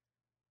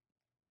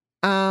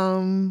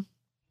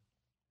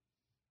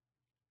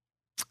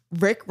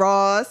 Rick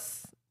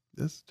Ross.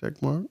 That's a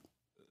check mark.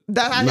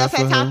 That's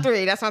my top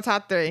three. That's my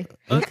top three.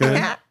 Okay.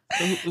 No,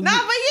 but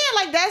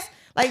yeah,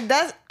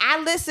 that's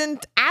I listen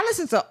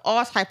to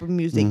all type of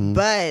music,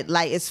 but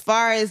like as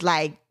far as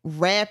like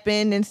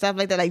rapping and stuff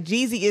like that, like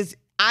Jeezy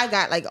I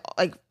got like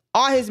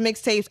all his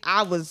mixtapes,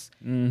 I was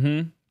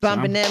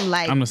bumping them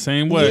like I'm the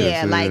same way.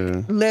 Yeah, like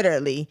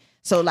literally.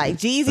 So like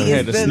Jeezy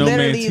is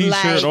literally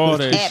like all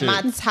that at shit.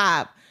 my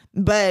top.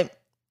 But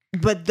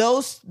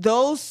those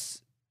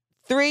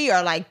three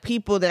are like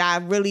people that I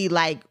really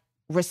like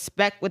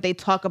respect what they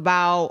talk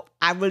about.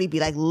 I really be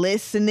like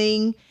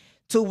listening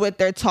to what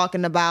they're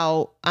talking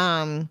about.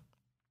 And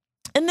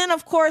then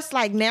of course,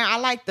 like now I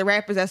like the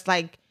rappers that's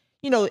like,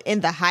 you know, in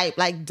the hype,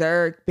 like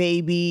Dirk,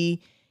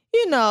 Baby,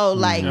 you know,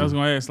 like I was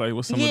gonna ask, like,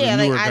 what's some of the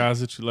newer guys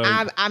that you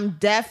like? I'm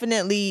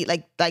definitely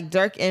like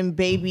Dirk and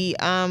Baby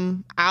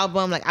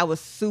album. Like I was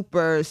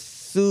super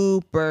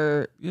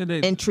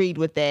intrigued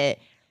with that.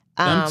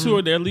 Them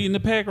two, they're leading the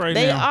pack right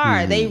they now.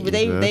 Are. They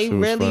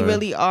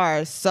really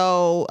are.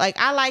 So like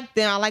I like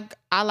them.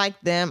 I like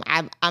them.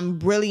 I'm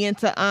really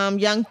into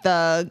Young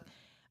Thug.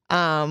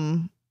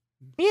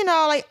 You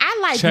know, like I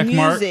like Check music.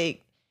 Mark.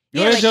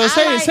 Yeah, like, Joe,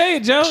 say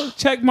it, Joe.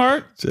 Check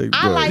mark.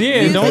 I like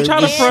music, don't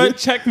try to front.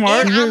 Check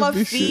mark. And I'm a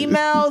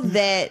female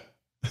that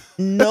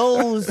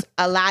knows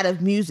a lot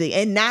of music,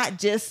 and not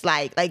just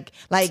like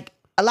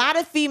a lot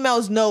of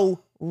females know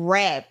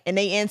rap, and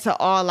they into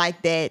all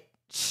like that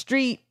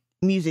street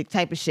music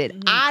type of shit.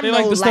 I they know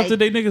like the stuff that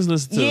they niggas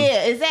listen to.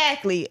 Yeah,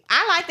 exactly.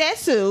 I like that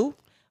too,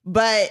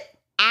 but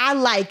I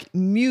like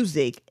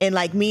music, and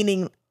like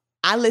meaning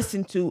I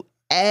listen to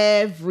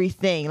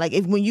everything. Like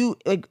if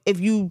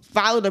you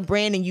follow the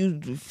brand and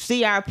you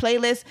see our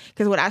playlist,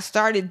 because what I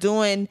started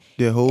doing.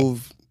 The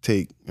Hove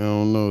take. I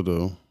don't know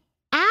though.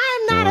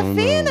 I'm not a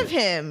fan of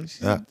him.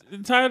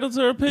 Entitled to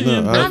her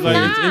opinion. No, I'm like,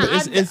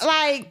 not. It's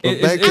back to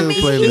the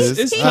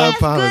playlist. I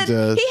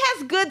apologize. He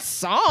has good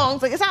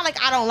songs. Like it's not like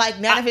I don't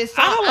like none of his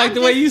songs. I don't like the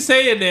way you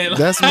saying that.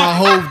 That's my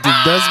Hove.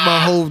 That's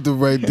my Hove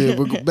right there.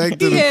 But go back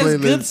to the has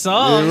playlist. Good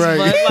songs, yeah, right.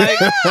 but like,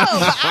 No,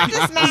 but I'm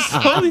just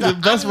not. probably the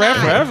best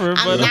rapper ever.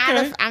 But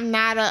okay. I'm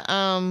not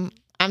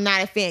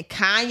a fan.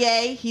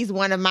 Kanye, he's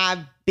one of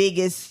my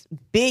biggest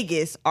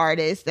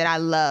artists that I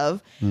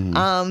love.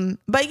 But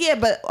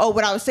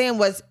what I was saying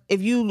was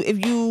if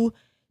you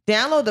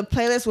download the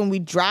playlist when we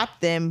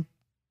drop them,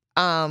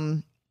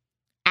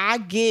 I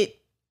get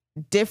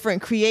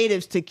different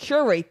creatives to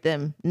curate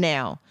them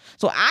now.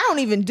 So I don't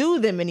even do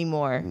them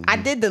anymore. I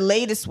did the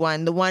latest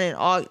one, the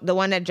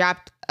one that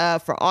dropped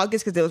for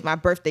August because it was my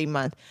birthday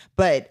month.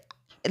 But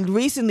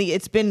recently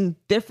it's been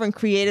different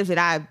creatives that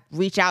I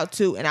reach out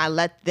to and I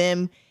let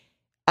them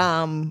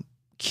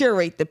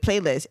curate the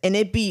playlist, and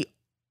it be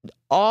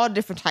all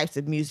different types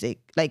of music.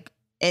 Like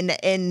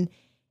and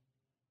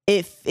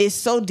it's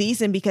so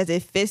decent because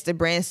it fits the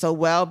brand so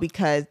well,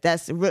 because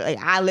that's really,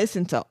 I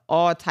listen to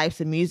all types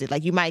of music.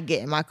 Like you might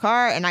get in my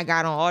car and I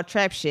got on all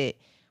trap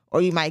shit,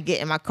 or you might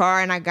get in my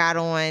car and I got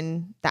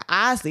on the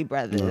Osley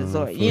Brothers,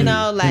 or you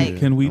know, like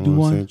can we do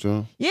one?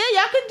 Yeah,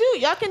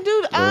 y'all can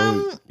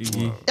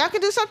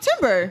do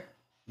September.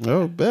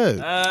 Oh, bad.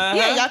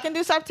 Yeah, y'all can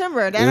do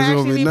September. That'll It's gonna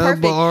actually be be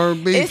nothing but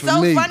perfect. R&B It's for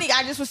so me. funny.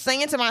 I just was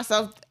saying to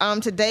myself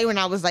today when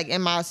I was like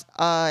in my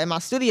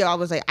studio, I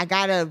was like, I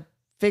gotta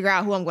figure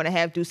out who I'm gonna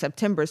have do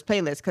September's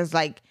playlist, because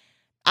like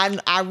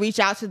I reach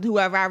out to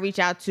whoever I reach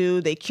out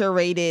to, they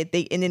curate it,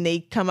 and then they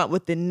come up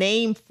with the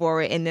name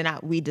for it, and then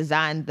we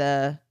design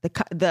the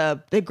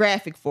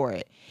graphic for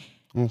it.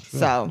 Oh, sure.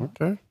 So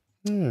okay,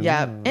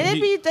 yeah, and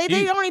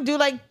they only do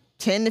like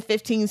 10 to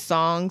 15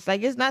 songs.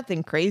 Like it's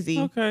nothing crazy.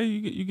 Okay,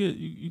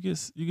 you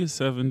get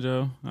 7,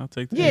 Joe. I'll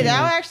take that. Yeah,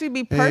 that would actually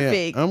be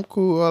perfect. Yeah, I'm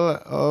cool.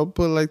 I'll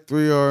put like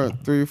 3 or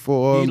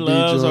 4 R&B. He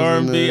loves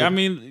R&B. I I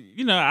mean,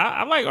 you know,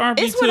 I like R&B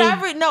It's too.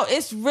 whatever. No,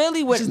 it's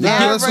really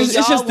whatever. It's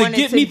just to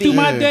get me through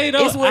my day,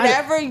 though. It's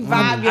whatever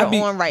vibe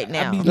you're on right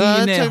now. I be I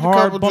needing take that a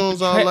hard couple bump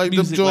Jones out. Like them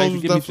music, like, to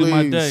Jones get me through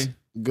my definitely day.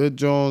 good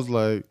Jones.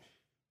 Like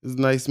it's a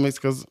nice mix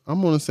because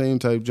I'm on the same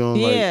type Jones.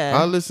 Yeah.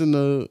 Like I listen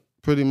to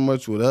pretty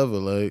much whatever.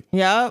 Like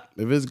Yep.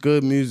 if it's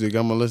good music,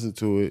 I'm gonna listen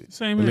to it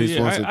Same at here. least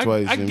once or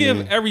twice. I you give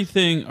know?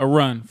 everything a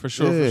run for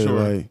sure. Yeah, For sure.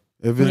 like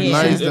if it's Yeah.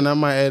 nice, then I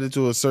might add it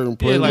to a certain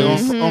Yeah,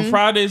 playlist. like on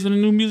Fridays when the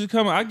new music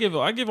comes, I give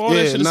all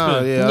that shit a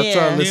spin. Yeah, I try to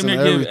Damn listen to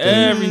near give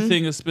everything.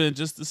 everything a spin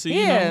just to see,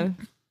 Yeah. you know,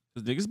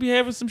 because niggas be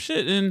having some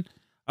shit. And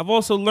I've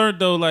also learned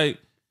though, like,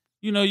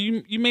 you know,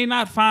 you may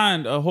not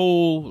find a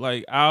whole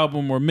like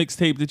album or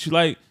mixtape that you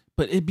like,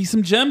 but it'd be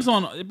some gems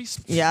on. It'd be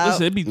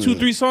listen, it'd be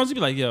 2-3 songs. You'd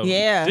be like, yo,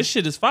 this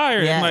shit is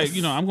fire. Yes. And like,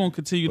 you know, I'm gonna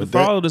continue to But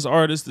that- follow this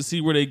artist to see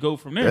where they go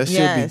from there. That shit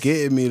Yes. be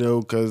getting me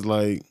though, cause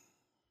like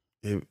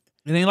It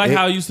ain't like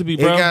how it used to be,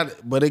 bro.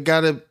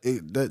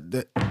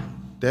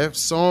 that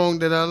song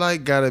that I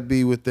like gotta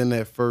be within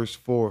that first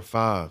 4 or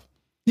 5.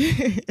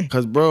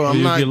 Cause bro,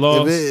 I'm not.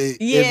 If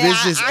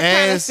it's just I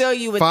ass, feel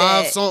you with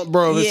five that. songs,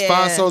 bro. If it's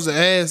 5 songs of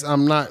ass,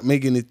 I'm not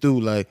making it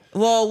through. Like,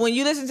 well, when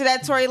you listen to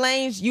that Tory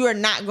Lanez, you are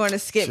not going to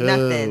skip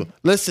nothing.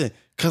 Listen.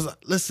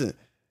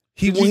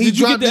 Did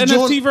you get the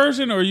NFT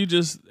version, or you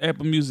just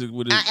Apple Music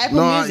with it?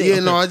 Apple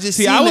Music. I just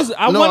see. I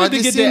wanted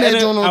to get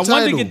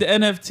the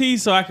NFT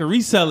so I could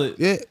resell it.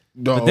 Yeah,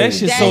 no. But that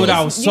shit sold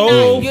out so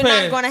fast. You're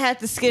not going to have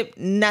to skip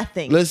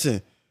nothing.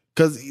 Listen,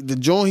 because the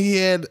joint he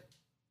had,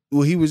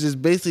 well, he was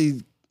just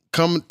basically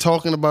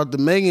talking about the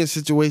Megan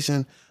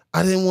situation.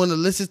 I didn't want to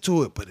listen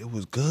to it, but it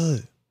was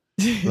good.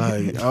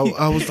 Like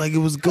I was like, it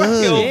was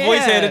good. Your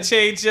voice had to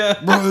change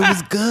up, bro. It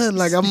was good.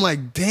 Like I'm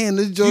like, damn,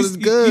 this joint is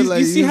good.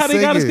 You see how they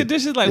got us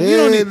conditions? Like we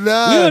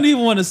don't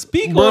even want to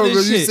speak on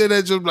this shit. You said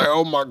that just like,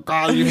 oh my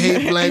god, you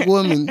hate black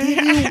women.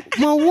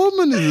 My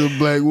woman is a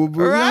black woman.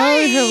 Right. I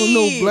ain't having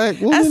no black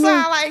woman. That's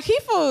why I like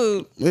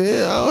people.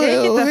 Yeah, I don't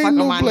get the fuck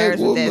on my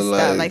nerves with that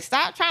stuff. Like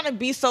stop trying to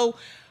be so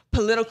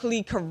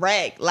politically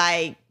correct.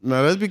 Like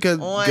no, that's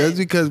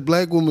because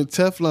black women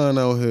Teflon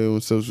out here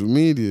on social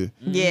media.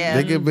 Yeah,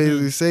 they can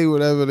basically say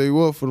whatever they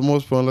want for the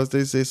most part, unless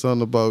they say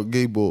something about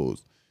gay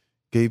boys,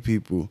 gay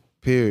people.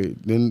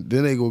 Period. Then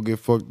they gonna get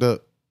fucked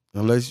up.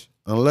 Unless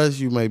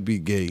you might be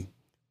gay,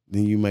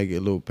 then you might get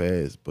a little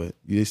pass, but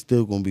you're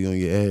still gonna be on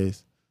your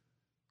ass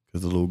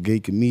because the little gay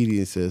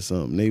comedian said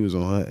something. They was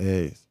on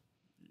her ass.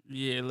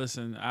 Yeah,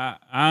 listen, I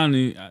don't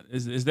need,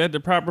 is that the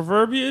proper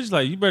verbiage?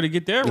 Like, you better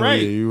get that right.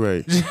 Yeah, you're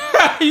right.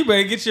 You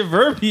better get your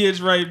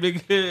verbiage right,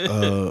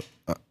 because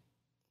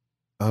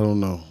I don't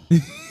know.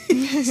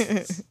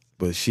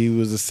 But she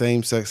was a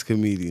same-sex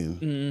comedian,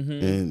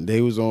 and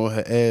they was on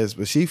her ass.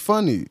 But she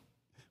funny,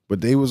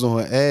 but they was on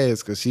her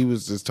ass because she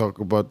was just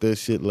talking about that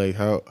shit, like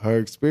how her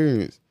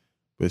experience.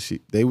 But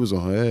they was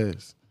on her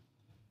ass.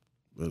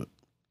 But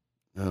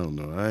I don't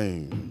know. I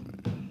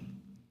ain't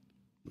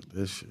but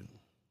that shit.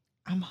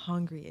 I'm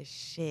hungry as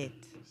shit.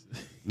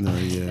 No,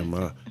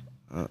 yeah,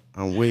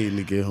 I'm waiting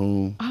to get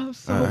home. I'm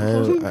so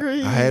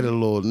hungry. I had a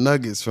little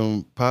nuggets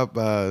from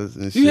Popeyes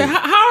and shit. Yeah,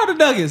 how are the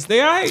nuggets? They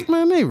all right?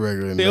 Man, they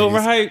regular. They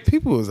nuggets. overhyped.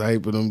 People was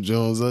hyping them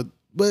Jones up,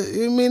 but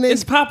I mean,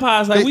 it's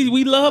Popeyes. Like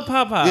we love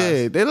Popeyes.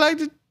 Yeah, they like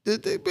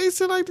they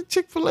basically like the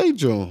Chick-fil-A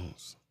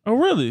Jones. Oh,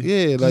 really?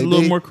 Yeah, just like a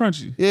little more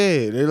crunchy.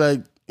 Yeah, they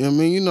like. I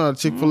mean, you know, how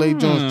Chick-fil-A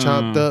Jones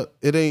chopped up.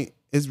 It ain't.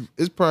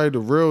 It's probably the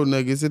real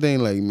nuggets. It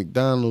ain't like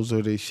McDonald's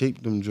or they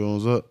shape them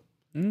Jones up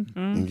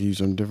and give you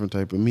some different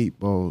type of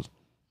meatballs.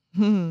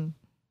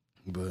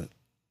 But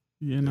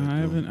yeah, no, I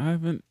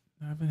haven't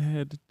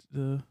had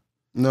the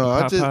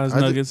Popeyes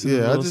nuggets.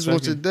 I just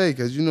went today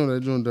because you know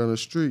that joint down the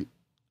street.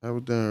 I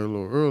was down there a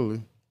little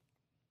early.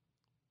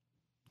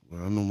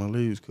 Well, I know my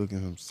lady was cooking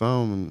some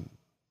salmon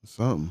or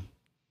something.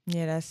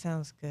 Yeah, that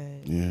sounds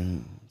good. Yeah,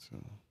 so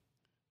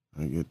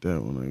I get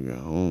that when I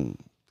got home.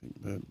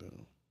 Take that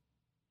down.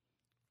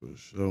 For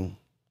sure.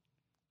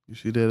 You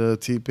see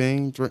that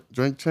T-Pain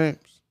Drink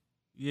Champs?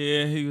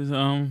 Yeah, he was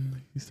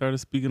he started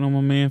speaking on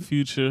my man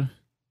Future.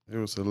 It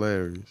was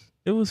hilarious.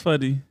 It was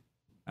funny.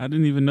 I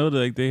didn't even know that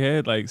like they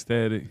had like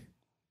static.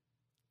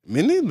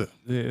 Me neither.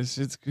 Yeah,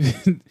 it's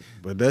good.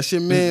 But that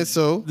shit, man.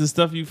 So the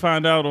stuff you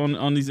find out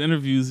on these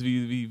interviews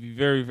be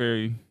very,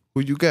 very.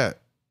 Who you got?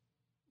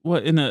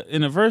 What in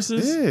a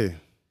versus? Yeah.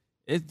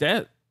 Is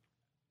that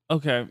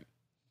okay?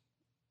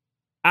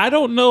 I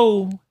don't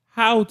know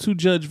how to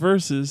judge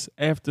verses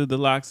after the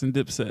Locks and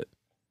Dipset.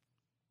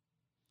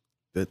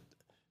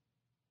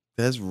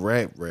 That's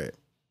rap.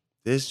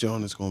 This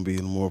joint is gonna be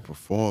more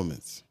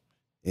performance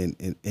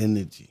and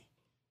energy.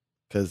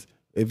 Cause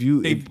if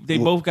you they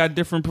both got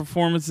different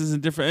performances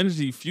and different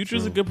energy.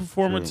 Future's a good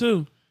performer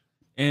too,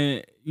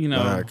 and you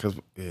know,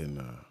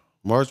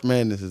 March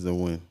Madness is a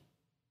win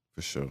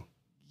for sure.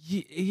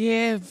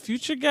 Yeah,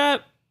 Future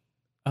got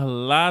a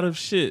lot of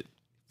shit.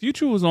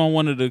 Future was on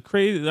one of the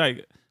crazy,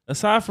 like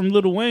aside from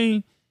Lil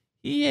Wayne,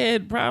 he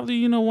had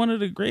probably one of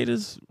the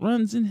greatest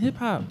runs in hip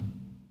hop.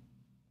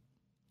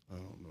 I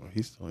don't know.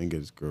 He still ain't get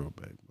his girl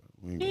back.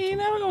 He ain't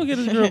never gonna get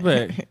his girl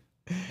back.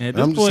 At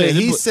this I'm point, saying,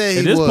 he said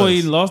at this point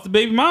he lost the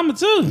baby mama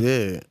too.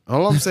 Yeah,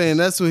 all I'm saying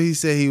that's what he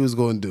said he was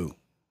gonna do.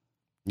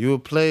 You a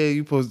player,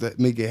 you supposed to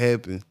make it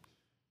happen.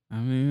 I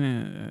mean,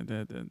 man,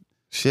 that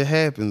shit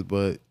happens,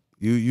 but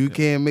you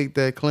can't make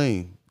that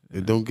claim.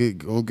 It don't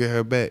get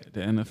her back. The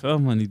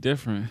NFL money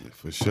different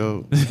for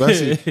sure,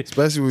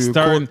 especially when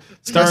you're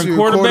starting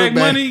quarterback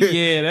money.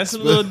 Yeah, that's a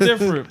little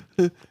different.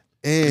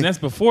 And that's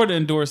before the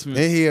endorsement.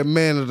 And he a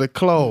man of the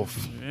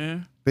cloth.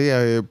 Yeah, they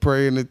out here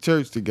praying in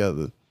church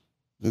together.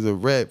 There's a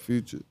rap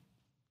Future.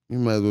 You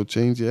might as well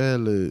change your ad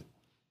lib.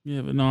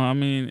 Yeah, but no, I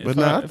mean,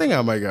 I think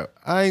I might got.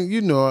 I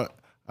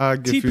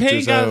get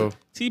Future's out.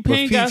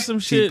 T-Pain got some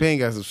shit. T-Pain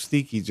got some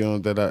sneaky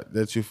Jones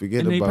that you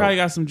forget about. And he probably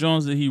got some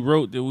Jones that he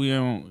wrote that we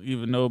don't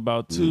even know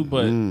about too.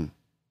 But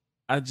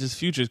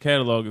Future's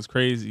catalog is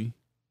crazy.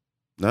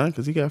 Nah,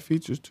 because he got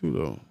features too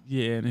though.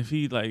 Yeah, and if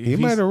he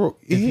might have wrote.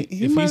 If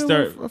he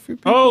start.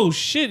 Oh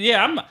shit!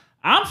 Yeah,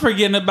 I'm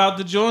forgetting about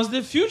the Jones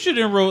that Future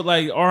didn't wrote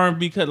like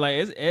R&B cut.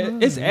 Like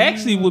it's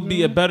actually would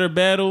be a better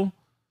battle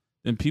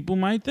than people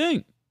might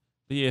think.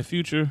 But yeah,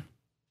 Future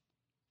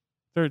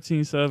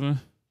 13-7.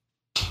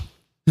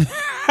 You know what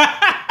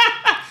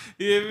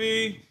I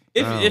mean?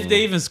 If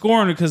they even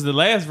scoring it, because the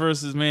last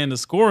verses, man, the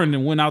scoring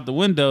and went out the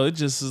window. It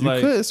just is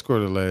like you couldn't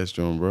score the last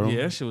joint, bro.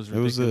 Yeah, that shit was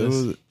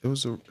ridiculous. It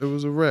was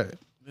a rat.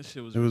 That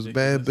shit was. It was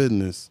bad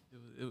business.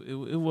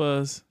 It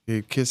was.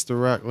 He kissed the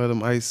rock, let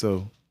him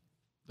ISO.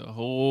 The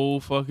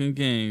whole fucking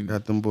game.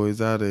 Got them boys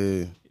out of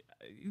here.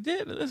 You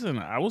did. Listen,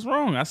 I was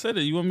wrong. I said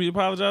it. You want me to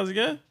apologize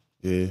again?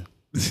 Yeah.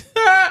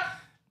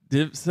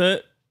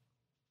 Dipset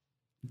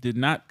did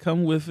not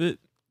come with it.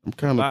 I'm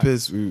kind of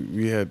pissed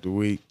we had to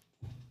wait.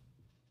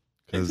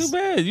 Ain't too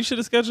bad. You should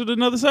have scheduled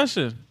another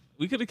session.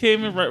 We could have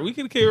came in right. We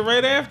could have came in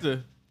right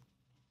after.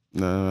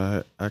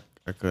 No, I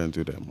couldn't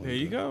do that. There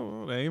you go.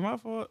 Well, that ain't my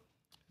fault.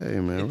 Hey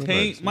man, it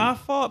ain't my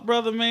fault,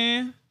 brother,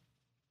 man.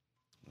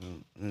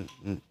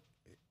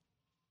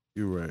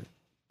 You're right.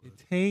 It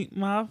ain't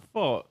my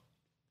fault.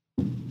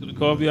 Could have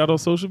called me out on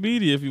social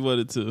media if you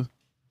wanted to.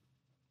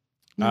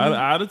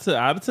 I'd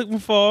have took my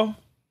fall.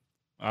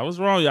 I was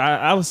wrong.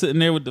 I was sitting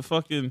there with the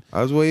fucking.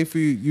 I was waiting for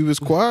you. You was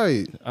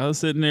quiet. I was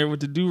sitting there with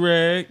the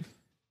do-rag,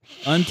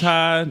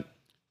 untied,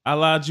 a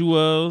la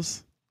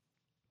Jewels.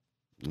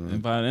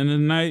 And by the end of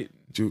the night,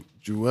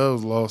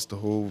 Jewels lost the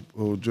whole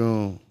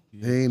drum.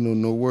 Yeah. He ain't know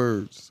no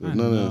words. So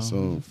none of that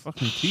songs.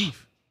 Fucking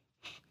teeth.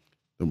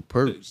 Them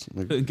perks.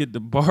 Couldn't get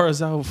the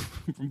bars out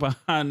from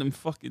behind them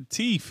fucking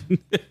teeth.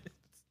 That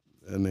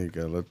nigga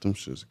gotta let them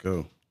shits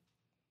go.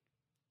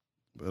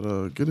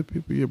 But get the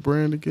people your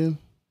brand again.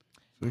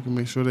 So you can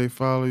make sure they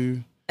follow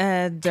you.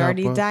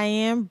 Dirty Kappa.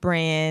 Diane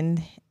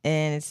brand,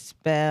 and it's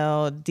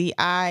spelled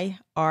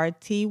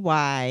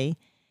DIRTYDIANBRAND.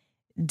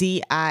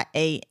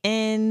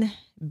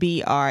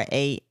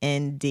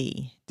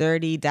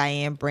 Dirty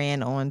Diane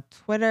brand on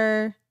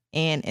Twitter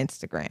and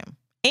Instagram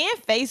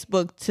and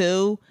Facebook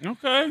too.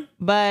 Okay,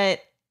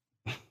 but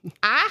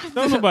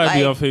don't nobody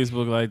be on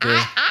Facebook like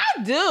that. I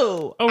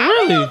do. Oh,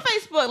 really? I be on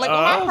Facebook, like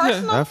on my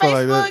personal I feel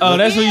Facebook. like that. Oh,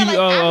 that's where you.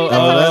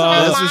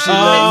 That's what she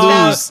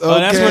let loose.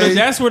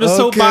 That's where the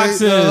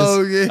soapbox is.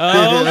 Oh, yeah.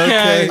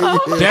 Okay.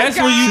 Oh, That's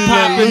where you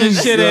popping the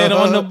shit at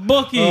on the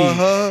bookie.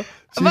 But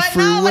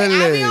no, like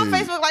I be on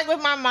Facebook like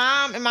with my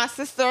mom and my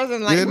sisters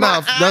and like my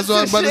aunts. That's what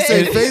I was about to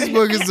say.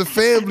 Facebook is a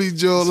family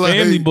joke. Like,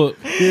 family book.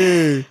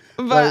 Yeah.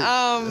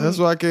 But that's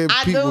why I can't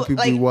people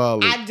be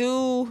wild. I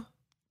do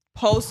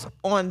post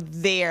on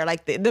there.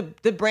 Like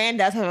the brand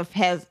does have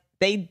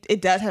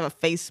it does have a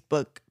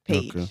Facebook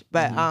page. Okay.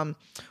 But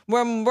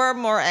we're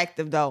more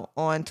active though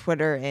on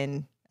Twitter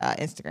and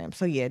Instagram.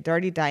 So yeah,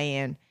 Dirty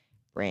Diane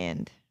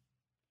brand.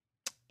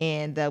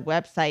 And the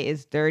website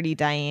is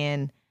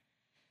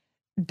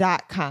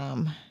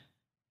dirtydiane.com.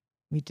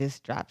 We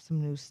just dropped some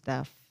new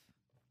stuff.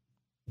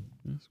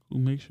 That's cool.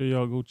 Make sure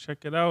y'all go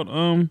check it out.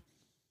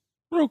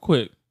 Real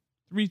quick,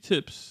 3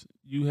 tips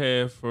you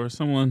have for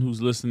someone who's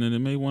listening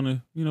and may want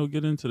to,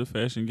 get into the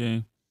fashion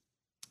game.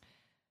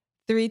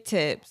 3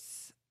 tips.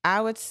 I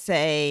would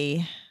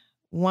say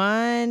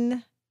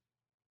 1,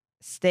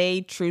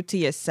 stay true to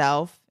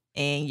yourself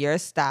and your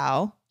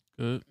style.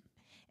 Good.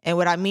 And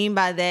what I mean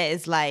by that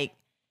is like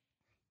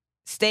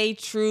stay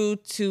true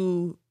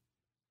to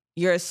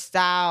your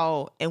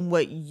style and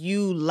what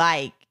you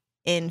like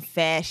in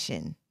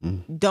fashion.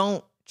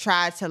 Don't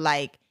try to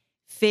like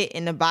fit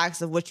in the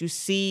box of what you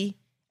see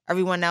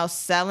everyone else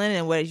selling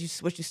and what you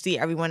see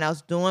everyone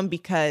else doing,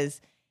 because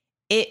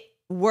it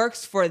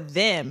works for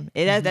them.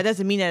 That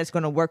doesn't mean that it's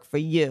going to work for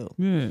you.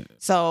 Yeah.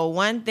 So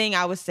one thing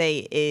I would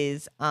say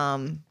is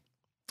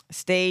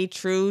stay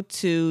true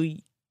to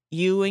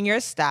you and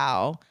your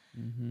style.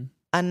 Mm-hmm.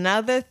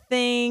 Another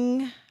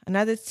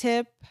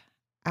tip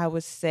I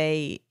would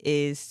say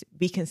is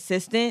be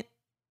consistent.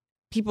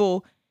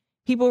 People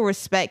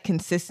respect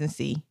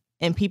consistency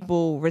and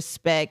people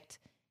respect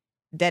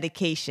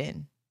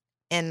dedication.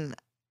 And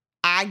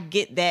I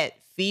get that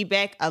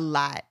feedback a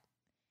lot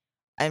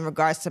in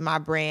regards to my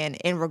brand,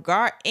 in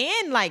regards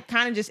to like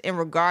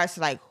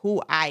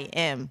who I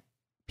am.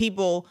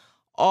 People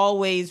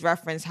always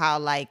reference how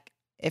like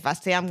if I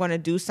say I'm going to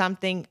do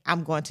something,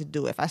 I'm going to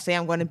do it. If I say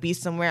I'm going to be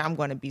somewhere, I'm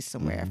going to be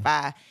somewhere. If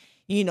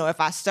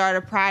I start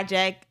a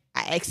project,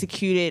 I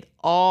execute it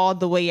all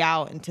the way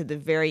out into the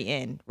very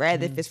end.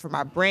 Rather if it's for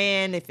my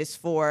brand, if it's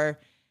for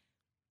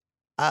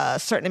a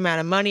certain amount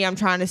of money I'm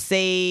trying to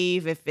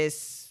save, if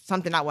it's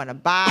something I want to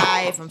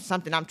buy, from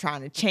something I'm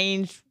trying to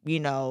change,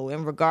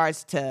 in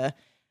regards to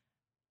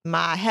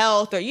my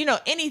health or,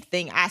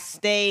 anything,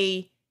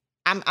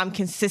 I'm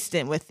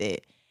consistent with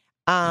it.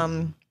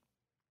 And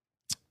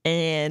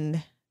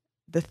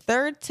the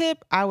third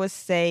tip I would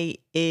say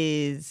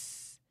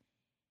is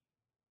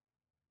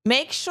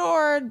make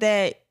sure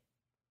that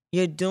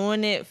you're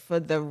doing it for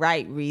the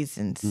right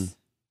reasons.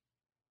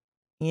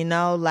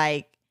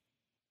 Like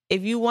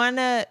if you want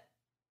to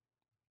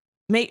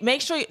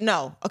make sure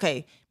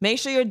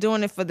you're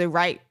doing it for the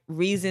right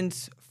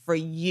reasons for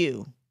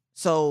you.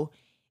 So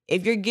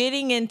if you're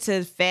getting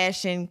into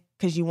fashion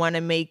because you want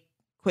to make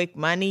quick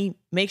money,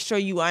 make sure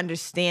you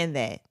understand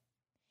that.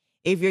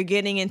 if you're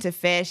getting into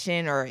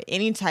fashion or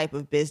any type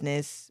of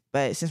business,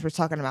 but since we're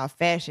talking about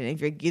fashion,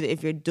 if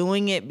you're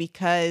doing it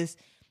because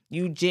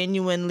you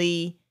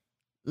genuinely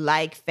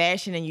like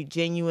fashion and you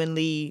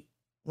genuinely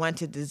want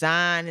to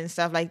design and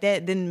stuff like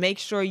that, then make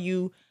sure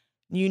you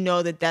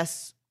know that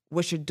that's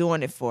what you're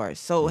doing it for.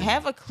 So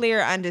have a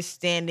clear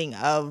understanding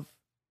of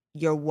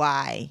your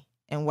why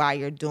and why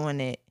you're doing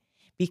it.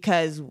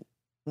 Because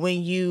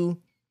when you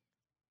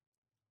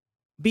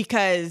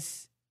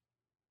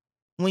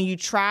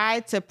try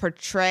to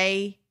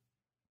portray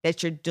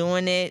that you're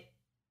doing it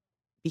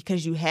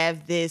because you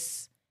have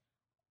this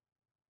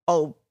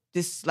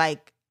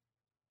like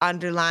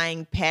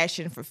underlying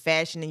passion for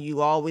fashion and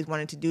you always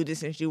wanted to do this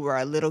since you were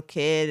a little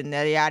kid and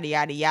yada,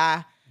 yada,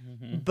 yada.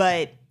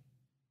 But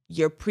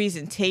your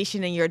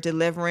presentation and your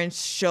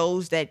deliverance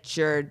shows that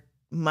you're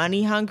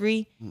money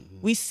hungry.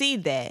 We see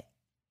that.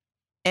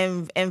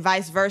 And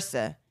vice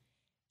versa.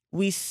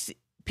 We see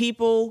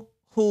people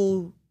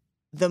who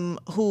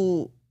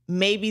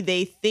maybe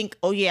they think,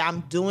 oh yeah,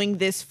 I'm doing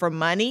this for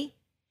money,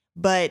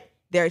 but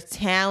their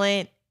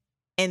talent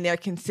and their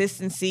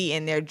consistency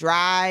and their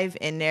drive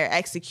and their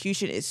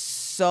execution is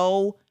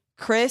so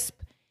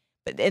crisp,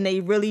 and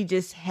they really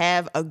just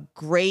have a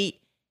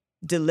great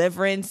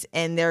deliverance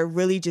and they're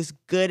really just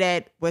good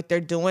at what they're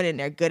doing and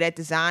they're good at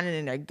designing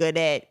and they're good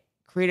at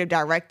creative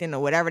directing or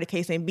whatever the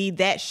case may be.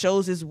 That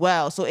shows as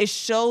well. So it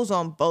shows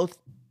on both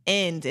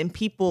ends and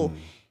people,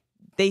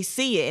 they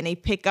see it and they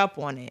pick up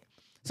on it.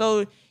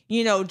 So,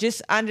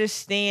 just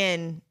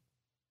understand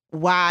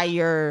why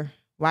you're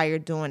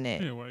doing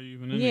it. Yeah, why you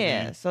even in the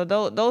Yeah. game? So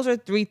those are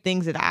 3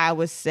 things that I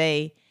would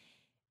say,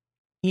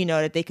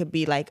 that they could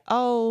be like,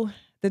 oh,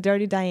 the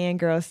Dirty Diane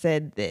girl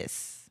said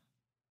this.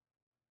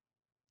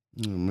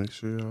 Make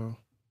sure y'all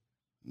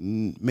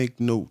make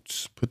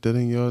notes. Put that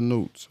in your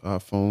notes.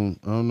 iPhone.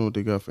 I don't know what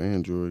they got for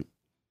Android.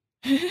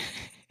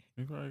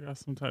 They probably got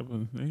some type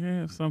of. They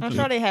have something. I'm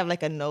sure they have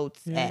like a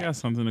notes Yeah, they app got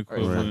something or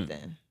equivalent.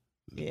 something.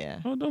 Yeah.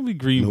 Oh, don't be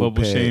green Notepad.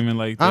 bubble shaming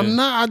like that. I'm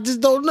not. I just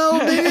don't know.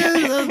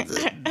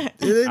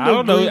 Nigga. I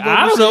don't know.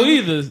 I don't know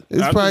either.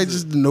 It's probably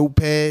just the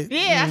notepad.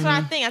 Yeah, that's what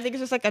I think. I think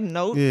it's just like a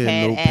notepad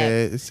Yeah, notepad.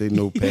 app. It say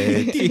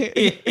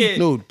notepad.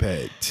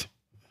 Notepad.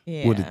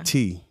 Yeah. With a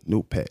T.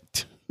 Notepad.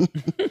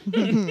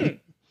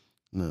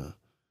 Nah.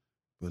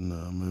 But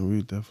nah, man,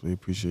 we definitely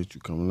appreciate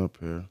you coming up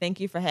here. Thank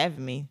you for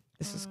having me.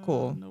 This is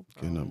cool. No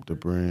Getting problem. up the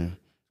brand.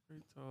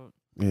 Great talk.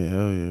 Yeah,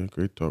 hell yeah.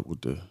 Great talk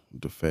with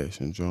the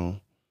fashion, John.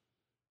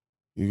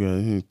 You got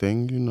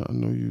anything? I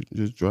know you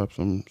just dropped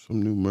some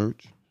new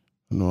merch.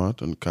 I know I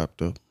done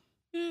copped up.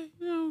 Yeah,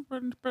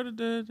 Brother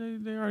Dead.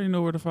 They already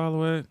know where to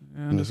follow at.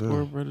 Yeah,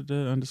 underscore Brother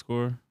Dead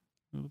underscore.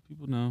 Let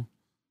people know.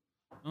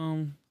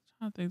 Trying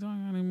to think. Do I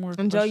got any more?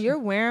 And Joe, questions? you're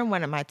wearing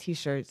one of my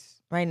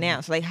t-shirts right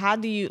now. So like, how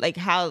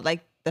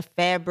the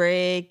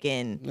fabric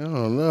and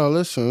No,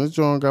 listen, this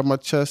John got my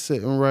chest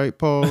sitting right,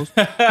 pause.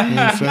 You know what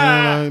I'm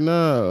saying? Like,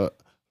 nah.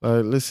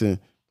 Like, listen,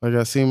 like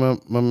I see my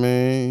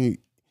man,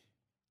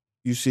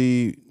 you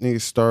see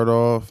niggas start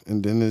off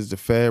and then there's the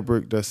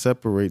fabric that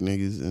separate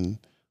niggas. And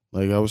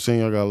like I was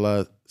saying, y'all got a lot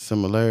of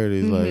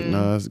similarities. Like,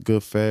 nah, it's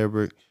good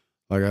fabric.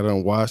 Like I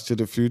done washed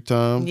it a few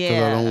times because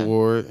I don't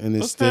wore it and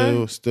it's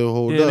still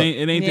hold up.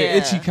 It ain't the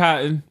itchy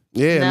cotton.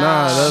 Yeah,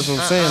 nah, that's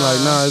what I'm saying. Like,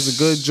 nah, it's a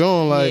good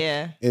joint. Like,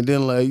 Yeah. and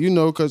then like,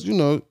 cause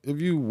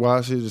if you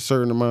wash it a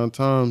certain amount of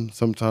time,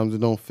 sometimes it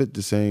don't fit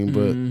the same.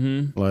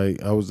 But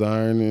like, I was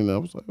ironing, I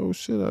was like, oh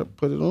shit, I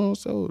put it on,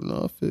 so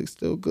no, it fits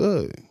still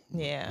good.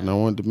 Yeah. And I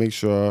wanted to make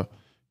sure,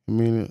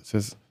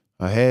 since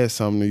I had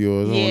something of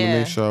yours, I wanted to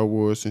make sure I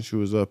wore it since you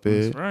was up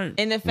here. That's right.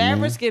 And the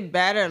fabrics get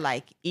better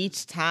like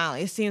each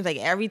time. It seems like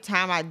every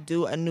time I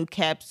do a new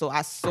capsule,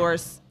 I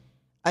source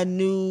a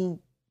new,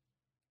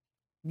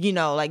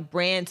 like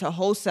brand to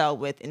wholesale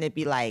with, and it'd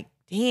be like,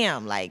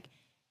 damn, like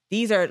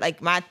these are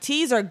like my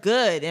tees are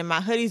good and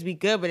my hoodies be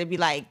good, but it'd be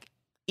like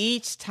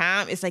each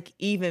time it's like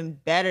even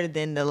better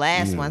than the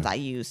last ones I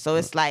used. So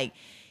it's like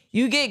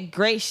you get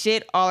great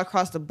shit all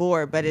across the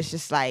board, but it's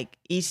just like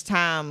each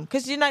time,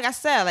 because like I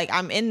said, like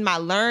I'm in my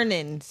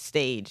learning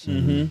stage.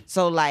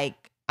 So like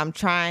I'm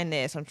trying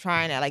this, I'm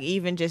trying that. Like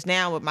even just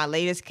now with my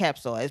latest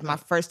capsule, it's my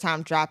first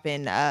time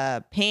dropping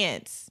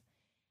pants.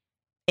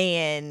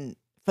 And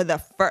for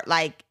the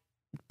like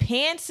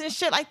pants and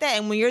shit like that,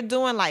 and when you're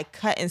doing like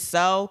cut and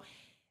sew,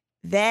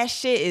 that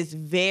shit is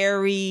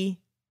very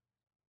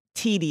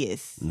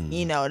tedious.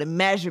 The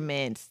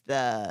measurements,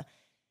 the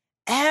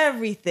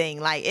everything,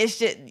 like it's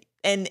just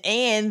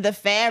and the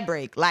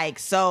fabric, like,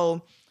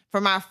 so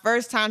for my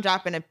first time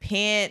dropping a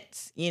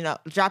pants,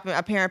 dropping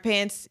a pair of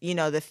pants,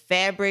 the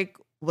fabric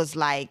was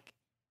like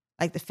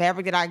the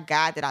fabric that I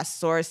got, that I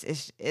sourced,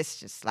 it's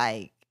just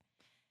like,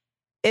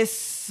 it's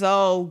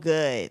so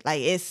good.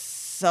 Like, it's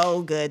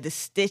so good. The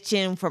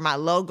stitching for my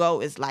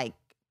logo is like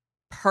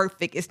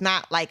perfect. It's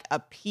not like a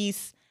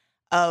piece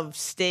of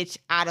stitch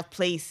out of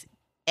place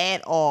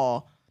at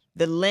all.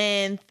 The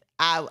length,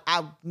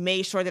 I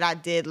made sure that I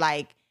did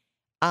like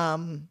a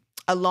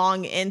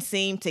long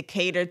inseam to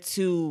cater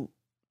to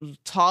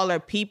taller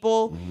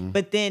people,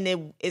 but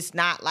then it's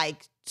not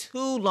like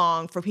too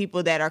long for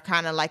people that are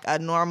kind of like a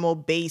normal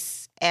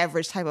base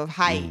average type of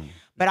height.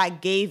 But I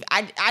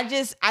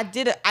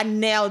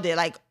nailed it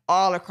like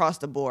all across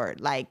the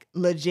board, like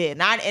legit.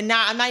 Now I'm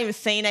not even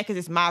saying that because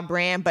it's my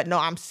brand, but no,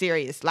 I'm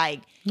serious.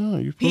 Like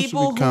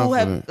people who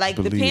have like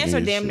the pants are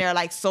damn near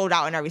like sold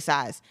out in every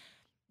size.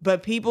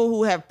 But people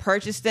who have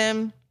purchased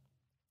them,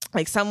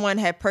 like someone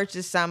had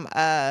purchased some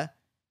the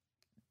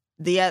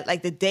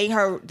day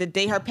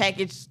her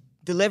package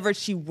delivered,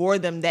 she wore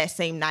them that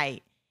same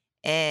night.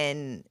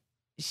 And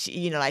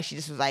she, like she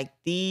just was like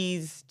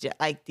these,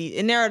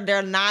 and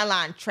they're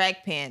nylon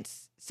track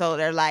pants, so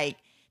they're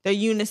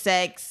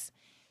unisex.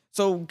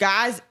 So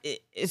guys,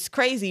 it's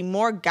crazy.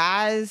 More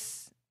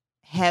guys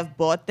have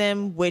bought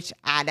them, which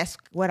that's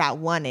what I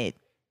wanted.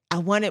 I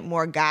wanted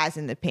more guys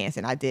in the pants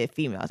than I did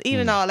females,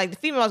 even though like the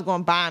females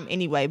going to buy them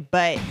anyway.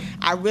 But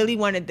I really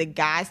wanted the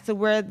guys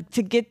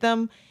to get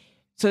them,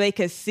 so they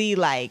could see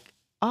like,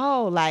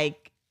 oh, like.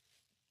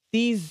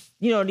 These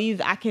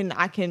I can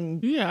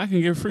yeah, I can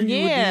get free with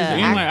these.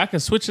 And I can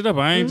switch it up.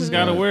 I ain't just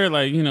gotta wear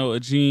like a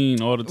jean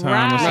all the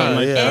time or something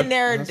like that. And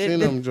they're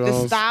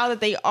the style that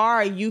they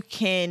are. You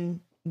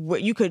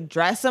could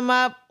dress them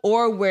up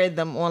or wear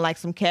them on like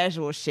some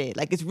casual shit.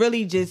 Like it's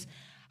really just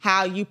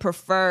how you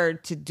prefer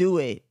to do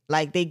it.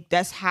 Like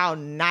that's how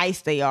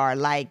nice they are.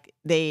 Like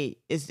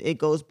it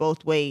goes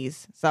both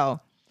ways. So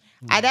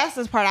that's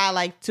the part I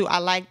like too. I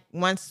like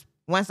once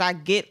I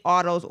get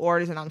all those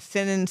orders and I'm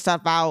sending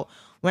stuff out.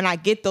 When I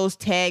get those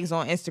tags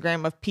on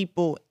Instagram of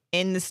people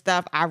in the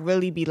stuff, I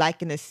really be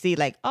liking to see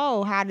like,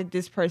 oh, how did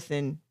this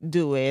person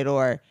do it?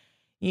 Or,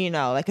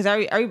 like, because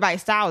everybody's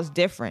style is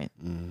different.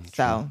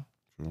 So.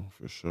 True,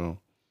 for sure.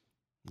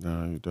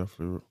 Nah, you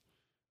definitely.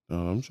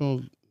 I'm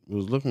sure it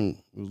was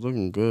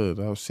looking good.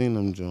 I've seen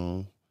them,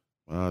 John.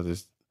 I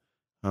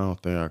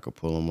don't think I could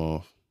pull them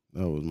off.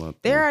 That was my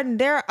thing.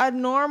 They're a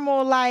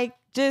normal, like,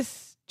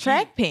 just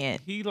track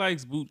pant. He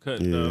likes boot cut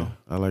though.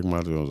 I like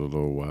my Jones a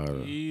little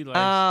wider.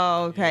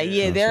 Okay.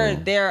 Yeah, they're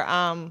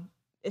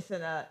it's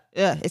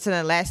an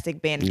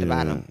elastic band at the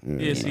bottom.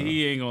 Yeah, see,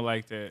 he ain't gonna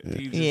like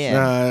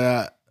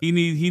that. He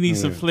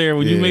needs some flair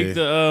when you make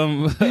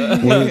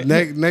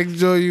the next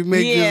joy you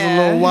make is a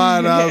little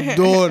wider.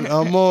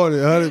 I'm on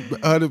it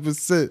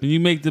 100%. When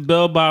you make the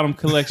bell bottom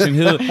collection,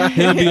 he'll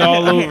be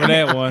all over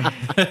that one.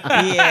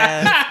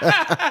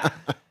 Yeah.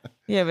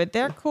 Yeah, but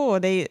they're cool.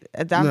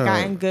 I've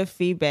gotten good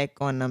feedback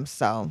on them.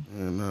 So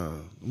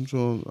I'm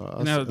sure.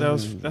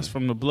 That's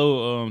from the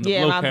blow.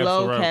 My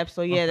blow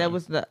capsule. Yeah, okay.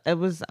 It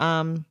was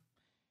the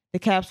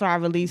capsule I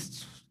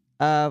released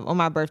on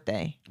my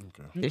birthday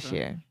this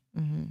year.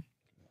 Mm-hmm.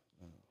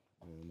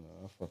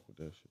 I fuck with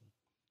that shit.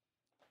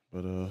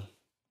 But we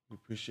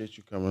appreciate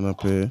you coming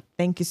up here.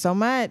 Thank you so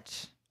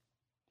much.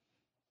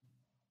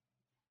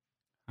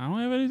 I don't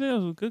have anything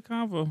else. Good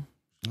convo.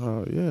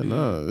 Oh yeah,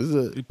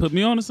 You put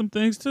me on to some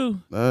things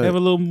too. Have a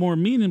little more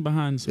meaning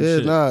behind some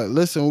shit.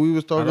 Listen, we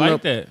was talking. I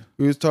like that.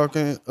 We was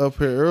talking up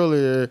here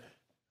earlier,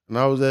 and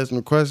I was asking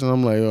a question.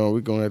 I'm like, oh,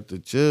 we gonna have to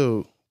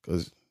chill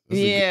because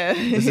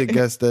it's a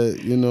guest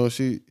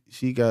that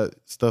she got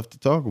stuff to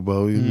talk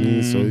about. You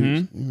mean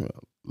so?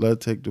 Let her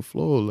take the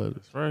floor.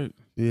 That's right.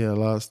 Yeah, a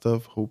lot of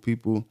stuff. Hope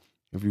people.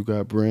 If you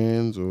got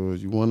brands or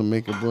you want to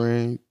make a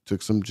brand,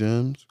 took some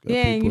gems.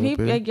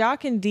 Y'all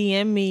can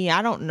DM me.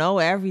 I don't know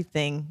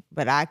everything,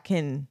 but I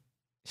can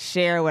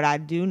share what I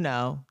do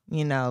know.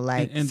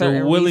 Like and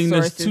certain the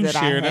willingness to that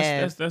share.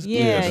 That's that's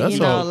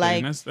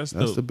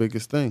that's the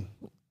biggest thing.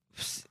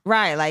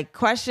 Right, like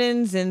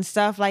questions and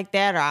stuff like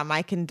that, or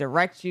I can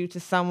direct you to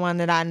someone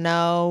that I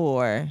know,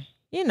 or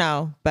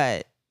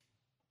but.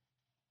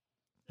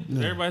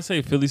 Everybody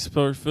say Philly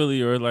support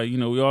Philly, or like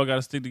we all got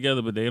to stick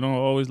together, but they don't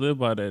always live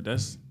by that.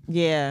 That's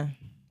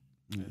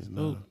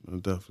dope.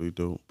 Definitely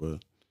dope. But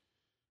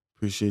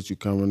appreciate you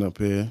coming up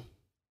here,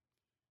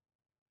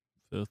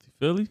 Filthy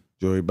Philly,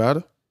 Joey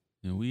Bada,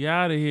 and we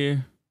out of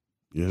here.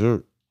 Yes,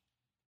 sir.